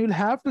generation. You'll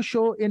have to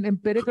show in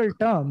empirical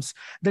terms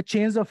the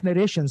chains of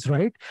narrations,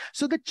 right?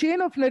 So the chain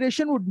of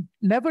narration would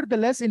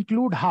nevertheless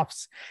include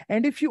Hafs.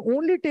 And if you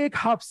only take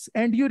Hafs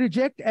and you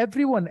reject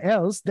everyone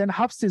else, then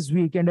Hafs is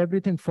weak and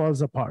everything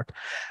falls apart.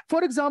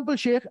 For example,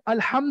 Sheikh,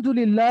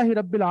 Alhamdulillahi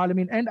Rabbil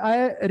Alameen. And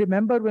I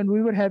remember when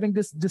we were having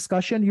this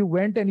discussion, you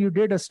went and you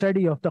did a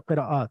study of the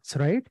qira'ats,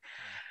 right?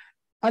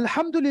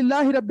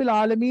 Alhamdulillahi Rabbil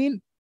Alameen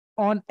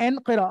on N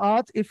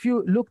qira'at, if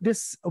you look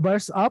this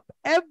verse up,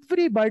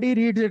 everybody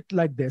reads it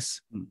like this.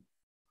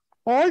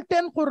 All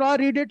 10 qurra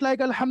read it like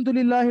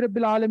Alhamdulillahi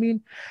Rabbil Alameen.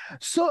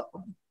 So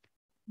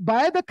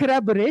by the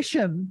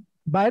corroboration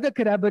of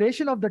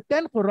the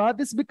 10 qurra,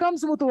 this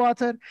becomes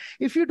mutawatir.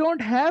 If you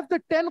don't have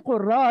the 10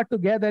 qurra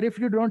together, if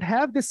you don't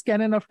have this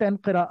canon of 10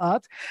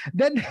 qira'at,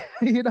 then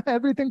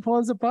everything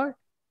falls apart.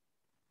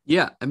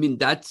 Yeah, I mean,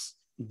 that's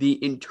the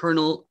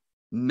internal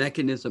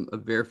mechanism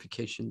of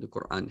verification the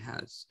Quran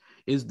has,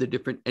 is the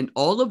different, and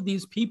all of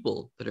these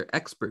people that are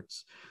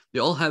experts, they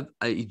all have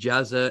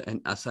ijazah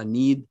and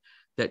asanid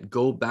that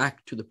go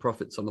back to the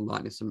Prophet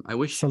sallallahu alaihi wasallam. I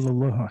wish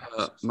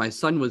my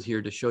son was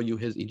here to show you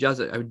his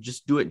ijazah. I would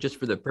just do it just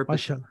for the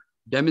purpose of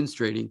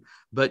demonstrating,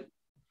 but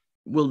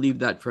we'll leave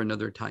that for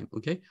another time.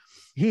 Okay,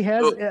 he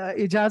has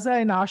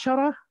ijazah in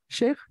Ashara,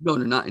 Sheikh? No,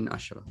 not in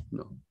Ashara.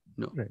 No.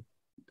 Right.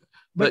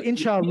 But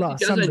inshallah,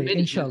 someday,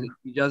 inshallah.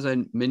 Ijazah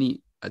in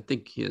many. I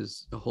think he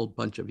has a whole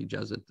bunch of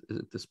ijazah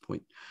at this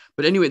point.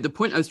 But anyway, the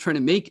point I was trying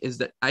to make is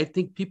that I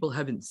think people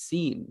haven't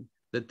seen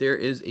that there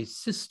is a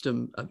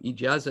system of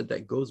ijazah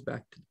that goes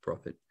back to the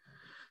Prophet.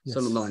 Yes.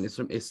 Sallallahu Alaihi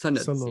Wasallam, a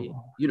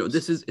sanad.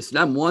 This is,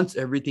 Islam wants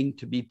everything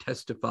to be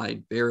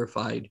testified,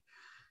 verified,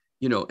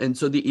 and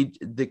so the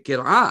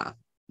qira'ah,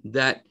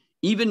 that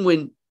even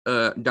when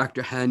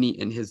Dr. Hany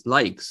and his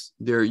likes,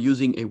 they're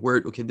using a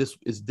word, okay, this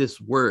is this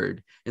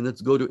word, and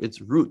let's go to its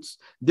roots.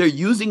 They're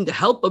using the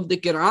help of the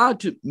qira'ah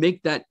to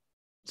make that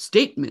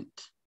statement,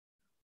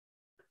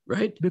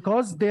 right?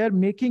 Because they're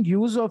making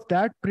use of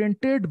that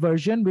printed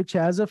version, which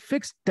has a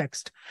fixed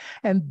text.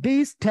 And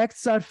these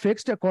texts are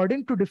fixed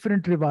according to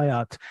different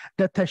riwayat.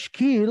 The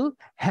tashkil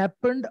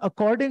happened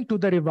according to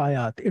the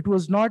riwayat. It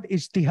was not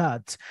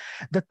ijtihads.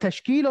 The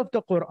tashkil of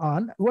the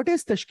Quran, what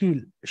is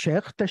tashkil,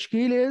 Sheikh?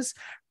 Tashkil is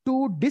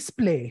to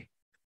display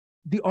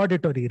the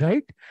auditory,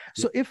 right?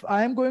 So if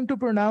I am going to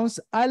pronounce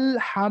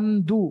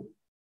alhamdu,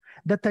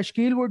 the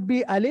tashkil would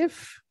be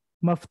alif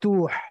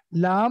maftuh,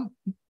 lam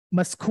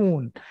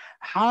maskoon,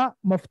 ha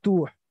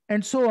maftuh,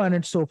 and so on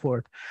and so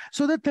forth.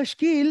 So the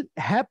tashkil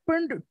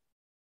happened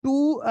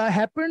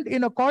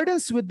in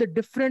accordance with the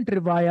different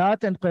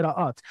riwayat and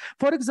qira'at.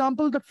 For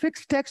example, the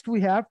fixed text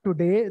we have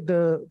today,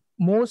 the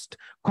most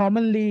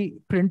commonly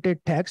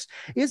printed text,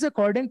 is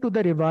according to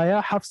the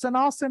riwayah Hafs and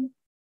Asim.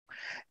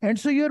 And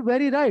so you're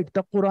very right.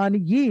 The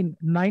Quraniyin,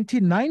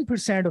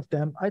 99% of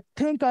them, I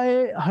think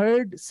I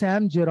heard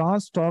Sam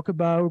Gerance talk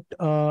about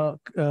the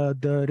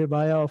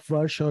riwayah of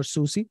Warsh or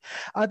Susi.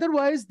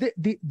 Otherwise,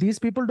 these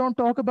people don't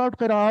talk about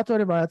qira'at or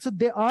riwayat. So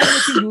they are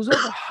making use of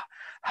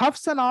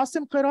Hafs and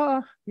Asim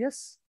qira'ah.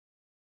 Yes.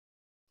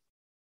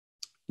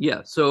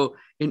 Yeah. So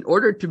in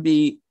order to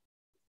be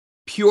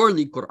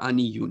purely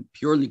Quraniyun,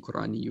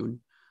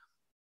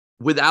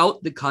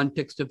 without the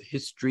context of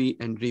history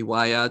and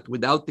riwayat,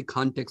 without the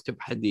context of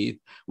hadith,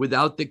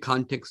 without the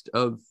context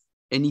of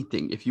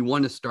anything, if you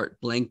want to start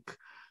blank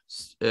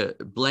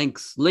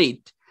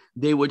slate,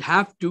 they would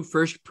have to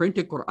first print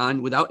a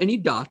Quran without any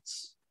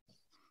dots,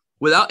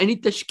 without any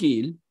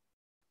tashkil,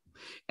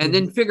 and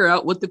then figure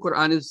out what the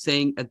Quran is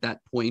saying at that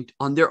point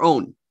on their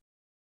own.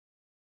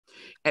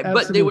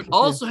 Absolutely. But they would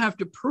also have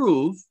to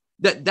prove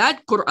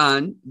that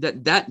Quran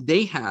that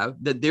they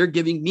have, that they're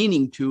giving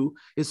meaning to,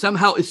 is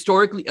somehow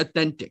historically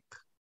authentic.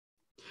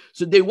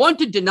 So they want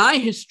to deny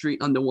history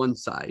on the one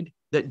side,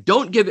 that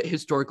don't give it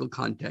historical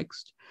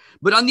context.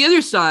 But on the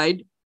other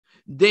side,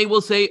 they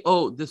will say,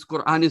 oh, this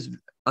Quran is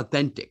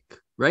authentic,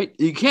 right?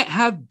 You can't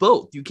have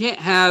both. You can't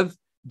have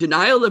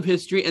denial of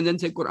history and then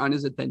say Quran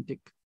is authentic.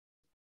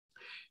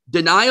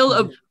 Denial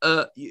of,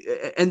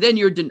 and then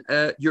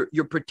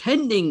you're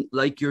pretending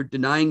like you're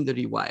denying the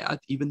riwayat,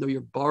 even though you're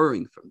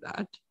borrowing from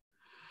that.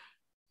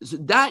 So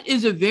that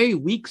is a very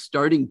weak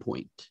starting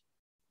point.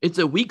 It's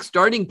a weak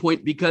starting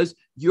point because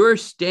you're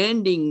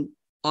standing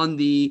on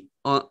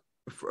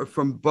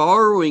from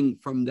borrowing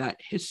from that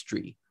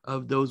history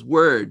of those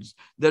words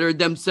that are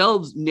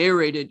themselves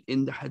narrated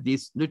in the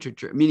hadith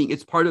literature, meaning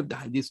it's part of the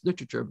hadith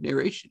literature of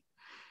narration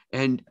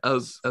and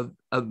of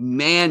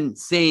man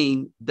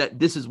saying that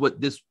this is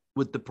what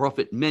the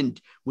Prophet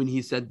meant when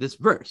he said this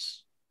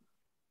verse.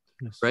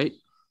 Yes. Right?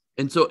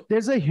 And so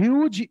there's a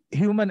huge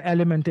human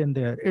element in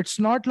there. It's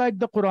not like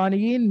the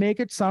Quraniyin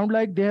make it sound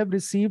like they have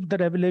received the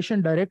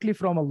revelation directly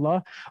from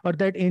Allah, or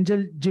that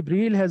angel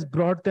Jibreel has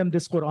brought them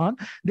this Quran.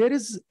 There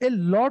is a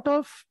lot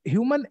of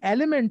human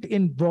element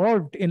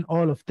involved in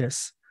all of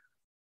this.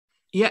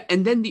 Yeah,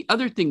 and then the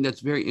other thing that's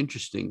very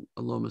interesting,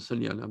 Allahumma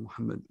salli ala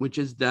Muhammad, which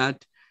is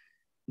that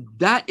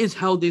is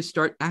how they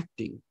start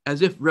acting,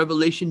 as if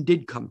revelation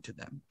did come to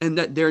them, and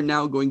that they're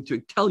now going to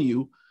tell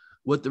you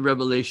what the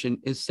revelation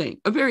is saying.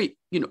 A very,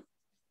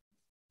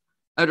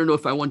 I don't know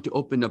if I want to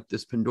open up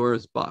this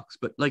Pandora's box,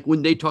 but like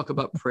when they talk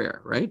about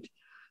prayer, right?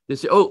 They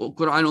say, oh,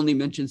 Quran only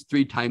mentions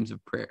 3 times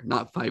of prayer,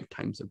 not 5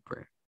 times of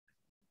prayer.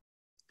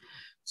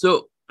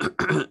 So,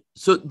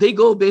 so they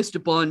go based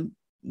upon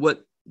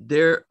what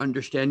their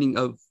understanding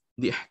of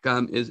the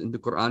ahkam is in the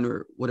Quran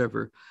or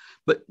whatever.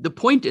 But the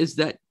point is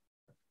that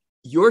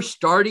your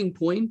starting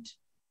point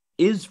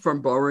is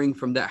from borrowing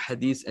from that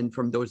hadith and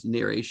from those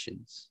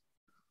narrations.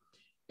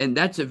 And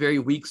that's a very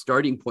weak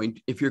starting point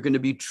if you're going to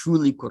be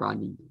truly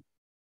Qurani.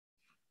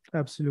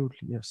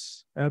 Absolutely,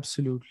 yes,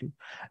 absolutely.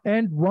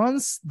 And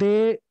once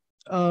they,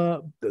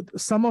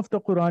 some of the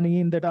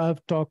Quraniyin that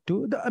I've talked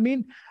to,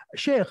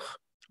 Sheikh,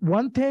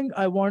 one thing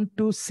I want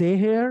to say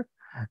here,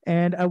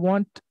 and I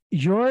want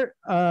your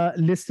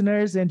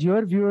listeners and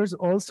your viewers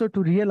also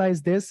to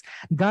realize this,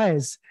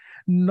 guys,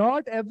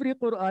 not every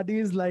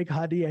Qurani is like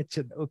Hany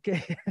Atchan,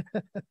 okay?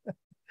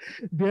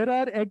 There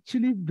are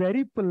actually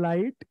very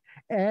polite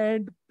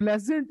and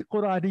pleasant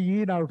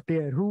Quraniyin out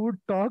there who would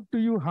talk to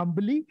you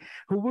humbly,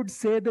 who would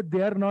say that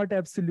they are not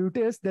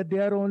absolutists, that they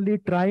are only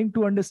trying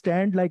to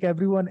understand like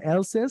everyone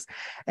else is.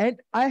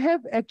 And I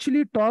have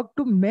actually talked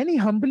to many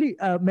humble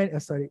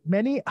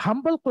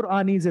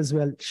Quranis as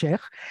well,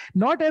 Sheikh.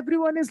 Not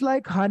everyone is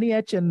like Hany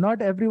Atchan.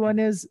 Not everyone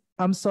is,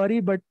 I'm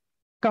sorry, but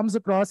comes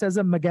across as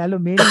a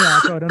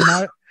megalomaniac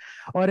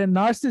or a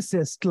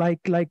narcissist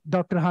like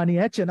Dr. Hany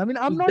Atchan. I mean,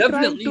 I'm not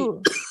trying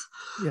to...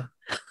 Yeah.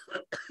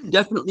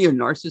 Definitely a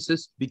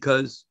narcissist,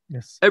 because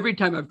yes, every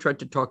time I've tried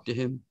to talk to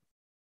him,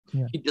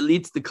 he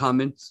deletes the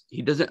comments.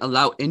 He doesn't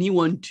allow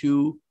anyone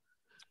to...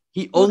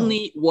 He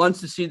only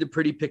wants to see the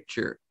pretty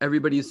picture.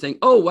 Everybody is saying,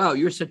 oh, wow,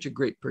 you're such a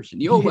great person.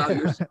 Oh, wow,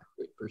 you're such a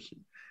great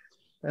person.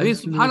 I mean,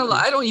 subhanAllah,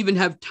 I don't even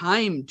have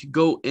time to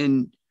go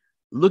and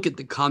look at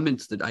the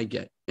comments that I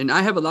get. And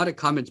I have a lot of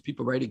comments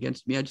people write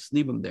against me. I just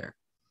leave them there.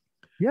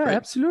 Yeah, right?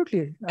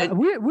 Absolutely.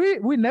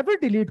 We never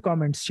delete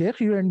comments, Sheikh.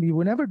 You and me,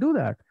 we never do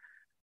that.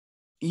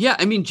 Yeah,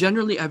 I mean,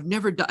 generally, I've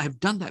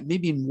done that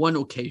maybe in one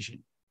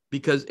occasion,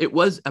 because it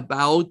was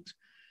about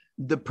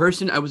the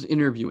person I was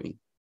interviewing,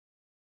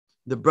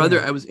 the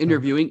brother I was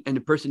interviewing, and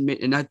the person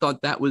and I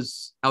thought that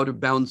was out of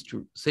bounds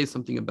to say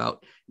something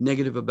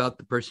negative about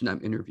the person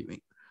I'm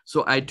interviewing.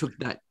 So I took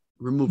that.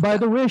 By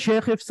the way,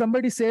 Sheikh, if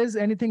somebody says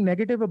anything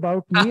negative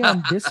about me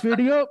on this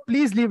video,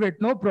 please leave it.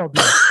 No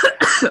problem.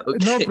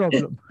 No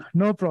problem.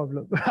 No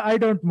problem. I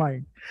don't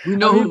mind. We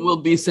know who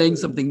will be saying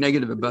something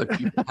negative about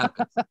you. It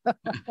happens.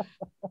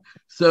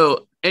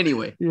 So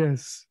anyway.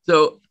 Yes.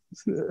 So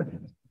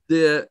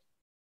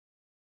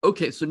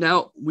so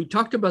now we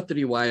talked about the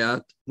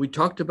riwayat. We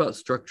talked about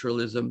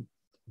structuralism.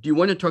 Do you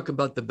want to talk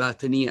about the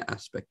Batini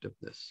aspect of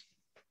this?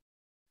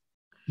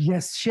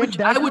 Yes, Sheikh, which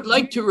I would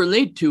like to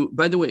relate to,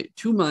 by the way,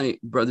 to my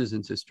brothers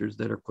and sisters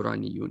that are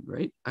Quraniyun,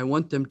 right? I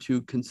want them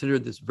to consider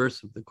this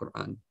verse of the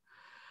Quran.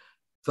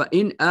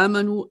 فَإِنْ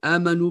آمَنُوا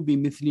آمَنُوا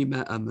بِمِثْلِ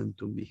مَا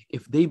آمَنْتُمْ بِهِ.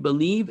 If they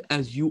believe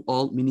as you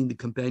all, meaning the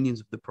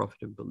companions of the Prophet,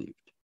 have believed.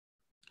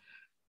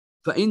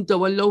 فَإِنْ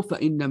تَوَلَّوْا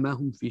فَإِنَّمَا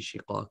هُمْ فِي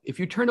شِقَاقٍ. If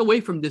you turn away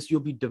from this,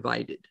 you'll be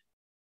divided,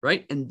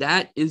 right? And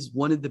that is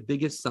one of the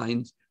biggest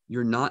signs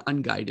you're not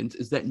on guidance,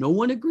 is that no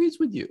one agrees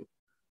with you.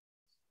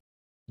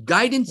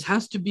 Guidance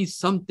has to be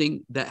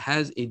something that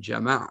has a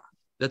jama'ah.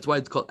 That's why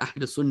it's called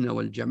Ahl Sunnah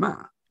wal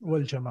Jama'ah.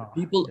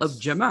 People of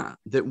Jama'ah,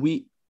 that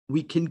we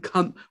can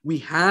come, we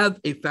have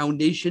a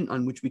foundation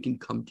on which we can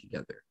come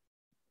together.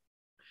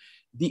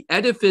 The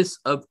edifice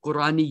of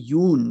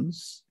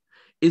Quraniyuns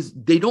is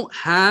they don't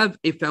have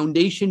a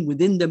foundation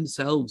within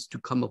themselves to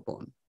come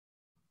upon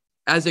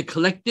as a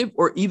collective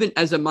or even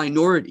as a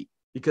minority,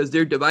 because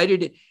they're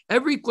divided.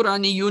 Every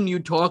Quraniyun you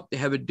talk, they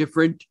have a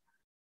different.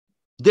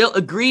 They'll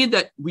agree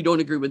that we don't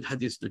agree with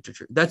Hadith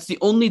literature. That's the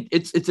only,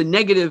 it's a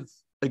negative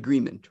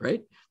agreement,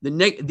 right?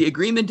 The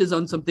agreement is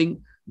on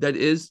something that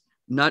is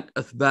not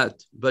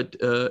athbat, but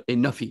a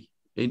nafi,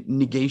 a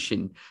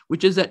negation,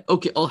 which is that,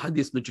 okay, all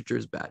Hadith literature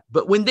is bad.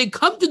 But when they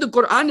come to the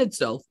Quran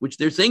itself, which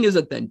they're saying is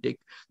authentic,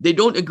 they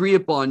don't agree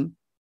upon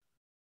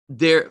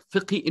their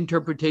fiqh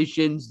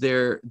interpretations,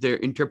 their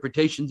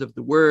interpretations of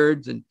the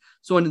words, and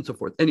so on and so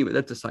forth. Anyway,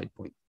 that's a side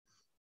point.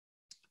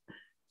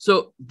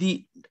 So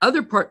the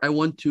other part I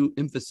want to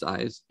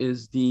emphasize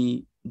is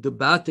the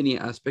Batini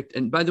aspect.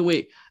 And by the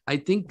way, I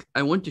think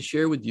I want to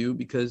share with you,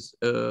 because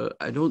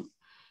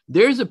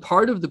there's a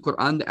part of the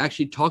Quran that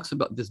actually talks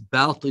about this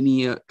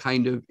Batini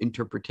kind of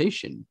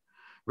interpretation,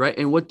 right?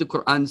 And what the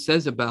Quran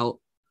says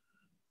about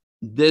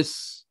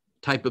this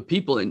type of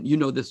people. And you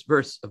know this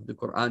verse of the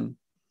Quran,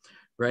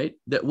 right?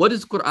 That what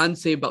does Quran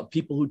say about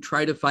people who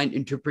try to find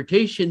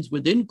interpretations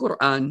within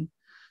Quran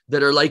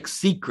that are like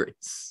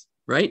secrets?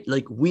 Right?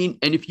 Like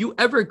and if you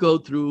ever go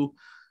through,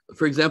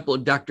 for example,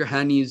 Dr.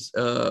 Hany's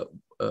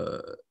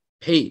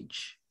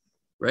page,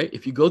 right?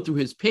 If you go through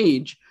his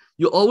page,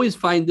 you'll always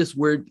find this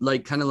word,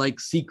 like kind of like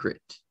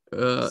secret.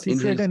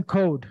 Secret and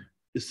code.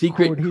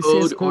 Secret code. He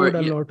says code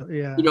a lot.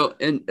 Yeah. You know,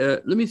 and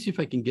let me see if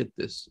I can get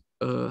this.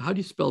 How do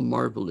you spell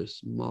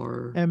marvelous?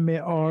 Marvelous.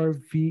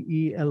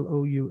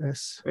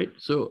 Right.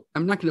 So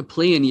I'm not going to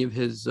play any of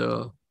his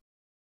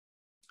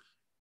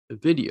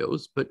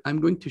videos, but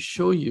I'm going to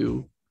show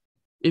you.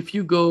 If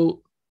you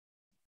go,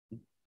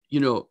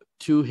 you know,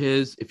 to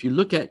his, if you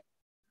look at,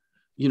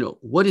 you know,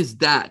 what is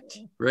that,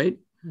 right?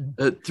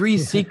 Three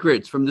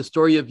secrets from the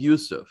story of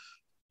Yusuf,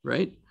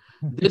 right?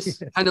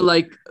 This kind of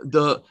like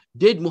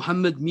did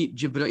Muhammad meet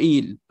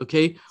Jibreel?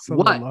 Okay,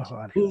 what,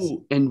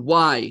 who, and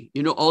why?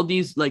 You know, all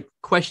these like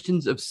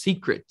questions of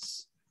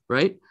secrets,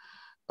 right?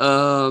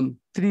 3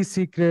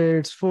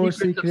 secrets, 4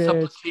 secrets.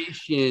 Of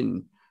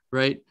supplication,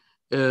 right?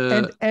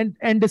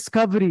 And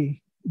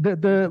discovery.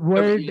 The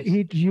word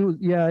he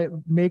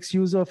makes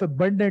use of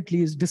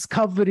abundantly is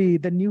discovery,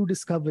 the new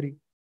discovery.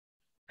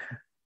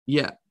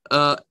 Yeah.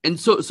 And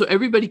so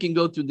everybody can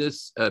go through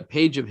this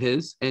page of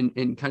his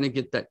and kind of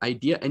get that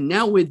idea. And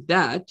now with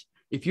that,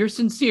 if you're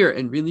sincere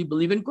and really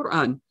believe in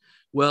Quran,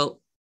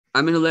 well,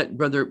 I'm going to let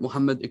Brother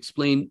Muhammad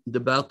explain the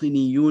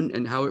Batiniyun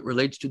and how it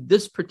relates to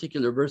this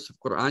particular verse of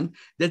Quran.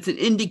 That's an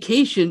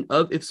indication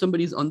of if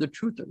somebody's on the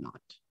truth or not.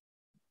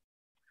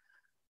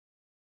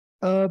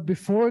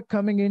 Before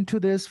coming into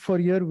this, for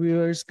your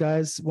viewers,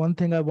 guys, one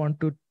thing I want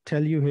to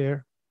tell you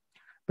here.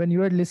 When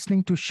you are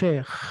listening to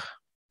Sheikh,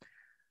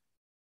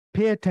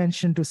 pay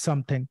attention to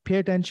something. Pay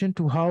attention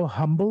to how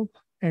humble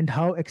and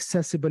how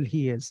accessible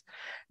he is.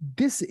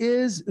 This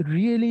is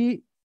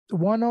really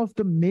one of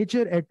the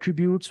major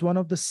attributes, one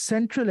of the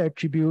central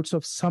attributes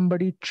of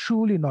somebody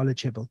truly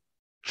knowledgeable.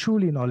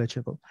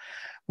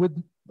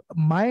 With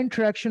my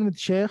interaction with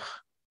Sheikh,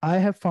 I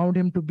have found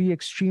him to be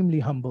extremely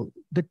humble.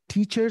 The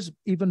teachers,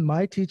 even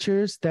my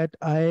teachers that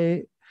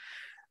I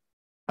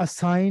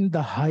assign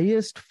the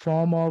highest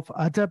form of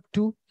adab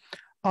to,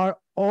 are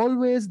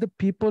always the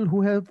people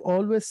who have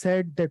always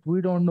said that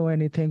we don't know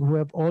anything, who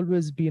have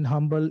always been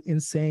humble in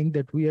saying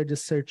that we are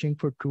just searching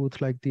for truth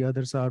like the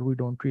others are. We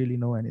don't really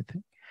know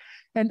anything.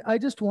 And I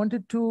just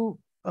wanted to,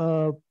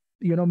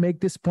 make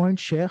this point,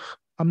 Sheikh.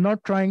 I'm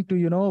not trying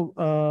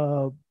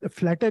to,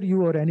 flatter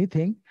you or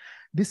anything.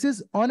 This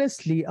is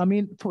honestly, I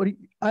mean,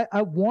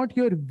 I want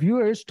your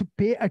viewers to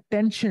pay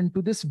attention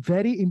to this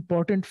very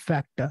important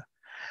factor.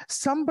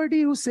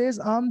 Somebody who says,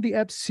 I'm the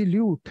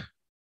absolute,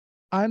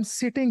 I'm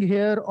sitting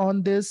here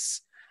on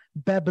this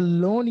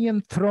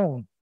Babylonian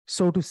throne,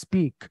 so to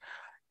speak,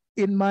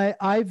 in my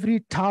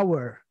ivory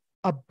tower,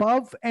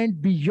 above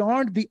and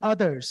beyond the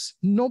others.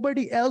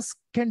 Nobody else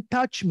can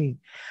touch me.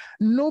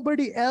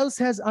 Nobody else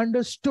has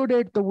understood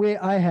it the way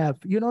I have.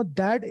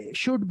 That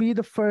should be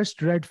the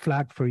first red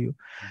flag for you.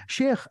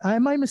 Sheikh,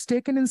 am I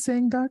mistaken in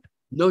saying that?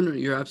 No,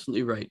 you're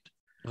absolutely right.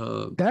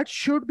 That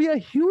should be a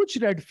huge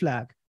red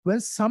flag. When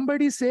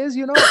somebody says,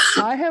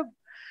 I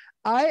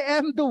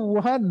am the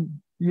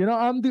one,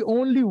 I'm the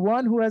only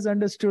one who has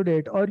understood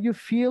it. Or you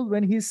feel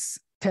when he's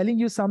telling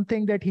you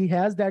something that he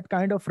has that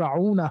kind of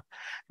ra'una,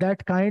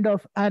 that kind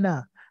of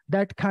ana,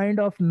 that kind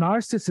of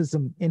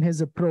narcissism in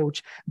his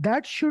approach,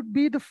 that should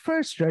be the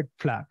first red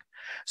flag.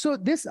 So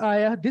this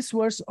ayah, this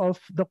verse of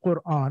the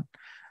Quran,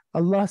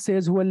 Allah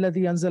says,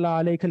 وَالَّذِي أَنزَلَ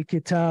عَلَيْكَ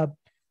الْكِتَابِ,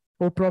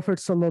 O Prophet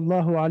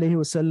sallallahu alaihi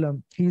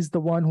wasallam, he's the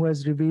one who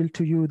has revealed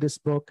to you this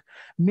book.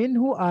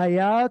 Minhu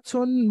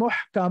ayatun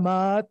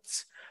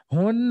muhkamat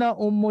hunna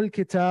ummul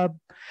kitab.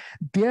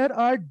 There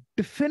are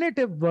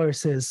definitive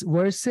verses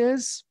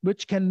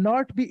which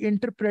cannot be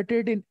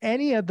interpreted in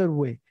any other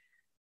way.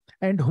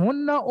 And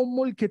hunna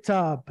ummul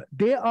kitab,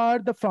 they are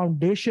the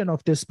foundation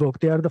of this book.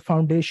 They are the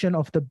foundation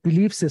of the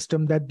belief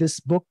system that this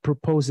book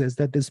proposes,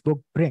 that this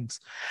book brings.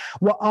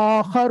 Wa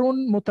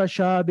akharun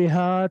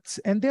mutashabihat,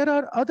 and there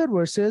are other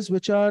verses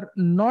which are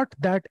not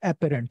that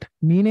apparent,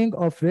 meaning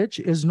of which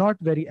is not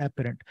very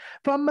apparent.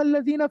 فَأَمَّا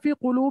الَّذِينَ فِي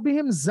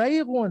قُلُوبِهِمْ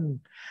زَيْغٌ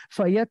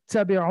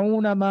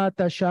فَيَتَّبِعُونَ مَا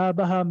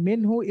تَشَابَهَ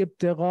مِنْهُ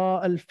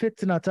ابْتِغَاءَ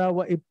الْفِتْنَةَ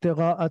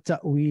وَابْتِغَاءَ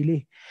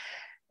تَأْوِيلِهِ.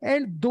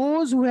 And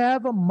those who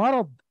have a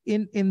marad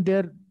in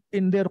their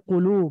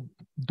qulub,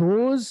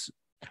 those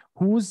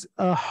whose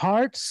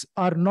hearts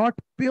are not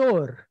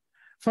pure,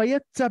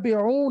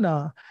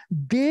 فَيَتَّبِعُونَ,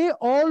 they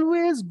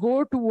always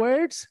go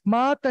towards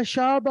مَا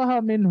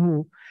تَشَابَهَ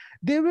مِنْهُ.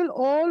 They will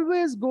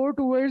always go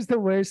towards the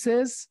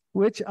verses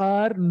which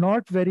are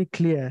not very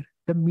clear,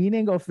 the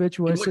meaning of which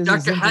verses.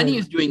 What Dr. Hany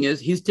is doing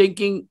is he's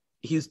taking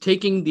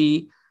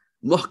the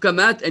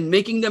muhkamat and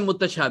making them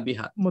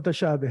mutashabihat.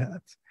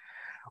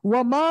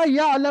 وَمَا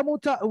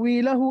يَعْلَمُ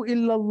تَأْوِيلَهُ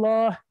إِلَّا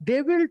اللَّهِ.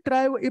 They will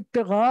try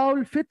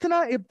ابتغاء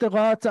الفتنة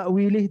ابتغاء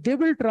تأويله. They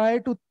will try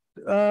to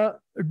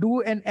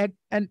do an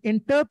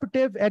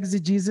interpretive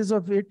exegesis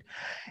of it.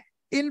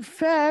 In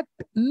fact,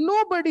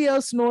 nobody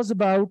else knows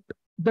about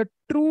the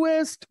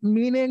truest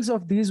meanings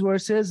of these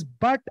verses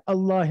but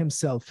Allah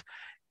himself.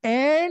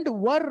 And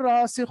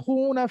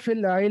وَالرَّاسِخُونَ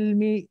فِي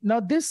الْعِلْمِ. Now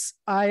this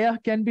ayah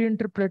can be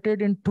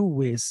interpreted in two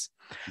ways.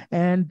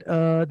 And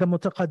the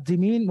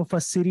mutaqaddimin,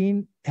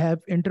 mufassirin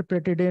have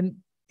interpreted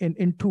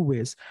in two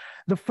ways.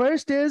 The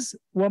first is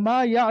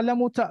وَمَا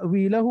يَعْلَمُ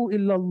تَأْوِيلَهُ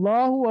إِلَّا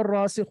اللَّهُ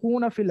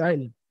وَالرَّاسِخُونَ فِي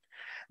الْعِلْمِ.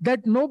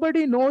 That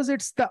nobody knows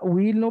its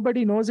ta'wil,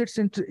 nobody knows its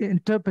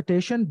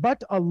interpretation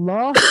but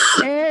Allah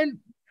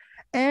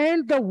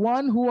and the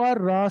one who are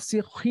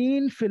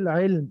rasikhin fil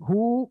ilm,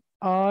 who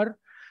are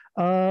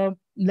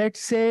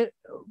let's say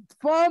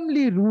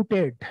firmly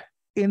rooted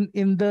in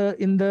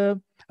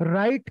the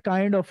right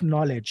kind of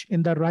knowledge,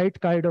 in the right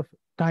kind of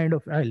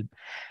ilm.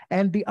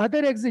 And the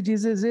other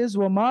exegesis is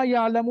وَمَا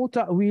يَعْلَمُ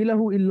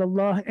تَأْوِيلَهُ إِلَّا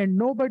اللَّهِ, and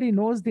nobody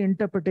knows the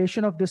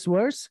interpretation of this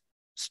verse.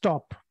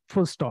 Stop.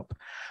 Full stop.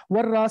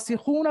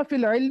 وَالرَّاسِخُونَ فِي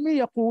الْعِلْمِ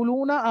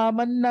يَقُولُونَ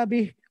آمَنَّا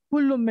بِهِ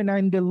كُلٌّ مِّنْ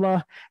عِنْدِ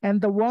اللَّهِ. And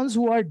the ones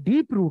who are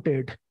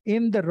deep-rooted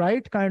in the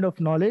right kind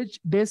of knowledge,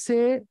 they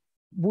say,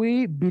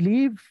 we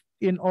believe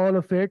in all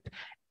of it.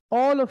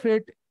 All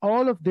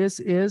of this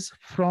is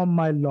from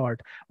my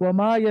Lord.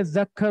 وَمَا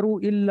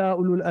يَذَّكَّرُ إِلَّا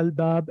أُولُو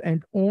الْأَلْبَابِ.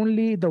 And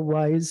only the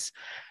wise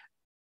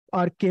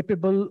are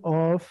capable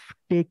of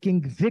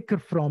taking dhikr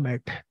from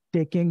it,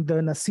 taking the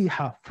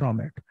nasiha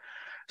from it.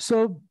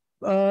 So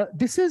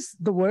this is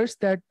the verse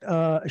that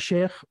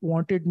Sheikh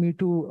wanted me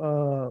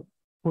to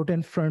put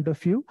in front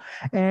of you.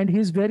 And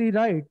he's very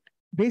right.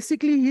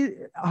 Basically,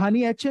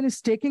 Hany Atchan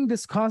is taking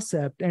this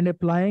concept and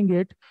applying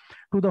it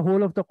to the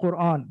whole of the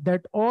Quran,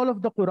 that all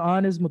of the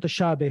Quran is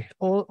mutashabih,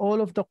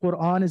 all of the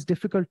Quran is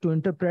difficult to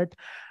interpret.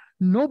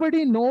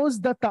 Nobody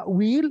knows the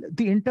ta'wil,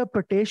 the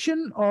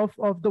interpretation of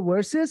the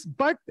verses,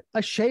 but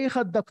a Shaykh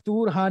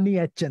al-Daktur Hany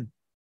Atchan,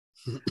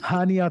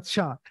 Hany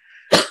Atchan.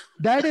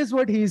 That is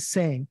what he is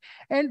saying.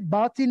 And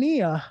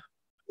Batiniya,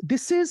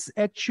 this is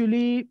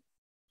actually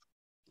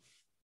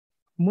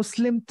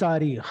Muslim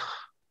Tariq.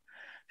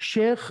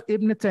 Sheikh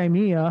Ibn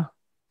Taymiyyah,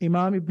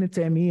 Imam Ibn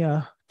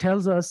Taymiyyah,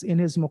 tells us in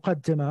his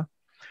Muqaddimah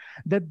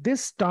that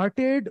this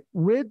started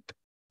with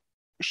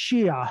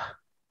Shia.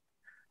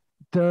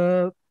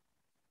 And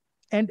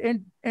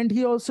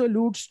he also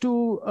alludes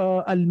to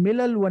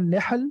Al-Milal wa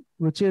Nihal,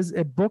 which is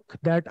a book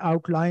that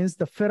outlines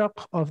the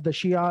firaq of the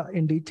Shia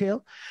in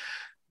detail.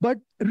 But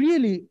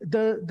really,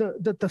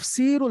 the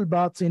Tafseer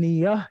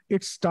Batini,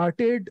 it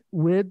started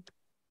with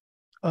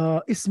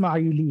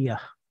Ismailiyah,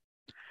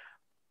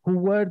 who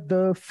were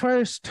the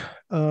first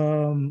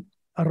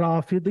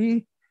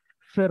Rafidi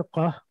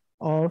firqa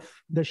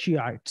of the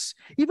Shiites.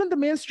 Even the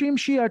mainstream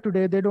Shia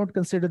today, they don't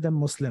consider them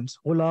Muslims.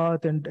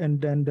 Ghulat and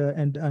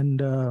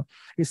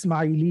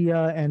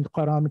Ismailiyah and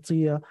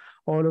Qaramatiyah,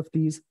 all of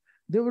these,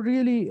 they were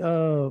really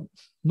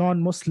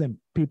non-Muslim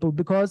people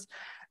because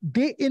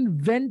they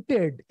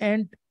invented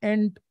and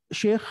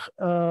Sheikh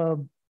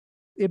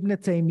Ibn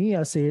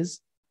Taymiyyah says,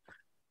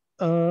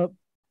 يَخْطَئُونَ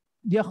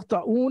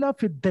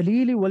فِي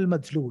الدَّلِيلِ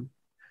وَالْمَدْلُولِ.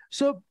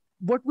 So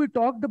what we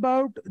talked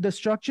about, the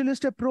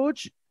structuralist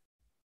approach,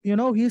 you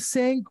know, he's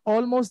saying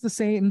almost the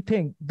same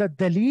thing. The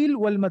dalil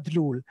wal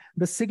madlul,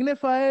 the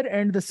signifier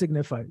and the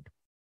signified.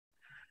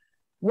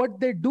 What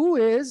they do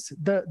is,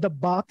 the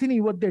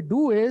Batini, what they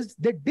do is,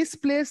 they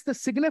displace the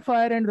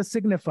signifier and the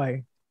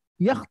signified.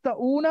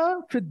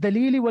 يَخْطَئُونَ فِي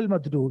الدَّلِيلِ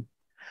وَالْمَدْلُولِ.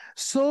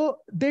 So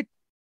they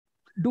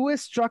do a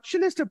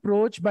structuralist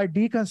approach by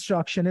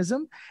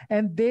deconstructionism,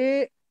 and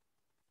they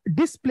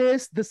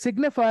displace the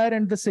signifier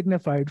and the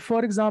signified.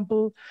 For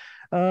example,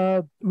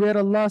 where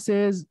Allah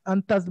says,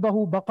 "An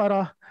tazbahu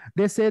baqarah,"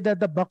 they say that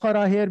the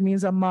baqarah here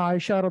means Amma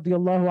Aisha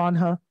radiyallahu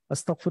anha,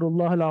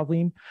 astaghfirullah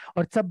al-azim,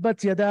 or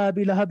tabbat yada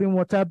abi lahabin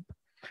wa tab.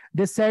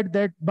 They said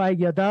that by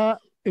yada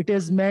it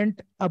is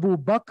meant Abu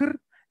Bakr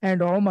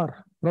and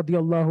Umar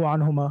radiyallahu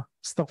anhuma,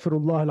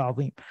 astaghfirullah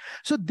al-azim.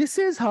 So this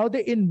is how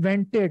they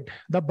invented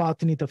the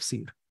Batini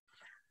tafsir.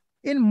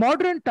 In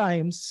modern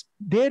times,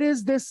 there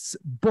is this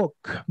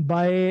book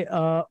by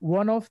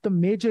one of the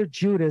major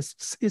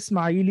jurists,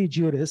 Ismaili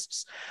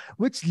jurists,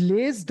 which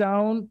lays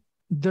down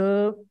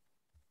the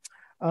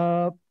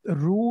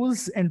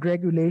rules and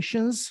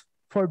regulations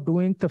for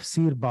doing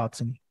tafsir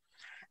batini.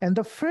 And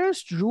the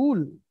first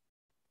rule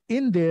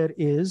in there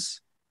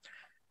is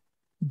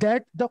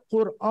that the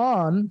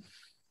Quran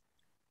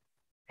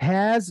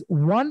has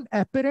one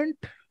apparent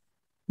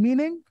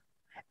meaning,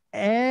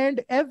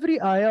 and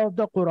every ayah of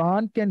the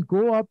Quran can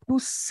go up to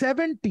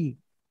 70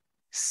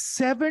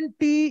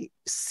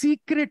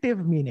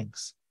 secretive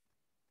meanings.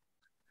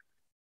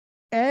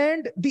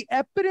 And the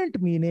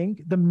apparent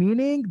meaning, the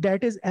meaning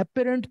that is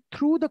apparent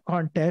through the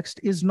context,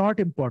 is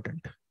not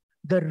important.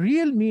 The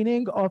real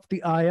meaning of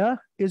the ayah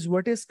is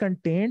what is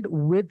contained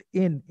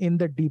within, in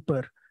the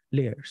deeper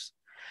layers.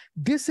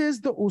 This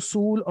is the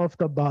usul of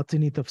the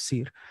Batini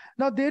tafsir.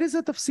 Now, there is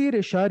a tafsir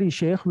Ishari,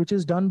 Sheikh, which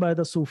is done by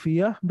the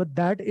Sufiya, but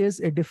that is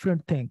a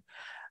different thing.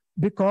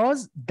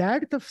 Because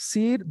that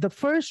tafsir, the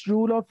first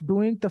rule of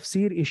doing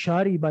tafsir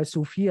Ishari by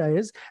Sufiya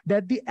is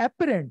that the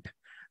apparent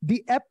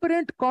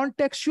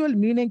contextual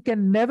meaning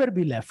can never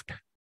be left.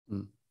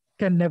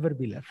 Can never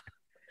be left.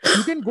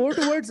 You can go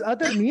towards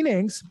other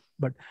meanings,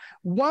 but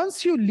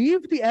once you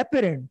leave the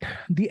apparent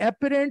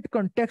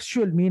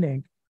contextual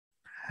meaning,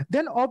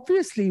 then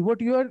obviously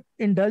what you are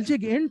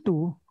indulging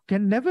into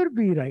can never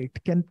be right.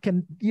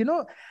 Can you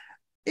know,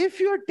 if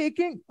you're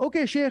taking,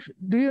 okay, Sheikh,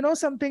 do you know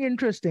something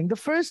interesting? The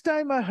first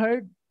time I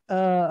heard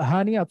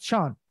Hany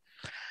Atchan,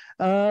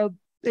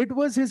 it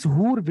was his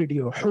Hur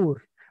video,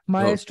 Hur.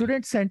 My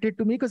student sent it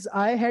to me because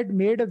I had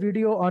made a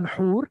video on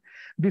Hur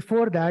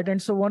before that. And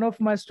so one of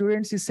my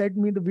students, he sent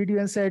me the video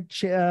and said,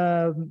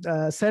 sir,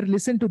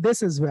 listen to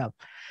this as well.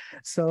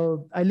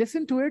 So I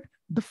listened to it.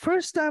 The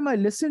first time I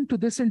listened to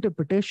this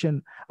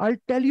interpretation, I'll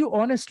tell you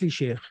honestly,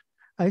 Sheikh,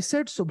 I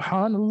said,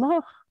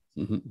 Subhanallah,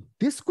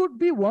 this could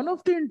be one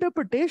of the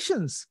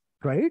interpretations,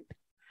 right?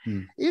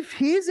 If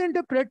he's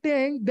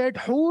interpreting that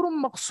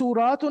Hurum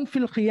Maqsuratun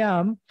fil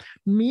Qiyam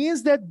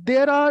means that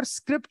there are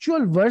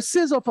scriptural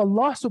verses of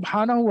Allah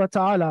subhanahu wa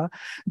ta'ala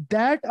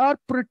that are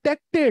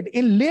protected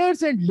in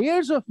layers and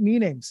layers of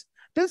meanings,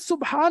 then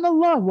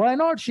Subhanallah, why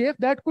not, Sheikh?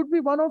 That could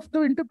be one of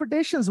the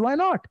interpretations. Why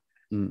not?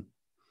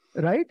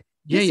 Right?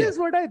 This is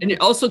what I think. And it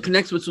also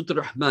connects with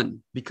Surah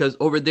Rahman, because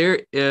over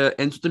there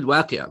in Surah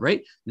Al-Waqi'ah,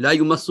 right? La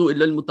yumassu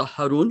illa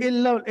al-mutahharun.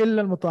 Illa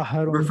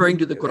al-mutahharun. Referring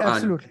to the Quran.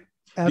 Absolutely.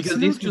 Because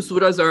these two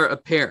surahs are a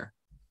pair,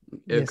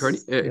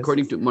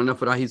 according to Mullah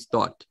Farahi's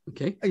thought.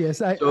 Okay.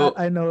 Yes, I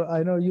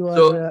know you are.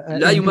 So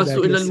La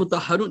yumassu illa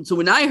al-mutahharun. So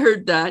when I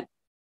heard that,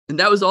 and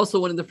that was also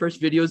one of the first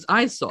videos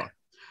I saw,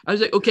 I was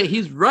like, okay,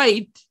 he's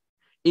right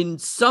in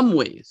some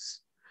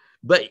ways,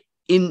 but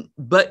in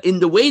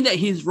the way that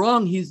he's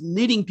wrong, he's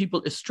leading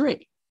people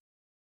astray.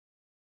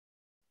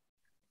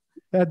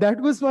 That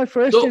was my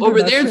first. So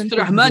over there in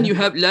Surah Rahman, you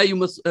have La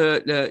yumas,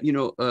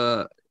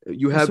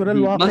 you have Surah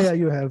Al-Waqi'ah,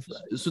 you have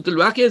Surah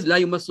Al-Waqi'ah is La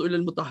yumassu illa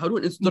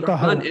al-mutahharun, and Surah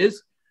Rahman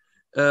is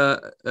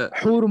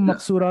Hurum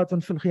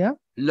Maqsuratun fil Qiyam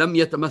Lam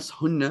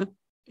yatamashunna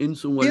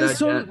insun wala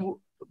jan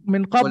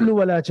min qablu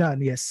wala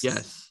jan. Yes.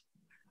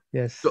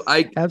 So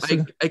I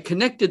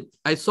connected.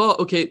 I saw,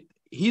 okay,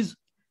 he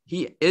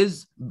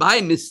is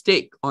by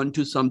mistake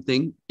onto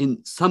something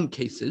in some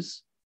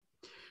cases,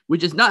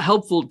 which is not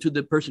helpful to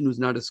the person who's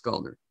not a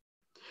scholar.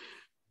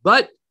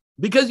 But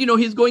because, you know,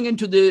 he's going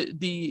into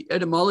the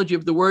etymology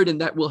of the word, and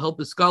that will help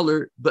the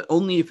scholar, but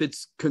only if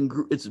it's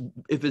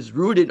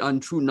rooted on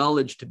true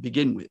knowledge to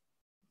begin with.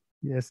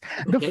 Yes.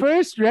 Okay. The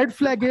first red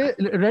flag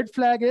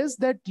is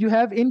that you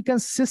have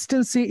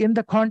inconsistency in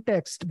the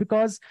context,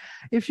 because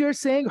if you're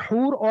saying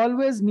Hur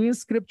always means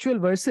scriptural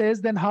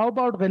verses, then how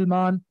about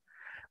Ghilman?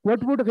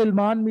 What would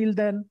Ghilman mean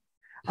then?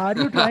 Are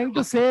you trying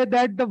to say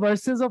that the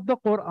verses of the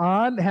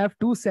Quran have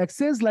two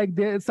sexes? Like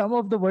some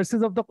of the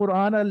verses of the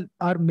Quran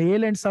are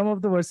male and some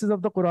of the verses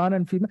of the Quran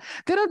are female.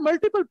 There are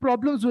multiple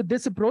problems with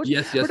this approach.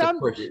 Yes, of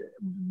course.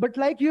 But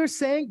like you're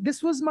saying,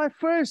 this was my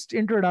first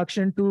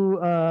introduction to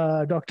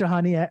Dr.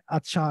 Hany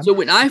Atchan. So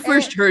when I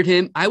first heard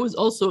him, I was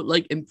also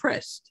like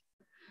impressed.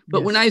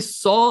 But when I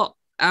saw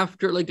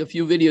after like a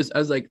few videos, I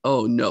was like,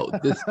 oh no,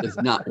 this does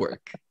not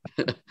work.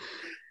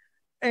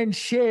 And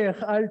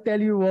Sheikh, I'll tell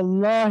you,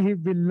 wallahi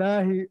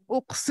billahi,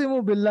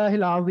 uqsimu billahi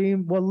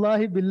al-azim,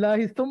 wallahi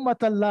billahi, thumma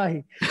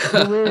tallahi,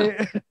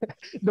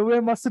 the way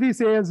Masri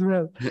say as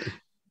well.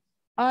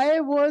 I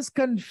was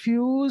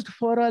confused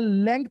for a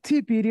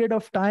lengthy period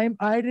of time.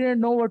 I didn't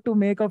know what to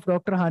make of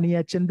Dr. Hany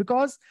Atchan,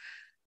 because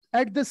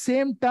at the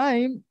same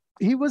time,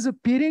 he was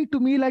appearing to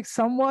me like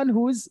someone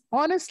who is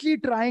honestly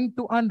trying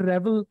to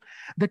unravel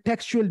the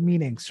textual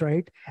meanings,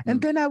 right? And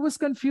then I was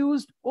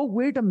confused. Oh,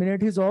 wait a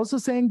minute. He's also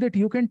saying that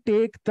you can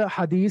take the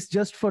hadith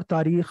just for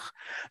tarikh.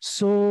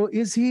 So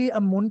is he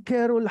a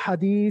munkirul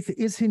hadith?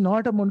 Is he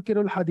not a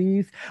munkirul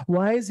hadith?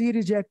 Why is he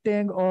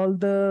rejecting all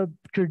the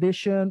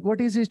tradition?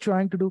 What is he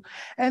trying to do?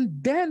 And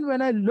then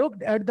when I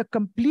looked at the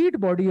complete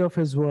body of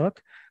his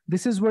work,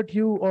 this is what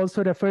you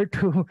also referred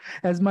to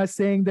as my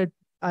saying that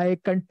I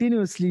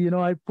continuously,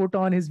 I put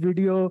on his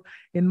video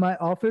in my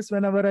office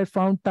whenever I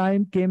found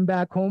time, came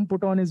back home,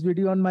 put on his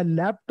video on my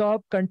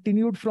laptop,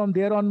 continued from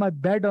there on my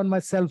bed, on my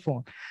cell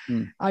phone.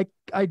 I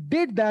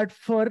did that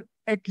for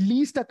at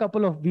least a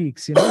couple of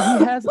weeks. He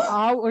has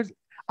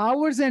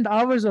hours and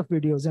hours of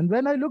videos. And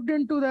when I looked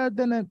into that,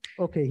 then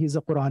okay, he's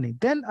a Qurani.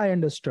 Then I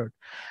understood.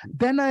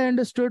 Then I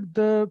understood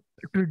the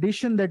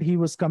tradition that he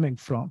was coming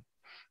from,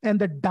 and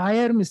the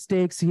dire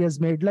mistakes he has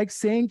made, like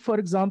saying, for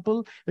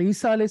example,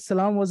 Isa alayhi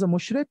salam was a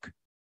mushrik.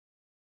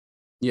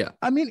 Yeah.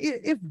 I mean,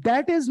 if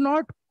that is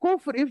not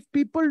kufr, if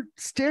people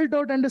still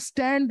don't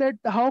understand that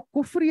how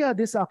kufriya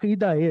this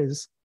aqidah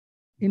is,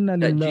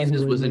 that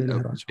Jesus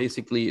wasn't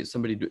basically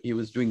somebody, he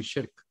was doing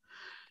shirk.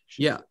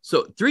 Yeah.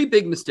 So 3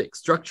 big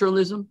mistakes: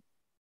 structuralism,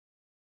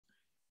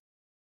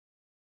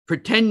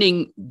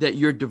 pretending that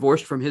you're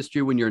divorced from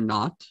history when you're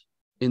not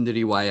in the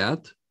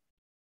riwayat,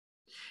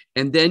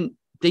 and then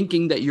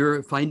thinking that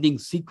you're finding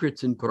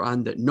secrets in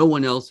Quran that no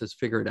one else has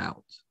figured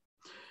out.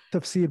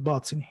 Tafseer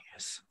Batini,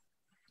 yes.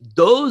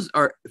 Those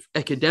are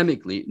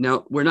academically,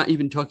 now we're not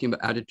even talking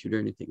about attitude or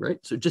anything, right?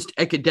 So just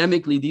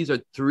academically, these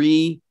are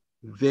 3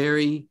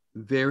 very,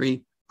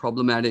 very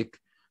problematic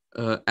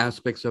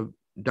aspects of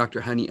Dr.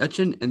 Hany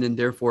Atchan, and then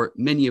therefore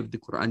many of the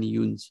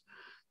Quraniyuns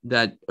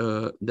that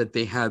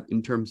they have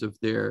in terms of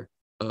their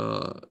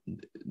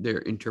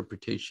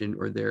interpretation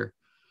or their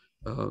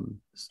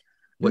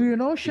do you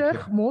know,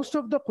 Sheikh, most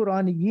of the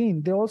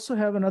Quraniyin, they also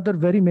have another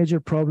very major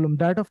problem,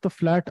 that of the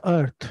flat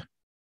earth.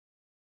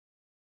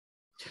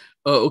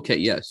 Oh, okay.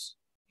 Yes.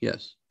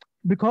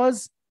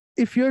 Because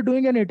if you're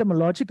doing an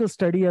etymological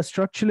study, a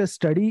structuralist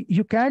study,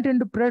 you can't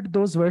interpret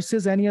those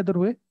verses any other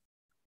way.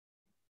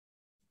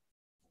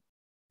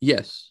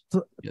 Yes.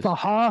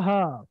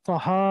 Tahaha.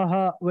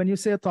 When you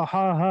say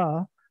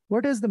tahaha,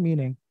 what is the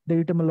meaning, the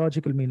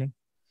etymological meaning?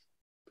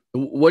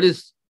 What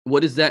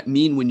does that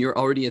mean when you're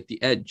already at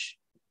the edge?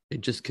 It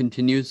just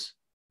continues.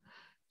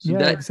 So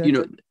exactly.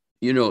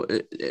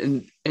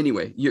 And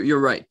anyway,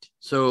 you're right.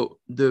 So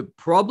the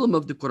problem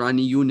of the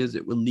Quraniyun is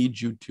it will lead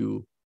you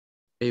to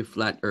a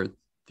flat earth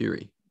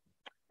theory.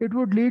 It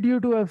would lead you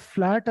to a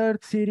flat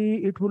earth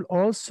theory. It will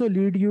also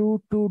lead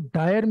you to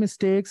dire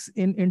mistakes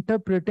in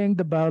interpreting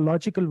the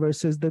biological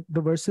verses, the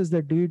verses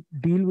that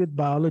deal with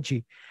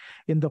biology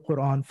in the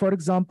Quran. For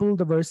example,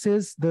 the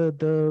verses,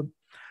 the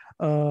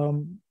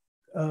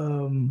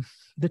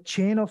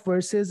chain of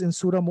verses in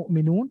Surah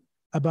Mu'minun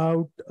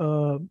about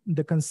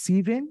the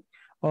conceiving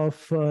of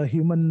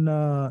human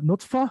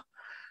nutfa.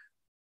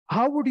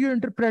 How would you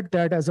interpret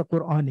that as a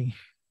Qurani?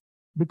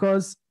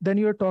 Because then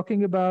you're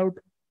talking about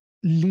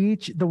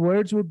leech. The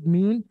words would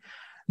mean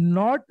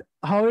not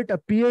how it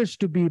appears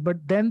to be, but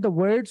then the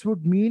words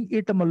would mean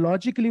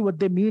etymologically what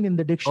they mean in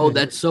the dictionary. Oh,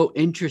 that's so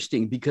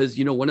interesting, because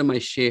one of my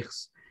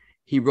sheikhs,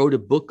 he wrote a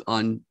book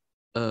on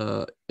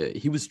one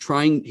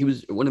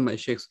of my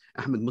sheikhs,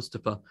 Ahmed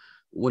Mustafa,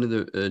 one of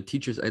the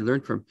teachers I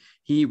learned from.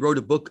 He wrote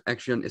a book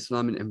actually on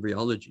Islam and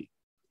embryology,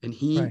 and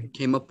he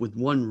came up with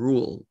one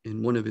rule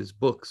in one of his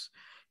books.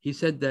 He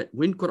said that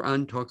when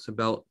Quran talks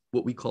about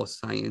what we call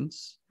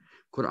science,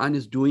 Quran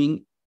is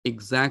doing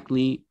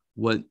exactly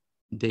what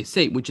they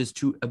say, which is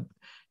to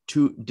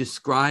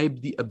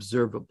describe the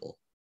observable,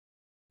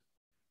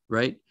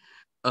 right?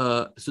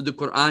 So the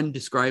Quran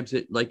describes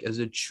it like as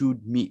a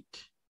chewed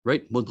meat,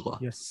 right? Mudgha.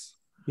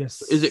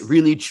 Yes. Is it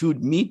really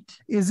chewed meat?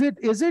 Is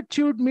it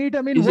chewed meat?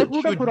 I mean, what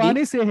would a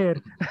Qurani say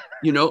here?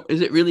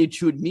 Is it really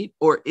chewed meat,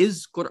 or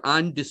is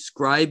Quran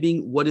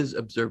describing what is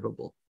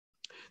observable?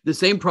 The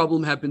same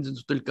problem happens in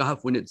Surah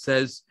Al-Kahf when it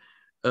says,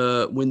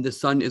 when the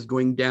sun is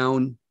going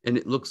down and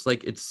it looks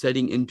like it's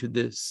setting into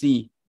the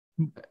sea.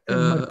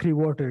 Murky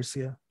waters,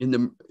 yeah. In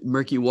the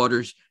murky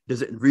waters,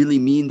 does it really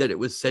mean that it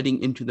was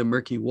setting into the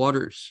murky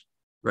waters,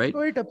 right?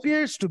 Oh, it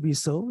appears to be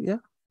so, yeah.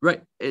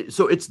 Right.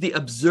 So it's the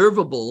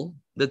observable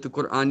that the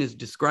Quran is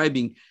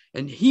describing.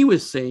 And he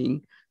was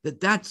saying that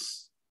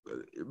that's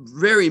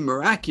very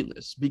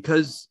miraculous,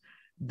 because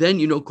then,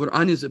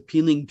 Quran is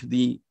appealing to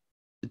the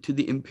to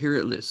the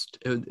imperialist,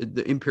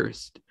 the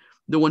empirist,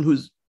 the one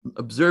who's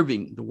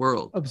observing the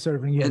world.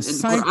 Observing,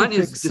 yes. And Quran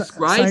is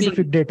describing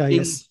scientific data,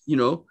 things, yes. you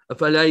know,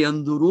 أَفَلَا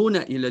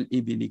يَنْظُرُونَ إِلَى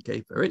الْإِبِلِ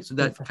كَيْفَ, right? So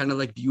that's kind of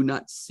like, do you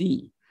not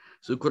see?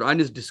 So Quran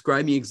is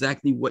describing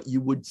exactly what you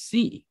would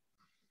see.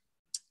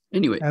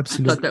 Anyway,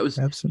 absolutely. I thought that was,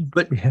 absolutely.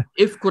 but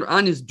if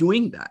Quran is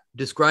doing that,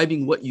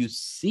 describing what you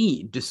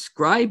see,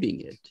 describing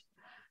it,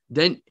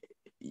 then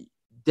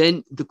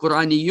the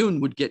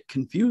Quraniyun would get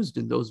confused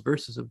in those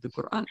verses of the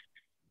Quran.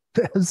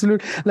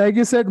 Absolutely. Like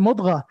you said,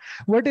 mudgha.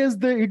 What is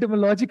the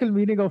etymological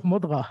meaning of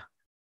mudgha?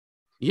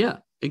 Yeah,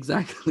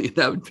 exactly.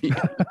 That would be,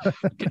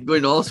 you can go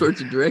in all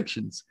sorts of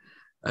directions.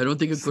 I don't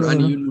think a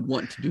Quraniyun would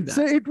want to do that.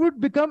 So it would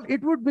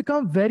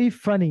become very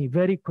funny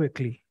very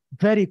quickly.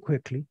 Very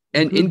quickly.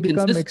 And it would become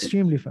inconsistent.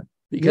 Extremely fun.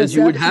 Because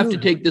you would have to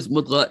take this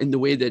mudgha in the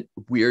way that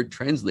we are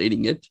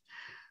translating it.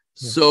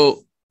 Yes.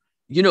 So,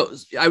 you know,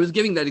 I was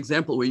giving that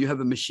example where you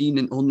have a machine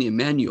and only a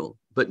manual.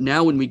 But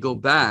now when we go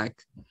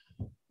back,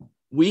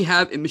 we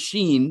have a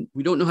machine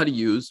we don't know how to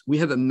use. We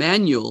have a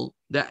manual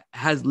that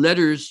has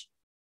letters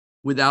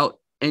without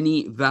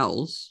any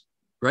vowels,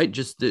 right?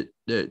 Just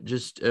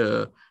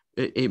a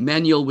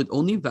manual with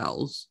only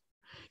vowels.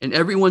 And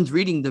everyone's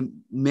reading the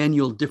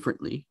manual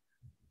differently,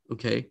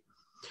 okay?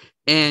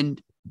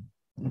 And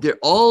they're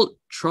all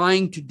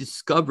trying to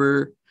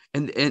discover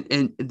and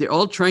they're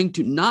all trying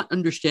to not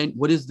understand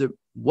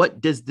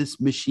what does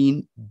this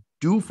machine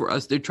do for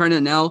us. They're trying to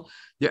now,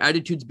 their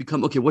attitudes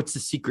become, okay, what's the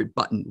secret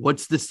button?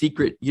 What's the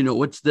secret, you know,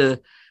 what's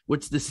the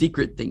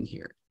secret thing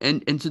here?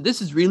 And so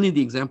this is really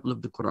the example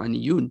of the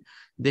Quraniyun.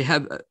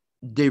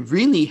 They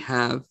really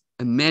have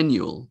a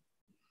manual.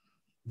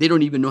 They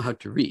don't even know how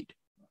to read.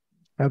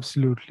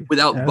 Absolutely.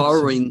 Without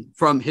borrowing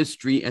from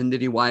history and the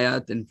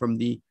riwayat and from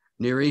the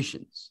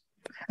narrations.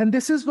 And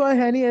this is why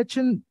Hany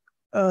Atchan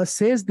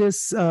says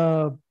this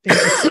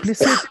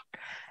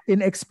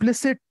in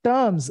explicit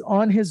terms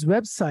on his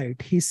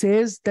website. He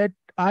says that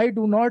I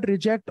do not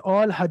reject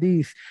all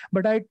hadith,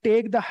 but I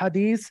take the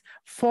hadith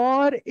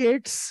for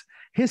its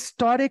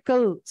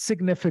historical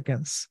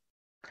significance.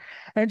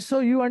 And so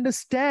you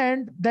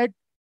understand that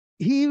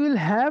he will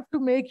have to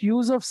make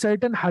use of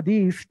certain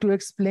hadith to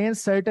explain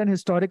certain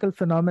historical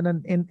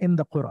phenomenon in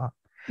the Quran.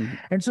 Mm-hmm.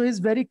 And so he's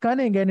very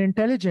cunning and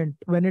intelligent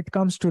when it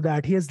comes to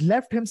that. He has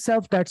left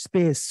himself that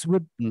space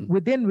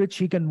within which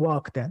he can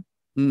walk then.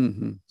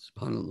 Mm-hmm.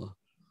 SubhanAllah.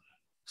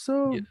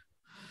 So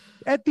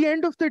at the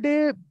end of the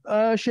day,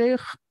 Shaykh,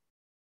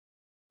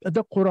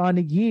 the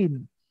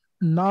Quraniyin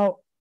now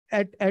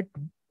at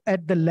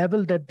the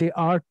level that they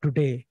are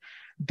today,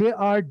 they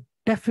are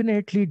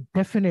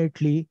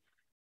definitely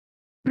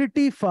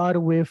pretty far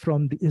away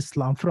from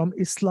Islam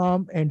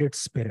and its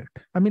spirit.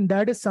 I mean,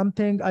 that is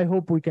something I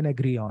hope we can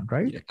agree on,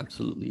 right? Yeah,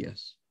 absolutely,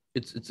 yes.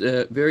 It's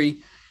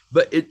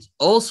but it's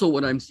also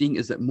what I'm seeing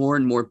is that more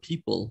and more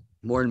people,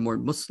 more and more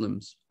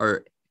Muslims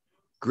are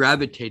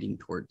gravitating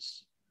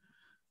towards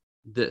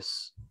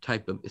this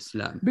type of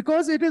Islam.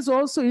 Because it is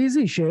also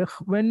easy, Sheikh,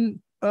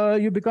 when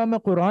you become a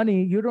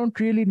Qurani, you don't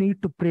really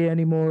need to pray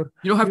anymore.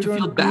 You don't have to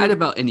feel bad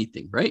about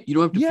anything, right? You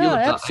don't have to feel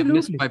about I've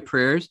missed my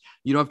prayers.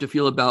 You don't have to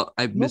feel about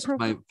I've missed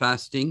my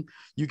fasting.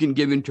 You can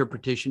give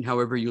interpretation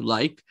however you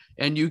like,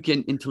 and you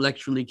can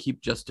intellectually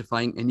keep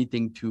justifying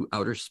anything to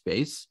outer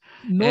space.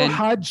 No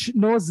Hajj,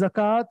 no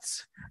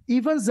Zakat.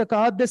 Even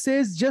Zakat, they say,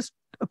 is just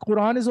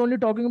Quran is only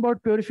talking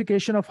about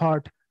purification of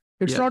heart.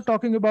 It's not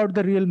talking about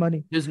the real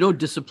money. There's no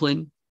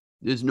discipline.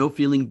 There's no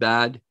feeling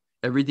bad.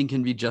 Everything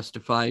can be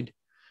justified.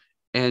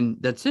 And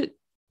that's it.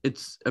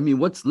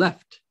 What's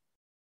left?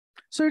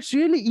 So it's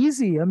really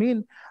easy. I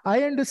mean,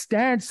 I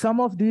understand some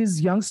of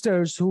these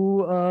youngsters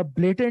who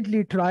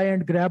blatantly try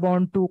and grab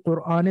onto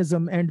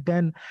Quranism and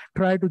then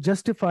try to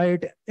justify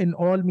it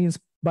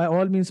by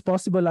all means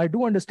possible. I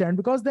do understand,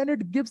 because then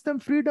it gives them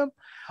freedom.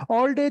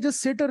 All day, just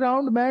sit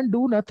around, man,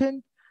 do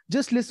nothing.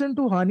 Just listen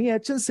to Hany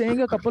Atchan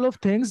saying a couple of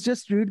things.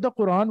 Just read the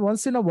Quran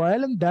once in a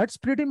while, and that's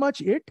pretty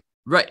much it.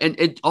 Right. And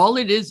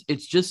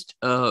it's just,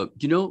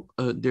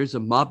 there's a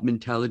mob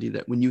mentality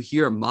that when you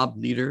hear a mob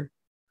leader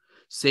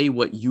say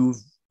what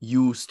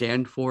you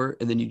stand for,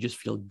 and then you just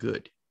feel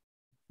good.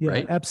 Yeah,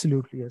 right?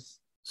 Absolutely. Yes.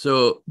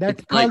 So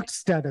that cult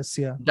status.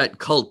 Yeah. That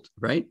cult.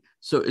 Right.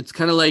 So it's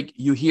kind of like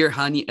you hear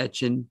Hany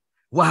Atchan.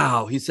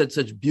 Wow. He said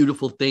such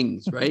beautiful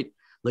things, right?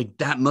 Like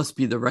that must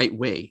be the right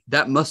way.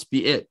 That must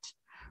be it.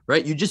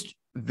 Right. You just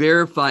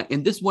verify.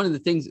 And this, one of the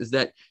things is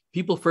that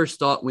people first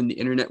thought when the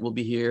internet will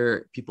be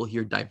here, people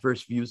hear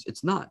diverse views.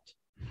 It's not.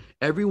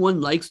 Everyone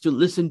likes to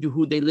listen to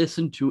who they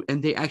listen to,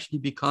 and they actually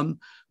become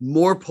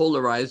more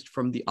polarized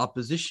from the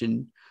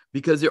opposition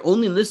because they're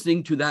only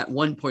listening to that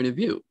one point of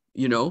view,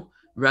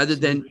 rather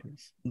than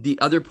the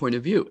other point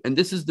of view. And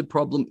this is the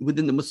problem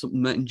within the Muslim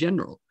Ummah in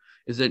general,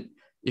 is that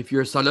if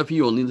you're a Salafi,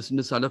 you only listen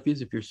to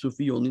Salafis. If you're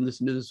Sufi, you only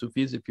listen to the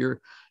Sufis. If you're,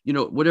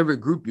 whatever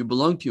group you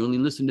belong to, you only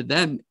listen to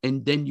them.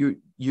 And then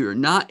you're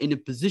not in a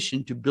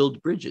position to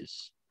build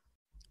bridges.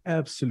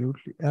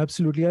 Absolutely.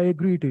 I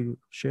agree to you,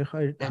 Sheikh.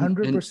 I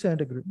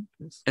 100% agree.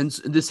 Yes. And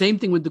the same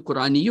thing with the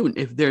Quraniyun.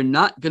 If they're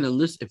not going to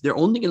listen, if they're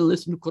only going to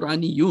listen to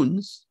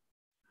Quraniyuns,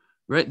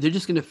 right? They're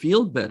just going to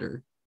feel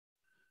better.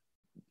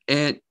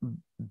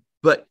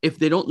 But if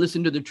they don't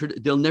listen to the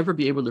tradition, they'll never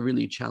be able to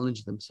really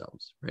challenge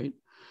themselves, right?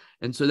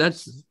 And so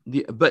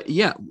but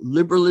yeah,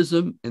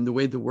 liberalism and the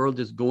way the world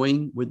is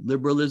going with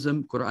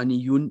liberalism,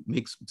 Quraniyun,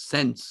 makes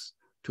sense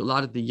to a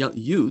lot of the young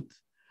youth,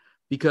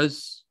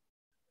 because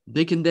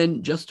they can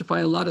then justify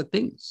a lot of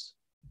things,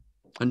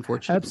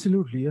 unfortunately.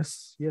 Absolutely,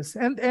 yes.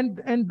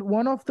 And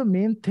one of the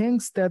main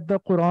things that the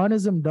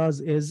Quranism does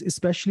is,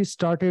 especially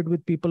started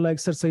with people like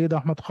Sir Sayyid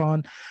Ahmad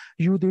Khan,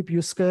 Yudip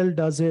Yuskal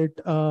does it,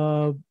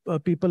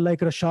 people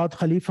like Rashad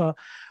Khalifa.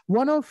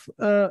 One of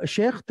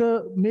Sheikh, the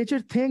major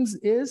things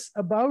is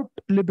about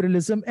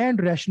liberalism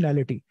and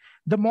rationality,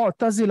 the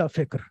Mu'tazila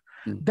fikr.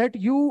 That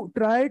you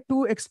try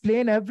to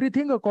explain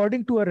everything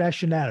according to a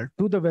rationale,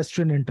 to the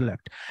Western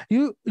intellect.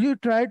 You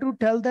try to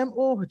tell them,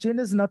 oh, jinn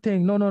is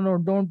nothing. No,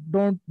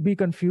 don't be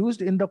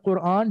confused. In the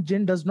Quran,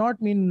 jinn does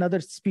not mean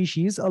another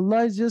species.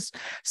 Allah is just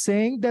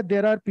saying that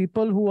there are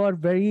people who are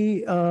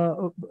very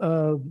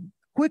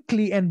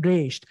quickly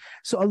enraged.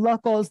 So Allah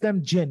calls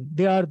them jinn.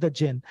 They are the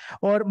jinn.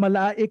 Or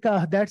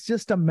malaika, that's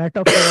just a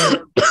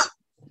metaphor.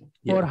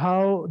 Or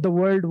how the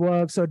world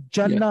works, or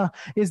Jannah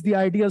is the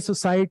ideal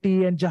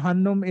society and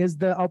Jahannam is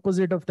the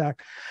opposite of that.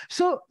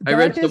 So I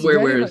read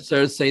somewhere where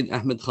Sir Sayyid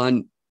Ahmad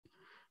Khan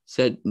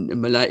said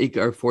Malaika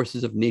are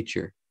forces of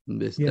nature.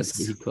 That's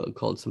what he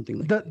called something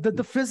like that.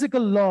 The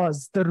physical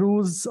laws, the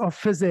rules of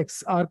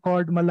physics are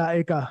called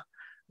Malaika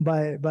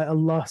by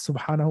Allah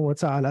subhanahu wa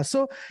ta'ala.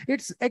 So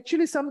it's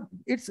actually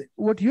it's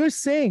what you're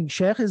saying,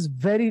 Sheikh, is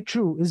very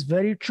true,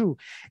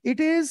 It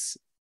is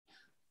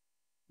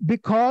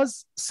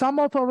because some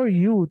of our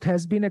youth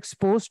has been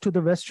exposed to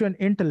the Western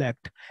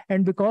intellect,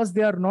 and because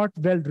they are not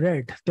well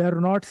read, they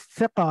are not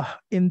thiqah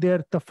in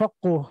their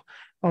tafaqquh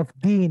of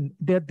deen,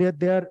 they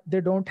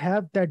don't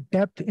have that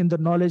depth in the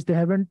knowledge, they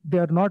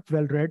are not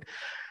well read.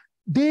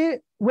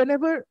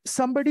 Whenever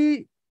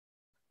somebody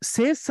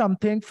says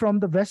something from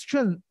the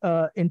Western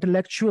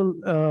intellectual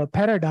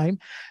paradigm,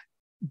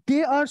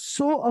 they are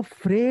so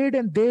afraid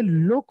and they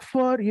look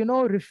for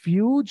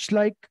refuge,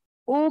 like,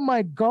 oh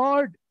my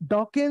God,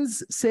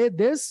 Dawkins said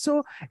this,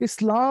 so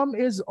Islam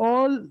is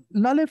all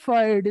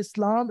nullified.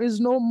 Islam is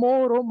no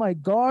more. Oh my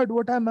God,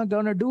 what am I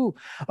gonna do?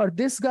 Or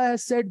this guy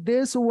has said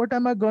this, so what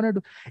am I gonna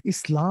do?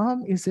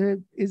 Islam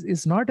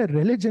is not a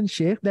religion,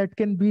 Sheikh, that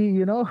can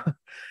be,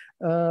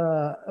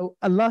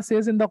 Allah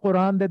says in the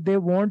Quran that they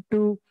want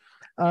to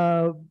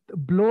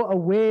blow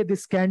away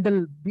this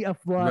candle bi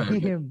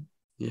afwahihim.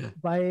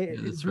 By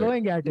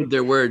blowing at it.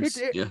 Their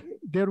words.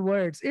 Their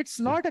words. It's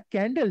not a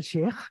candle,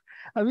 Sheikh.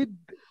 I mean,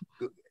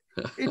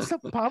 it's a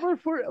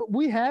powerful,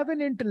 we have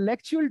an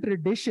intellectual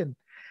tradition.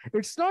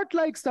 It's not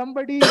like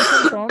somebody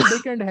from Tom,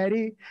 Dick and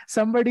Harry,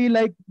 somebody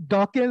like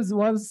Dawkins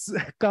once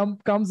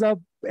comes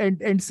up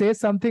and says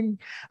something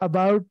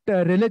about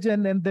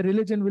religion and the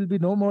religion will be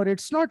no more.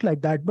 It's not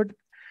like that. But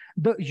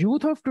the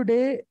youth of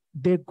today,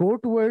 they go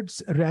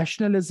towards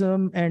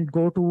rationalism and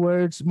go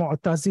towards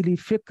Mu'tazili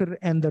fikr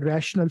and the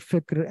rational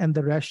fikr and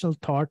the rational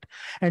thought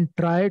and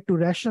try to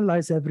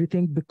rationalize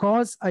everything,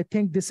 because I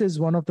think this is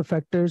one of the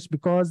factors,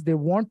 because they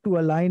want to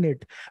align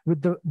it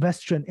with the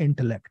Western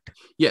intellect.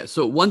 Yeah,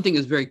 so one thing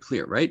is very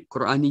clear, right?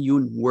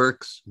 Quraniyun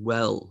works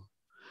well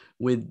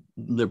with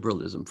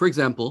liberalism. For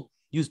example,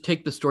 you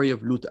take the story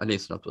of Lut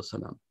alayhi salatu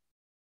wasalam.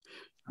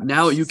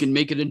 Now you can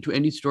make it into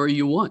any story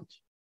you want.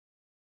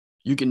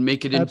 You can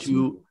make it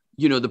into,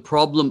 the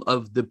problem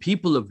of the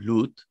people of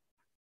Lut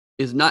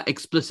is not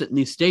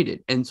explicitly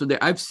stated. And so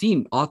I've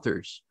seen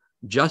authors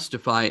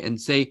justify and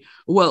say,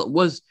 well,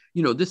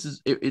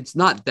 it's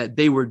not that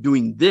they were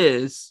doing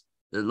this.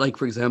 Like,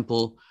 for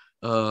example,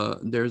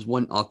 there's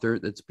one author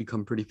that's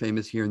become pretty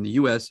famous here in the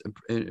US.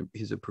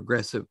 He's a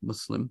progressive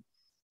Muslim.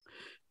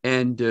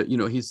 And,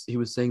 he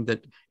was saying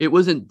that it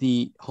wasn't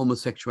the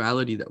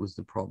homosexuality that was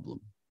the problem.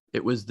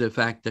 It was the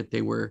fact that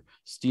they were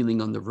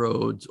stealing on the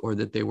roads, or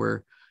that they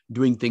were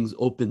doing things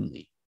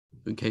openly.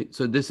 Okay,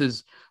 so this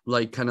is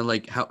kind of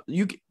like how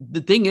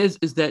the thing is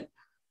that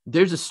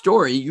there's a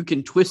story, you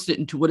can twist it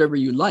into whatever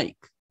you like,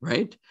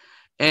 right?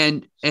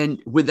 And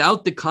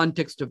without the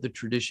context of the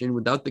tradition,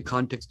 without the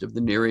context of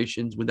the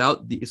narrations,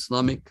 without the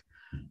Islamic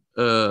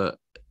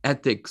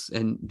ethics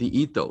and the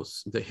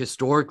ethos, the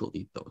historical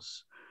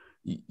ethos,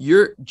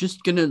 it's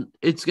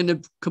gonna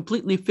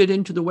completely fit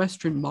into the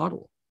Western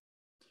model.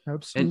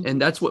 Absolutely.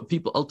 And that's what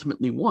people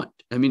ultimately want.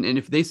 I mean, and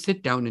if they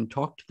sit down and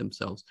talk to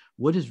themselves,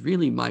 what is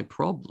really my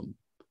problem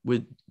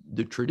with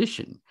the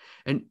tradition?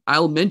 And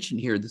I'll mention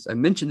here I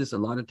mentioned this a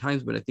lot of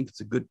times, but I think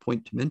it's a good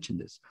point to mention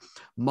this.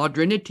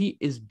 Modernity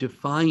is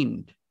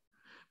defined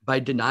by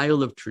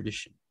denial of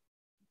tradition.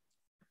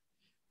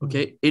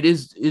 Okay, it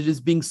is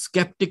being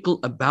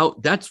skeptical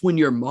about, that's when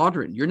you're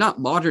modern. You're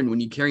not modern when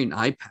you carry an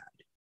iPad.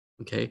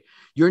 Okay,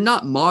 you're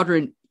not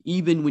modern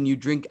even when you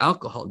drink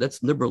alcohol.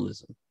 That's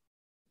liberalism.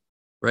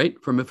 Right?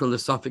 From a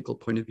philosophical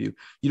point of view,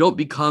 you don't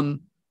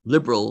become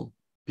liberal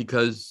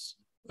because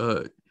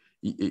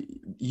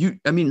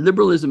I mean,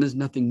 liberalism is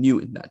nothing new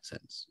in that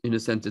sense. In a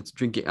sense, it's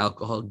drinking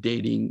alcohol,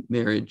 dating,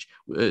 marriage,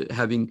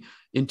 having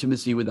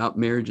intimacy without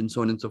marriage, and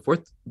so on and so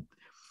forth.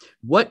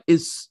 What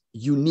is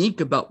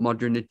unique about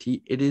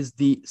modernity? It is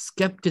the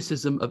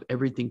skepticism of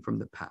everything from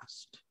the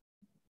past.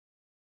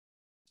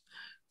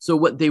 So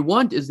what they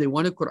want is they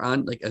want a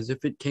Quran like as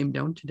if it came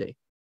down today.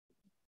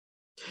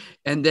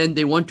 And then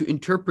they want to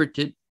interpret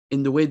it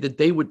in the way that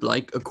they would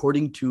like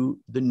according to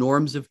the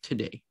norms of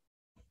today,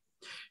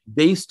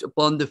 based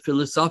upon the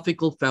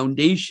philosophical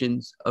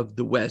foundations of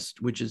the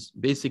West, which is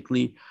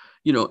basically,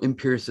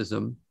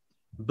 empiricism,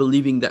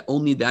 believing that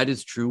only that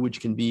is true,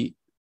 which can be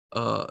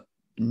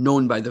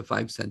known by the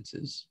five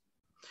senses.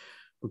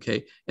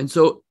 Okay. And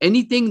so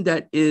anything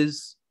that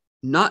is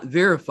not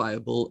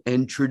verifiable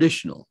and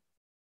traditional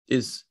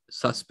is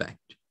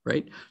suspect,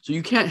 right? So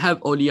you can't have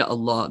awliya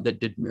Allah that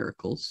did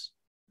miracles,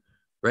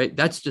 right?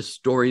 That's just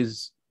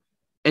stories.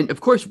 And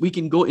of course, we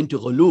can go into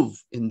ghuluv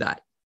in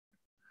that.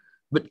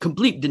 But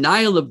complete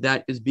denial of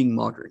that is being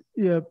modern.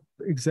 Yeah,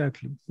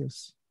 exactly.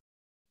 Yes.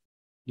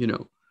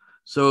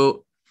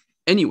 So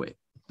anyway,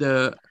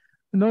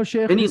 no,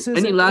 Sheikh,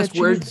 any last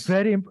words?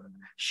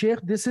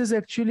 Sheikh, this is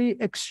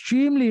actually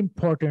extremely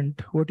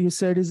important. What you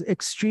said is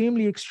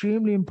extremely,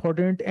 extremely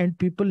important. And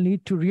people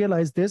need to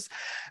realize this,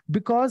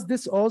 because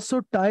this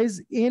also ties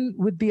in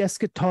with the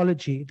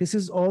eschatology. This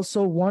is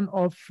also one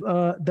of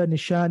the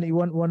nishani,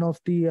 one of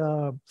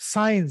the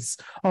signs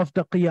of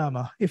the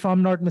qiyamah, if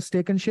I'm not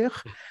mistaken, Sheikh.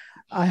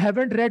 I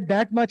haven't read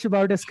that much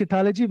about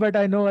eschatology, but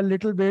I know a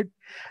little bit.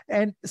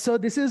 And so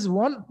this is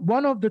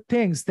one of the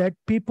things that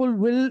people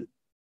will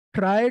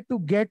try to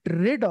get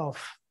rid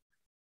of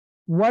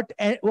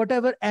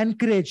whatever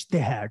anchorage they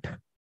had,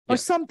 or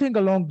something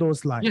along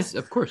those lines. Yes,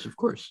 of course.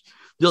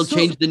 They'll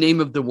change the name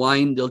of the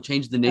wine. They'll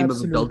change the name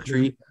of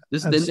adultery.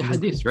 This is the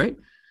hadith, right?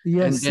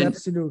 Yes,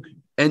 absolutely.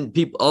 And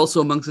people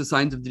also amongst the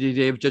signs of the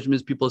day of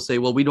judgment, people say,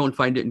 well, we don't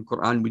find it in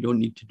Quran. We don't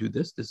need to do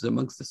this. This is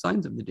amongst the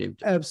signs of the day of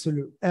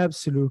judgment.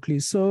 Absolutely.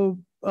 So,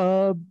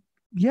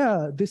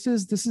 this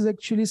is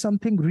actually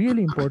something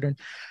really important.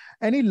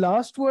 Any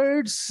last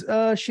words,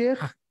 Sheikh?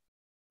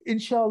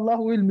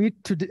 Inshallah, we'll meet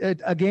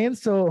again.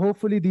 So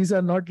hopefully these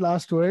are not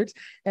last words.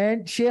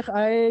 And Sheikh,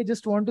 I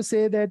just want to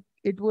say that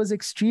it was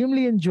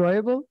extremely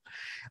enjoyable.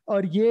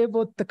 और ये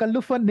वो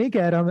तकल्लुफन नहीं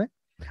कह रहा मैं.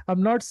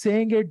 I'm not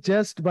saying it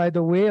just by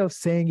the way of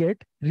saying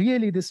it.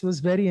 Really, this was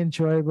very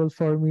enjoyable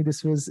for me.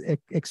 This was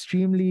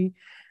extremely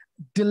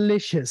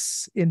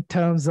delicious in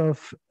terms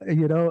of,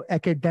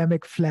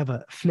 academic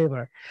flavor.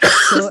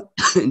 So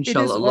it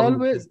is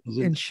always,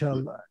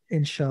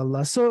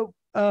 inshallah. So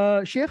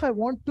Sheikh, I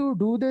want to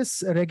do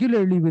this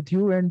regularly with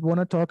you and want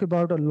to talk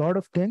about a lot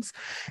of things,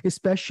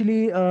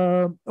 especially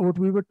what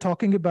we were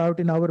talking about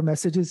in our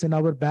messages, in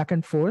our back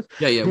and forth.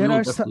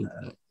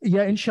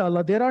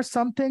 Inshallah. There are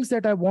some things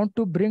that I want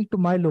to bring to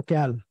my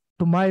locale,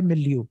 to my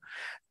milieu.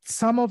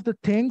 Some of the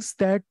things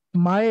that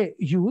my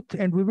youth,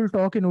 and we will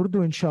talk in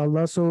Urdu,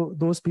 inshallah, so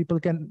a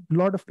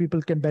lot of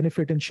people can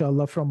benefit,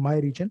 inshallah, from my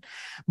region.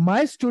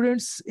 My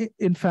students,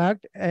 in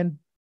fact, and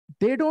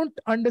they don't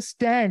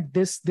understand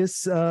this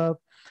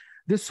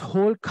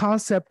whole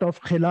concept of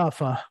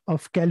khilafah,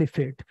 of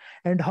caliphate,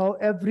 and how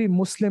every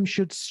Muslim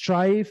should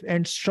strive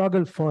and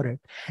struggle for it.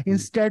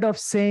 Instead of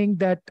saying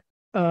that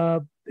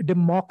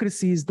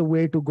democracy is the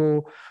way to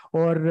go,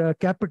 or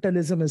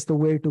capitalism is the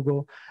way to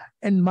go.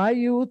 In my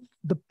youth,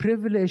 the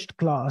privileged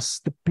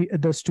class,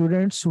 the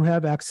students who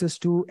have access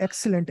to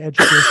excellent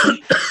education,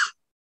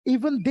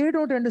 even they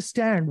don't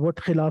understand what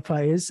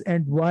khilafah is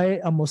and why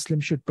a Muslim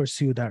should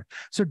pursue that.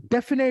 So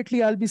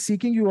definitely I'll be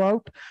seeking you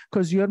out,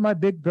 because you're my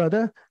big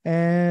brother,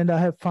 and I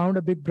have found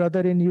a big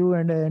brother in you,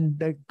 and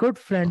a good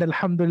friend,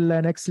 alhamdulillah,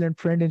 an excellent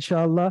friend,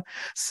 inshallah.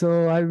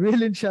 So I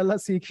will, inshallah,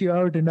 seek you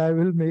out, and I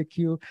will make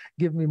you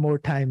give me more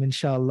time,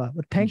 inshallah.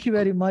 But thank you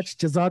very much.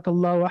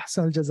 Jazakallah wa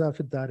ahsan al-jaza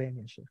fi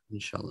ad-darain,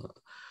 inshallah.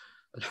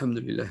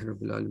 Alhamdulillah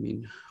Rabbil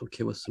Alameen.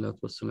 Okay, wassalatu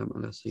wassalam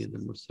ala Sayyid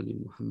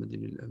al-Mursaleen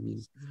Muhammadin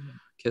al-Amin.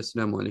 Okay,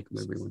 assalamu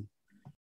alaikum everyone.